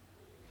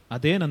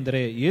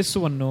 ಅದೇನೆಂದರೆ,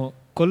 ಯೇಸುವನ್ನು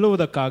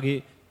ಕೊಲ್ಲುವುದಕ್ಕಾಗಿ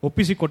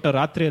ಒಪ್ಪಿಸಿಕೊಟ್ಟ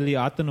ರಾತ್ರಿಯಲ್ಲಿ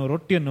ಆತನು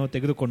ರೊಟ್ಟಿಯನ್ನು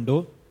ತೆಗೆದುಕೊಂಡು,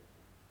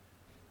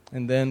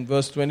 and then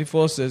verse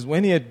 24 says,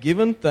 "When he had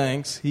given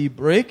thanks, he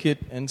brake it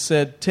and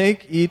said, Take,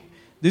 eat,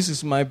 this is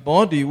my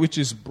body which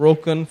is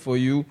broken for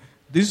you.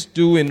 This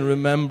do in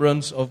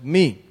remembrance of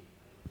me."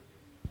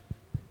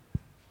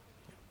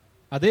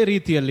 ಅದೇ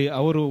ರೀತಿಯಲ್ಲಿ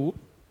ಅವರು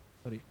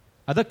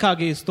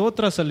ಅದಕ್ಕಾಗಿ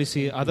ಸ್ತೋತ್ರ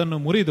ಸಲ್ಲಿಸಿ ಅದನ್ನು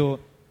ಮುರಿದು,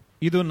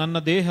 ಇದು ನನ್ನ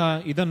ದೇಹ,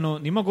 ಇದನ್ನು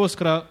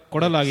ನಿಮಗೋಸ್ಕರ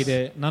ಕೊಡಲಾಗಿದೆ,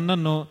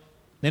 ನನ್ನನ್ನು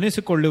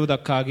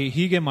ನೆನೆಸಿಕೊಳ್ಳುವುದಕ್ಕಾಗಿ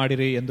ಹೀಗೆ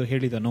ಮಾಡಿರಿ ಎಂದು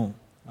ಹೇಳಿದನು.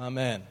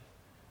 Amen.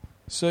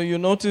 So you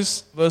notice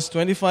verse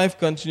 25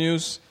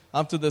 continues,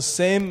 "After the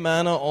same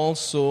manner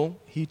also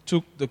he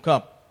took the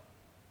cup."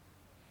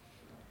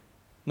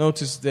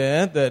 Notice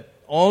there that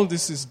all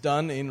this is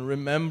done in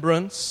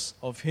remembrance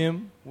of him,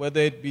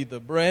 whether it be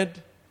the bread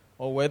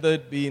or whether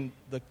it be in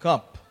the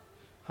cup.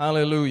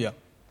 Hallelujah.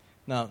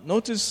 Now,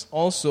 notice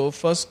also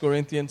 1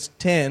 Corinthians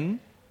 10,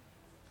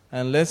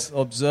 and let's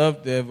observe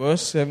there,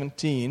 verse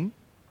 17.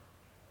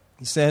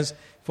 He says,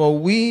 "For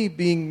we,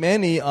 being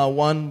many, are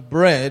one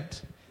bread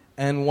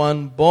and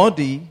one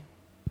body,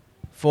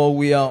 for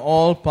we are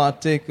all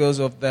partakers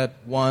of that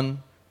one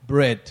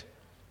bread."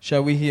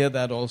 Shall we hear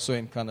that also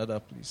in Kannada,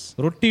 please?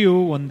 ರೊಟ್ಟಿಯು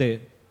ಒಂದೇ,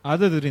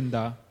 ಆದುದರಿಂದ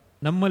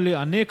ನಮ್ಮಲ್ಲಿ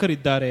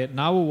ಅನೇಕರಿದ್ದಾರೆ,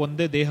 ನಾವು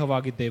ಒಂದೇ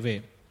ದೇಹವಾಗಿದ್ದೇವೆ.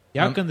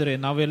 ಯಾಕಂದರೆ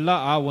ನಾವೆಲ್ಲ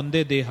ಆ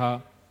ಒಂದೇ ದೇಹ,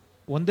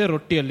 ಒಂದೇ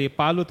ರೊಟ್ಟಿಯಲ್ಲಿ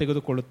ಪಾಲು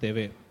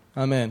ತೆಗೆದುಕೊಳ್ಳುತ್ತೇವೆ.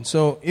 Amen.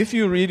 So if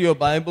you read your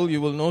Bible,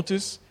 you will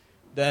notice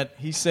that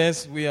he says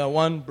we are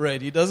one bread.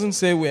 He doesn't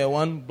say we are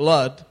one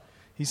blood.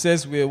 He says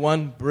we are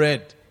one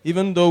bread.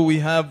 Even though we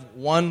have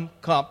one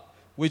cup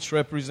which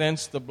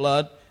represents the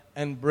blood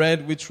and bread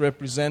which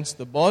represents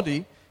the body,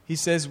 he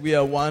says we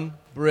are one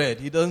bread.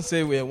 He doesn't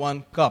say we are one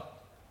cup.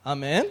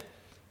 Amen.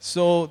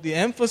 So the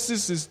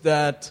emphasis is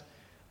that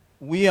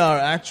we are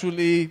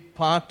actually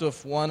part of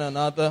one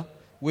another.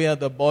 We are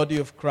the body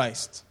of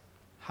Christ.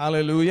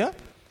 Hallelujah.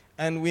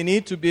 And we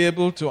need to be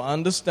able to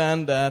understand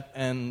that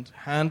and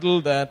handle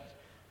that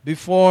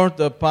before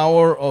the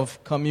power of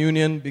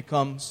communion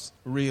becomes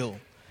real.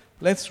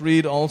 Let's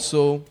read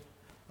also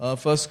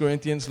 1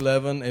 Corinthians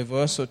 11, a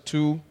verse or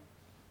two.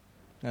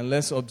 And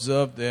let's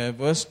observe there,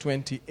 verse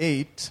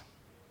 28.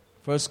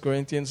 1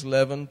 Corinthians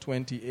 11,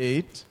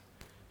 28.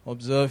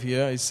 Observe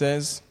here, it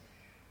says,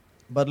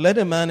 "But let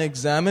a man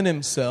examine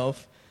himself,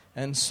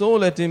 and so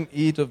let him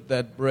eat of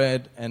that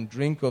bread and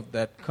drink of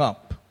that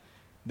cup."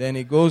 Then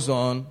he goes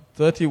on,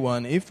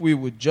 31, "If we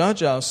would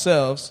judge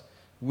ourselves,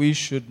 we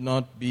should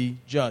not be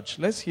judged."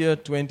 Let's hear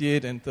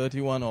 28 and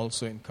 31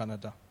 also in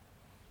Kannada.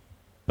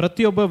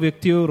 ಪ್ರತಿಯೊಬ್ಬ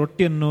ವ್ಯಕ್ತಿಯು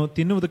ರೊಟ್ಟಿಯನ್ನು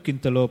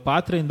ತಿನ್ನುವುದಕ್ಕಿಂತಲೂ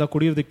ಪಾತ್ರೆಯಿಂದ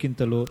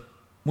ಕುಡಿಯುವುದಕ್ಕಿಂತಲೂ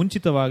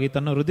ಮುಂಚಿತವಾಗಿ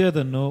ತನ್ನ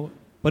ಹೃದಯವನ್ನು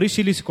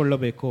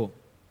ಪರಿಶೀಲಿಸಿಕೊಳ್ಳಬೇಕು.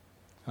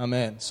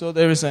 Amen. So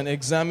there is an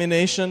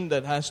examination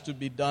that has to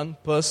be done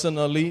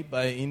personally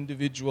by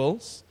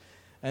individuals.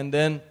 And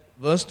then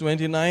verse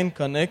 29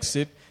 connects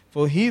it,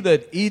 "For he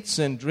that eats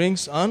and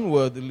drinks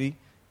unworthily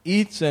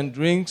eats and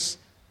drinks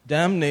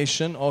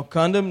damnation or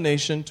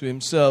condemnation to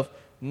himself,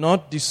 not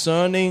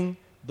discerning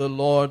the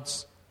Lord's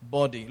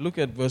body." Look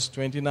at verse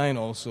 29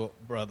 also,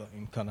 brother,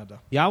 in Kannada.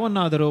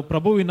 ಯಾವನಾದರೂ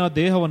ಪ್ರಭುವಿನ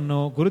ದೇಹವನ್ನು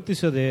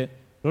ಗುರುತಿಸದೆ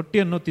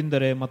ರೊಟ್ಟಿಯನ್ನು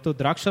ತಿಂದರೆ ಮತ್ತು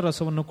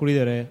ದ್ರಾಕ್ಷಾರಸವನ್ನು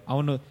ಕುಡಿದರೆ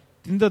ಅವನು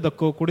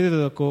ತಿಂದದಕ್ಕೂ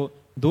ಕುಡಿದದಕ್ಕೂ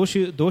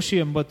ದೋಷಿ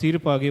ಎಂಬ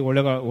ತೀರ್ಪಾಗಿ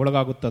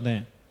ಒಳಗಾಗುತ್ತದೆ.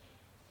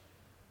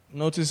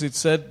 Notice it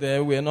said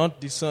there, we are not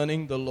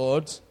discerning the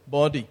Lord's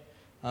body.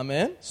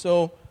 Amen. So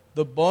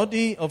the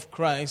body of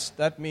Christ,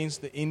 that means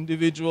the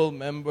individual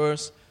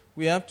members,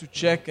 we have to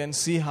check and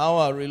see how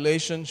our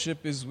relationship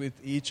is with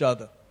each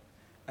other.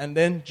 And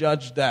then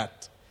judge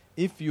that.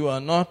 If you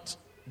are not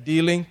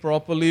dealing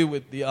properly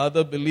with the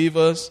other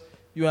believers,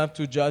 you have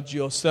to judge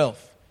yourself.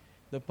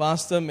 The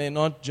pastor may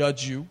not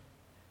judge you.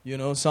 You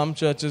know, some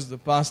churches, the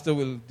pastor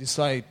will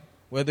decide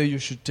whether you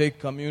should take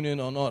communion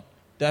or not.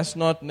 That's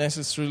not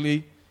necessarily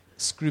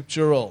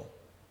scriptural.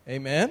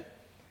 Amen?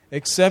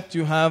 Except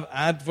you have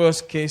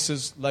adverse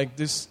cases like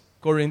this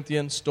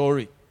Corinthian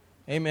story.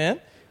 Amen?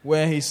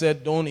 Where he said,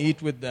 don't eat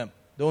with them.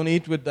 Don't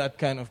eat with that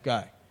kind of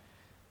guy.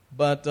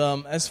 But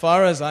as far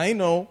as I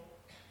know,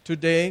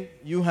 today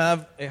you have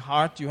a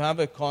heart, you have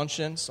a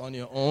conscience on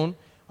your own.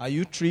 Are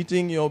you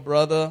treating your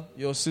brother,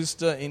 your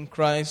sister in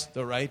Christ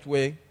the right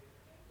way?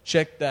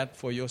 Check that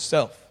for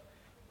yourself.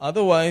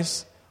 Otherwise,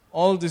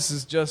 all this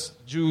is just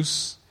juice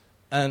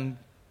and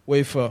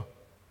wafer.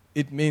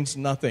 It means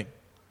nothing.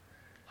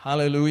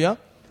 Hallelujah.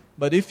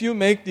 But if you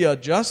make the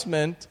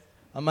adjustment,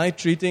 am I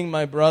treating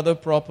my brother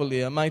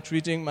properly? Am I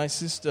treating my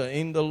sister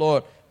in the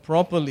Lord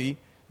properly?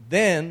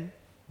 Then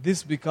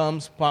this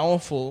becomes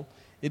powerful.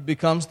 It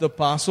becomes the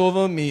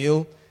Passover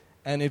meal,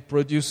 and it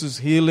produces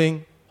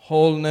healing,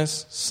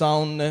 wholeness,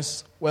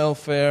 soundness,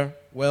 welfare,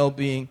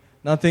 well-being,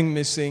 nothing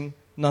missing,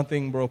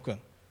 nothing broken.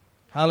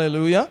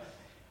 Hallelujah.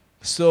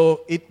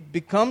 So it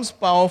becomes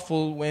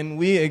powerful when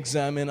we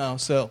examine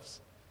ourselves.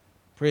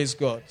 Praise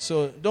God.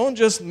 So don't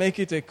just make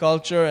it a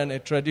culture and a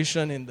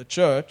tradition in the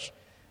church.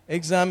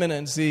 Examine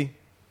and see,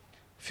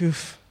 phew,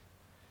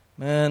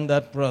 man,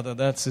 that brother,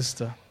 that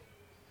sister,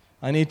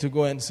 I need to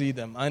go and see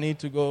them. I need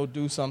to go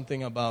do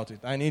something about it.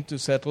 I need to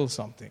settle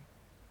something.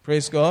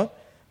 Praise God.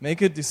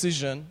 Make a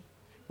decision,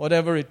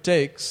 whatever it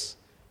takes,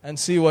 and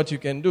see what you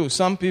can do.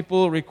 Some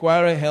people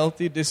require a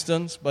healthy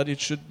distance, but it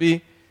should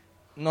be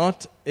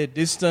not a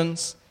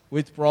distance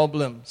with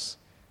problems.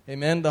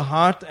 Amen. The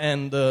heart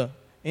and the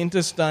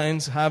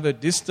intestines have a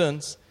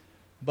distance,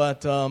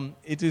 but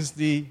it is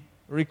the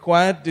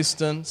required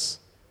distance,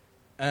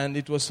 and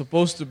it was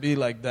supposed to be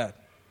like that.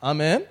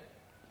 Amen.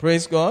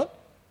 Praise God.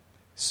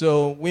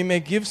 So we may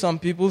give some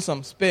people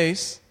some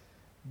space,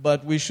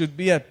 but we should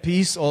be at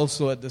peace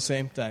also at the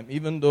same time,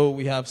 even though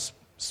we have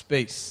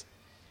space.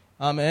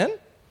 Amen.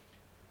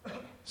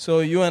 So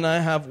you and I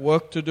have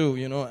work to do,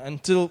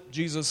 until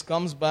Jesus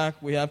comes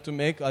back. We have to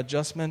make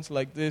adjustments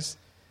like this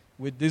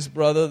with this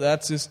brother,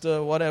 that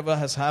sister, whatever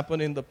has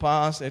happened in the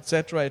past,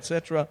 etc.,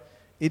 etc.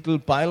 It will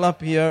pile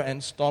up here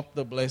and stop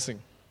the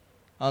blessing.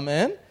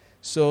 Amen.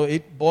 So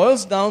it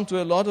boils down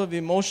to a lot of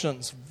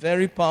emotions,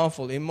 very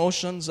powerful.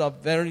 Emotions are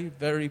very,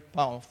 very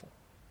powerful.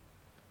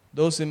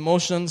 Those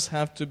emotions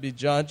have to be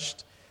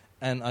judged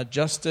and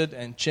adjusted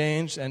and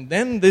changed, and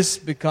then this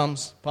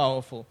becomes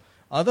powerful.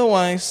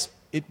 Otherwise,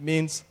 it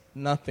means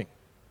nothing.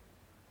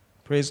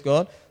 Praise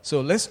God. So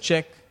let's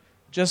check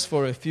just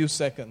for a few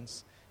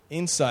seconds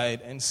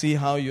inside and see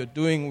how you're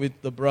doing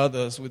with the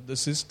brothers, with the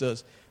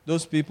sisters.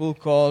 Those people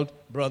called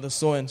brother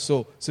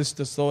so-and-so,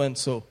 sister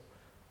so-and-so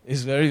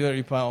is very,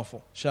 very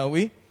powerful. Shall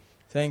we?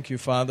 Thank you,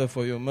 Father,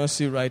 for your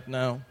mercy right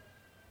now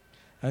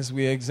as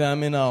we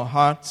examine our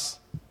hearts.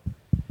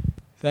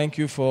 Thank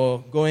you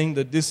for going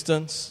the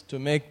distance to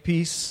make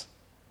peace.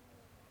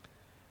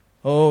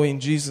 Oh, in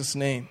Jesus'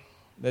 name,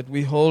 that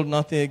we hold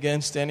nothing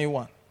against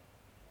anyone,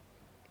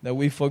 that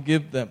we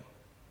forgive them.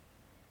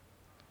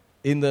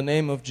 In the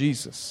name of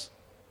Jesus.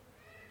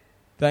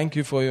 Thank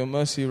you for your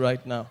mercy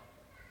right now.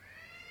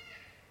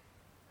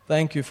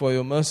 Thank you for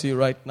your mercy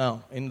right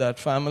now in that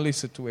family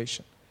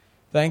situation.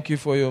 Thank you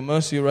for your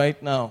mercy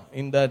right now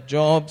in that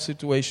job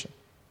situation,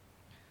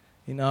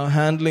 in our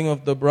handling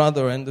of the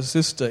brother and the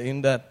sister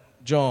in that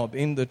job,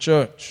 in the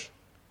church.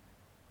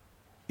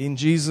 In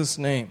Jesus'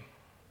 name.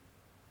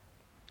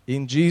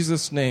 In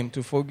Jesus' name,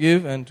 to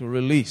forgive and to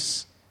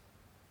release.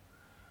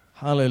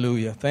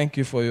 Hallelujah. Thank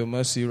you for your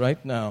mercy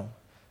right now,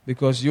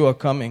 because you are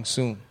coming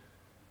soon.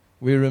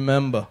 We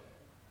remember.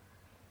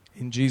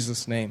 In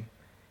Jesus' name,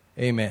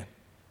 amen.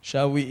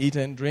 Shall we eat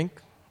and drink?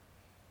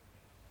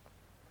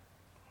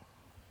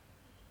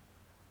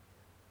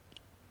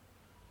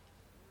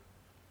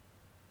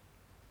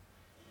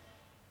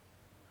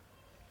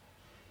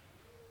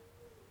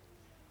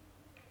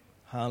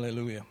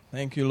 Hallelujah.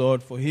 Thank you,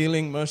 Lord, for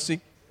healing, mercy.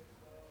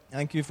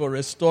 Thank you for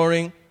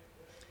restoring.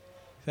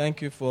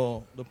 Thank you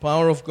for the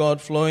power of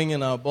God flowing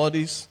in our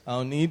bodies,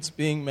 our needs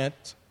being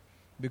met,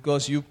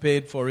 because you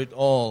paid for it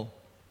all.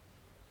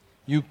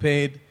 You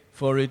paid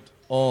for it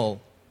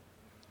all.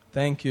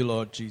 Thank you,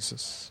 Lord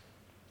Jesus.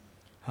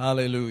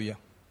 Hallelujah.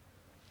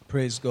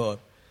 Praise God.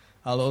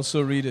 I'll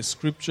also read a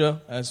scripture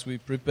as we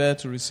prepare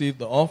to receive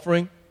the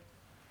offering.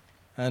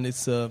 And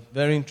it's a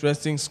very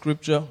interesting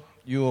scripture.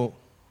 You're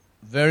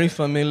very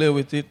familiar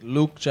with it,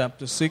 Luke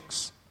chapter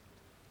 6.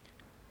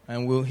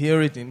 And we'll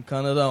hear it in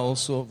Kannada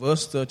also,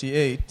 verse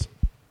 38.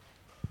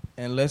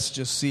 And let's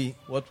just see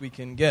what we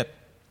can get.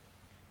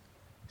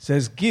 It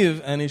says,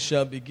 "Give, and it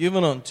shall be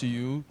given unto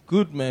you,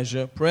 good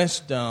measure,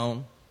 pressed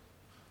down,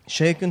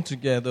 shaken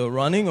together,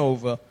 running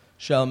over,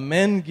 shall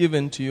men give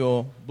into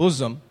your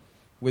bosom,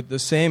 with the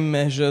same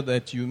measure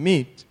that you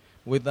meet,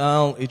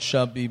 withal it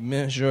shall be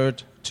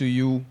measured to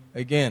you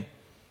again."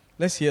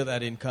 Let's hear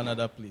that in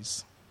Kannada, please.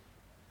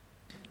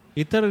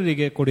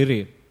 ಇತರರಿಗೆ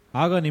ಕೊಡಿರಿ,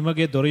 ಆಗ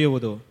ನಿಮಗೆ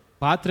ದೊರೆಯುವುದು.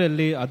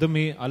 ಪಾತ್ರೆಯಲ್ಲಿ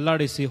ಅದುಮಿ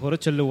ಅಲ್ಲಾಡಿಸಿ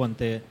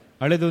ಹೊರಚೆಲ್ಲುವಂತೆ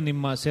ಅಳೆದು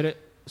ನಿಮ್ಮ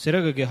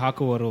ಸೆರಗಿಗೆ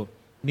ಹಾಕುವರು.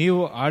 ನೀವು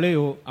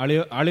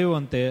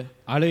ಅಳೆಯುವಂತೆ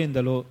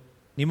ಅಳೆಯಿಂದಲೂ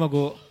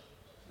ನಿಮಗೂ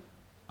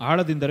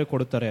ಆಳದಿಂದಲೇ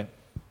ಕೊಡುತ್ತಾರೆ.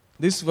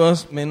 This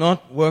verse may not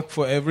work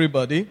for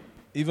everybody,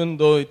 even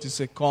though it is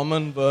a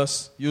common verse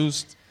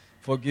used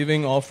for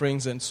giving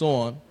offerings and so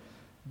on,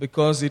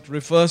 because it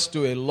refers to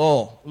a law.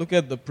 Look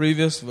at the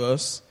previous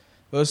verse,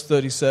 verse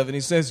 37.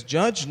 It says,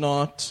 "Judge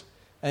not,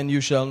 and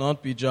you shall not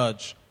be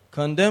judged.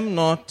 Condemn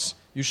not,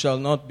 you shall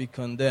not be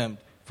condemned.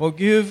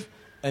 Forgive,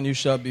 and you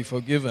shall be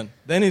forgiven."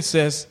 Then it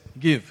says,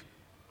 "Give,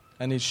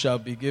 and it shall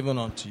be given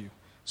unto you."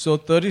 So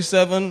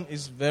 37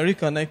 is very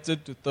connected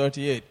to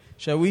 38.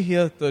 Shall we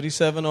hear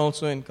 37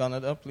 also in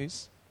Kannada, please?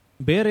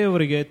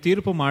 ಬೇರೆಯವರಿಗೆ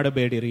ತೀರ್ಪು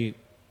ಮಾಡಬೇಡಿರಿ,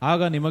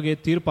 ಆಗ ನಿಮಗೆ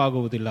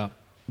ತೀರ್ಪಾಗುವುದಿಲ್ಲ.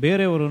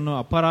 ಬೇರೆಯವರನ್ನು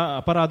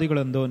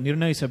ಅಪರಾಧಿಗಳೆಂದು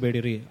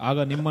ನಿರ್ಣಯಿಸಬೇಡಿರಿ, ಆಗ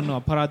ನಿಮ್ಮನ್ನು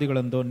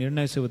ಅಪರಾಧಿಗಳೆಂದು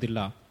ನಿರ್ಣಯಿಸುವುದಿಲ್ಲ.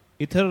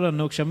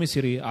 ಇತರರನ್ನು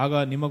ಕ್ಷಮಿಸಿರಿ, ಆಗ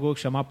ನಿಮಗೂ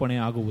ಕ್ಷಮಾಪಣೆ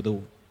ಆಗುವುದು.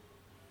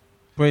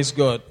 Praise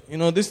God. You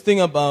know, this thing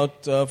about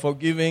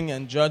forgiving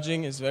and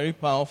judging is very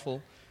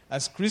powerful.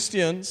 As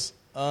Christians,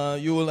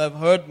 you will have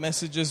heard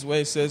messages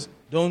where it says,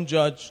 don't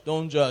judge,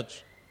 don't judge.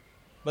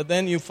 But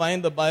then you find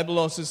the Bible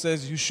also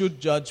says you should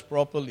judge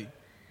properly.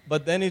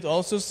 But then it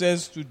also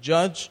says to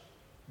judge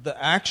the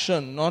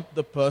action, not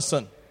the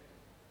person.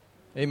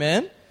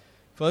 Amen?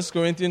 1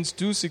 Corinthians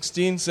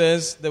 2:16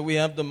 says that we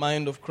have the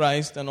mind of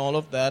Christ and all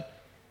of that.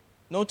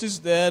 Notice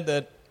there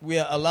that we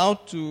are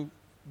allowed to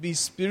be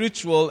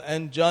spiritual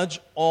and judge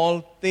all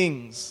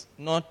things,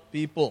 not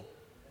people.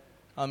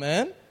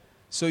 Amen?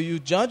 So you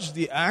judge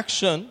the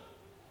action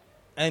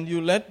and you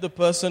let the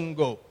person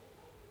go.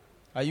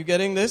 Are you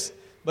getting this?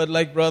 But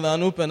like Brother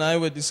Anup and I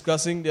were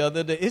discussing the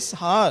other day, it's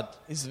hard.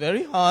 It's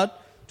very hard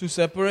to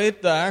separate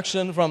the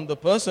action from the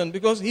person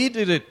because he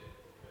did it.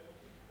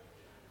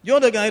 You're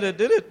the guy that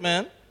did it,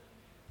 man.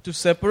 To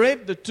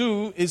separate the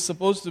two is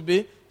supposed to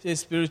be a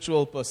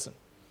spiritual person.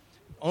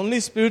 Only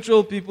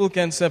spiritual people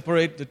can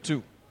separate the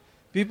two.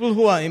 People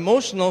who are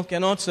emotional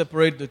cannot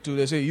separate the two.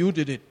 They say, you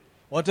did it.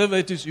 Whatever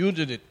it is, you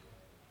did it.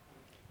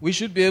 We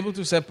should be able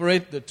to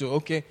separate the two.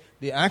 Okay,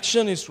 the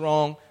action is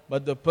wrong,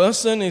 but the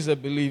person is a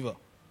believer.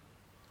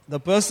 The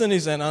person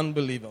is an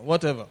unbeliever,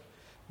 whatever.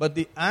 But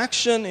the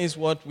action is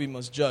what we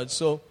must judge.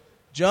 So,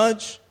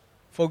 judge,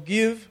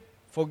 forgive,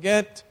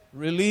 forget,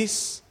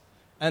 release,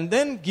 and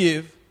then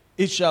give.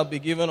 It shall be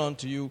given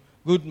unto you,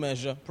 good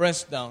measure,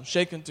 pressed down,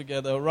 shaken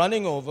together,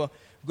 running over.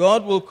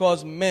 God will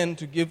cause men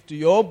to give to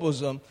your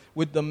bosom.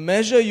 With the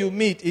measure you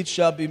meet, it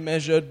shall be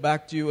measured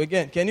back to you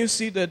again. Can you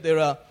see that there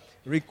are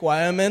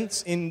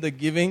requirements in the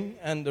giving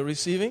and the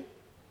receiving?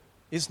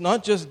 It's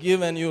not just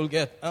give and you'll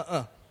get.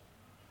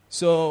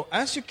 So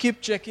as you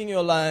keep checking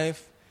your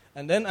life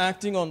and then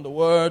acting on the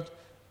word,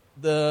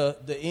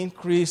 the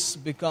increase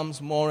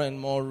becomes more and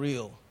more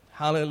real.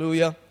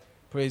 Hallelujah.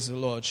 Praise the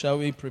Lord. Shall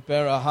we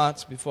prepare our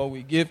hearts before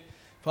we give?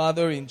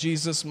 Father, in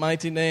Jesus'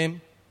 mighty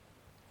name,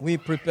 we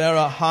prepare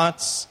our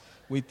hearts.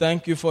 We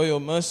thank you for your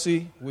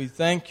mercy. We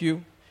thank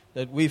you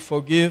that we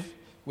forgive.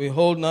 We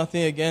hold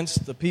nothing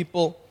against the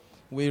people.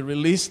 We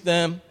release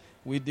them.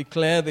 We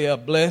declare they are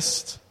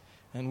blessed.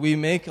 And we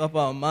make up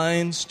our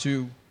minds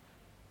to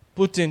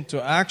put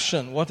into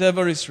action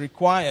whatever is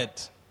required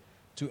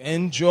to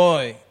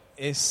enjoy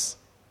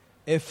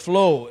a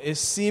flow, a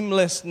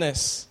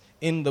seamlessness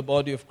in the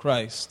body of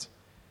Christ.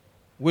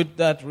 With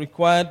that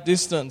required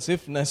distance,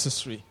 if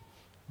necessary,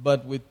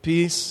 but with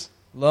peace,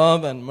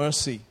 love, and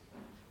mercy.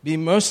 Be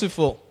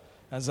merciful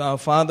as our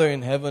Father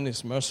in heaven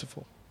is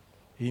merciful.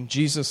 In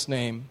Jesus'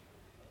 name,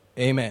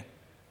 amen.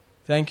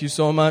 Thank you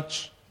so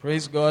much.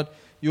 Praise God.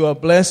 You are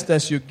blessed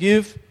as you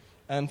give.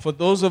 And for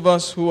those of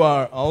us who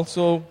are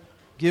also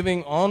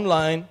giving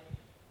online,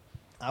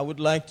 I would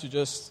like to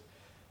just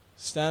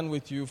stand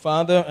with you.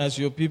 Father, as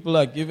your people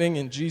are giving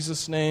in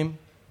Jesus' name,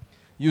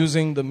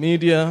 using the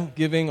media,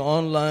 giving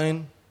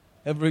online,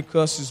 every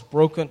curse is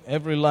broken,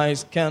 every lie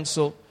is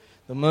canceled.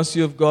 The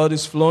mercy of God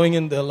is flowing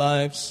in their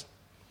lives.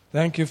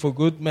 Thank you for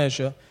good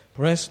measure,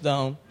 pressed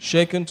down,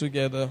 shaken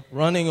together,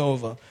 running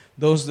over.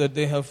 Those that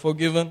they have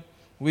forgiven,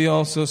 we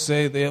also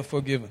say they are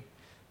forgiven.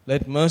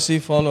 Let mercy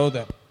follow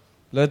them.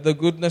 Let the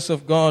goodness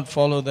of God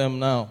follow them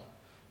now.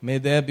 May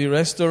there be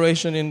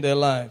restoration in their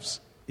lives.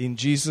 In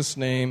Jesus'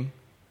 name,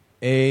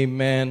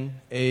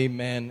 amen,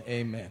 amen,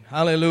 amen.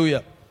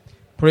 Hallelujah.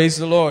 Praise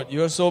the Lord.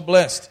 You are so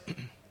blessed.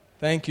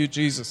 Thank you,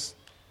 Jesus.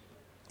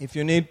 If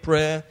you need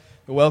prayer,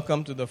 you're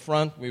welcome to the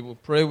front. We will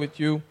pray with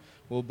you.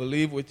 We'll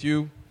believe with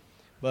you.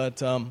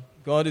 But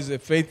God is a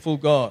faithful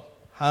God.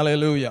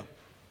 Hallelujah.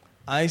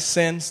 I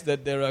sense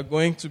that there are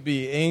going to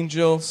be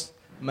angels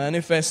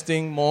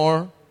manifesting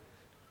more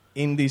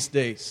in these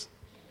days.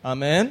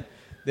 Amen.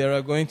 There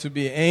are going to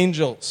be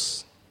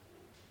angels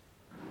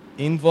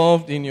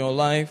involved in your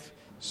life.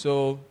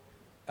 So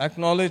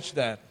acknowledge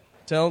that.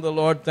 Tell the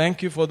Lord,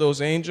 thank you for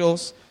those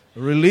angels.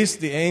 Release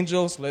the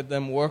angels. Let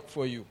them work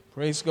for you.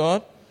 Praise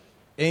God.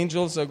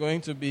 Angels are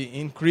going to be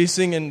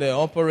increasing in their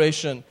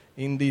operation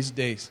in these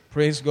days.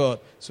 Praise God.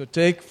 So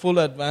take full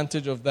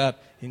advantage of that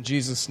in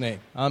Jesus' name.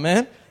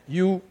 Amen.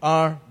 You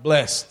are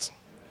blessed.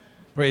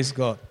 Praise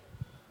God.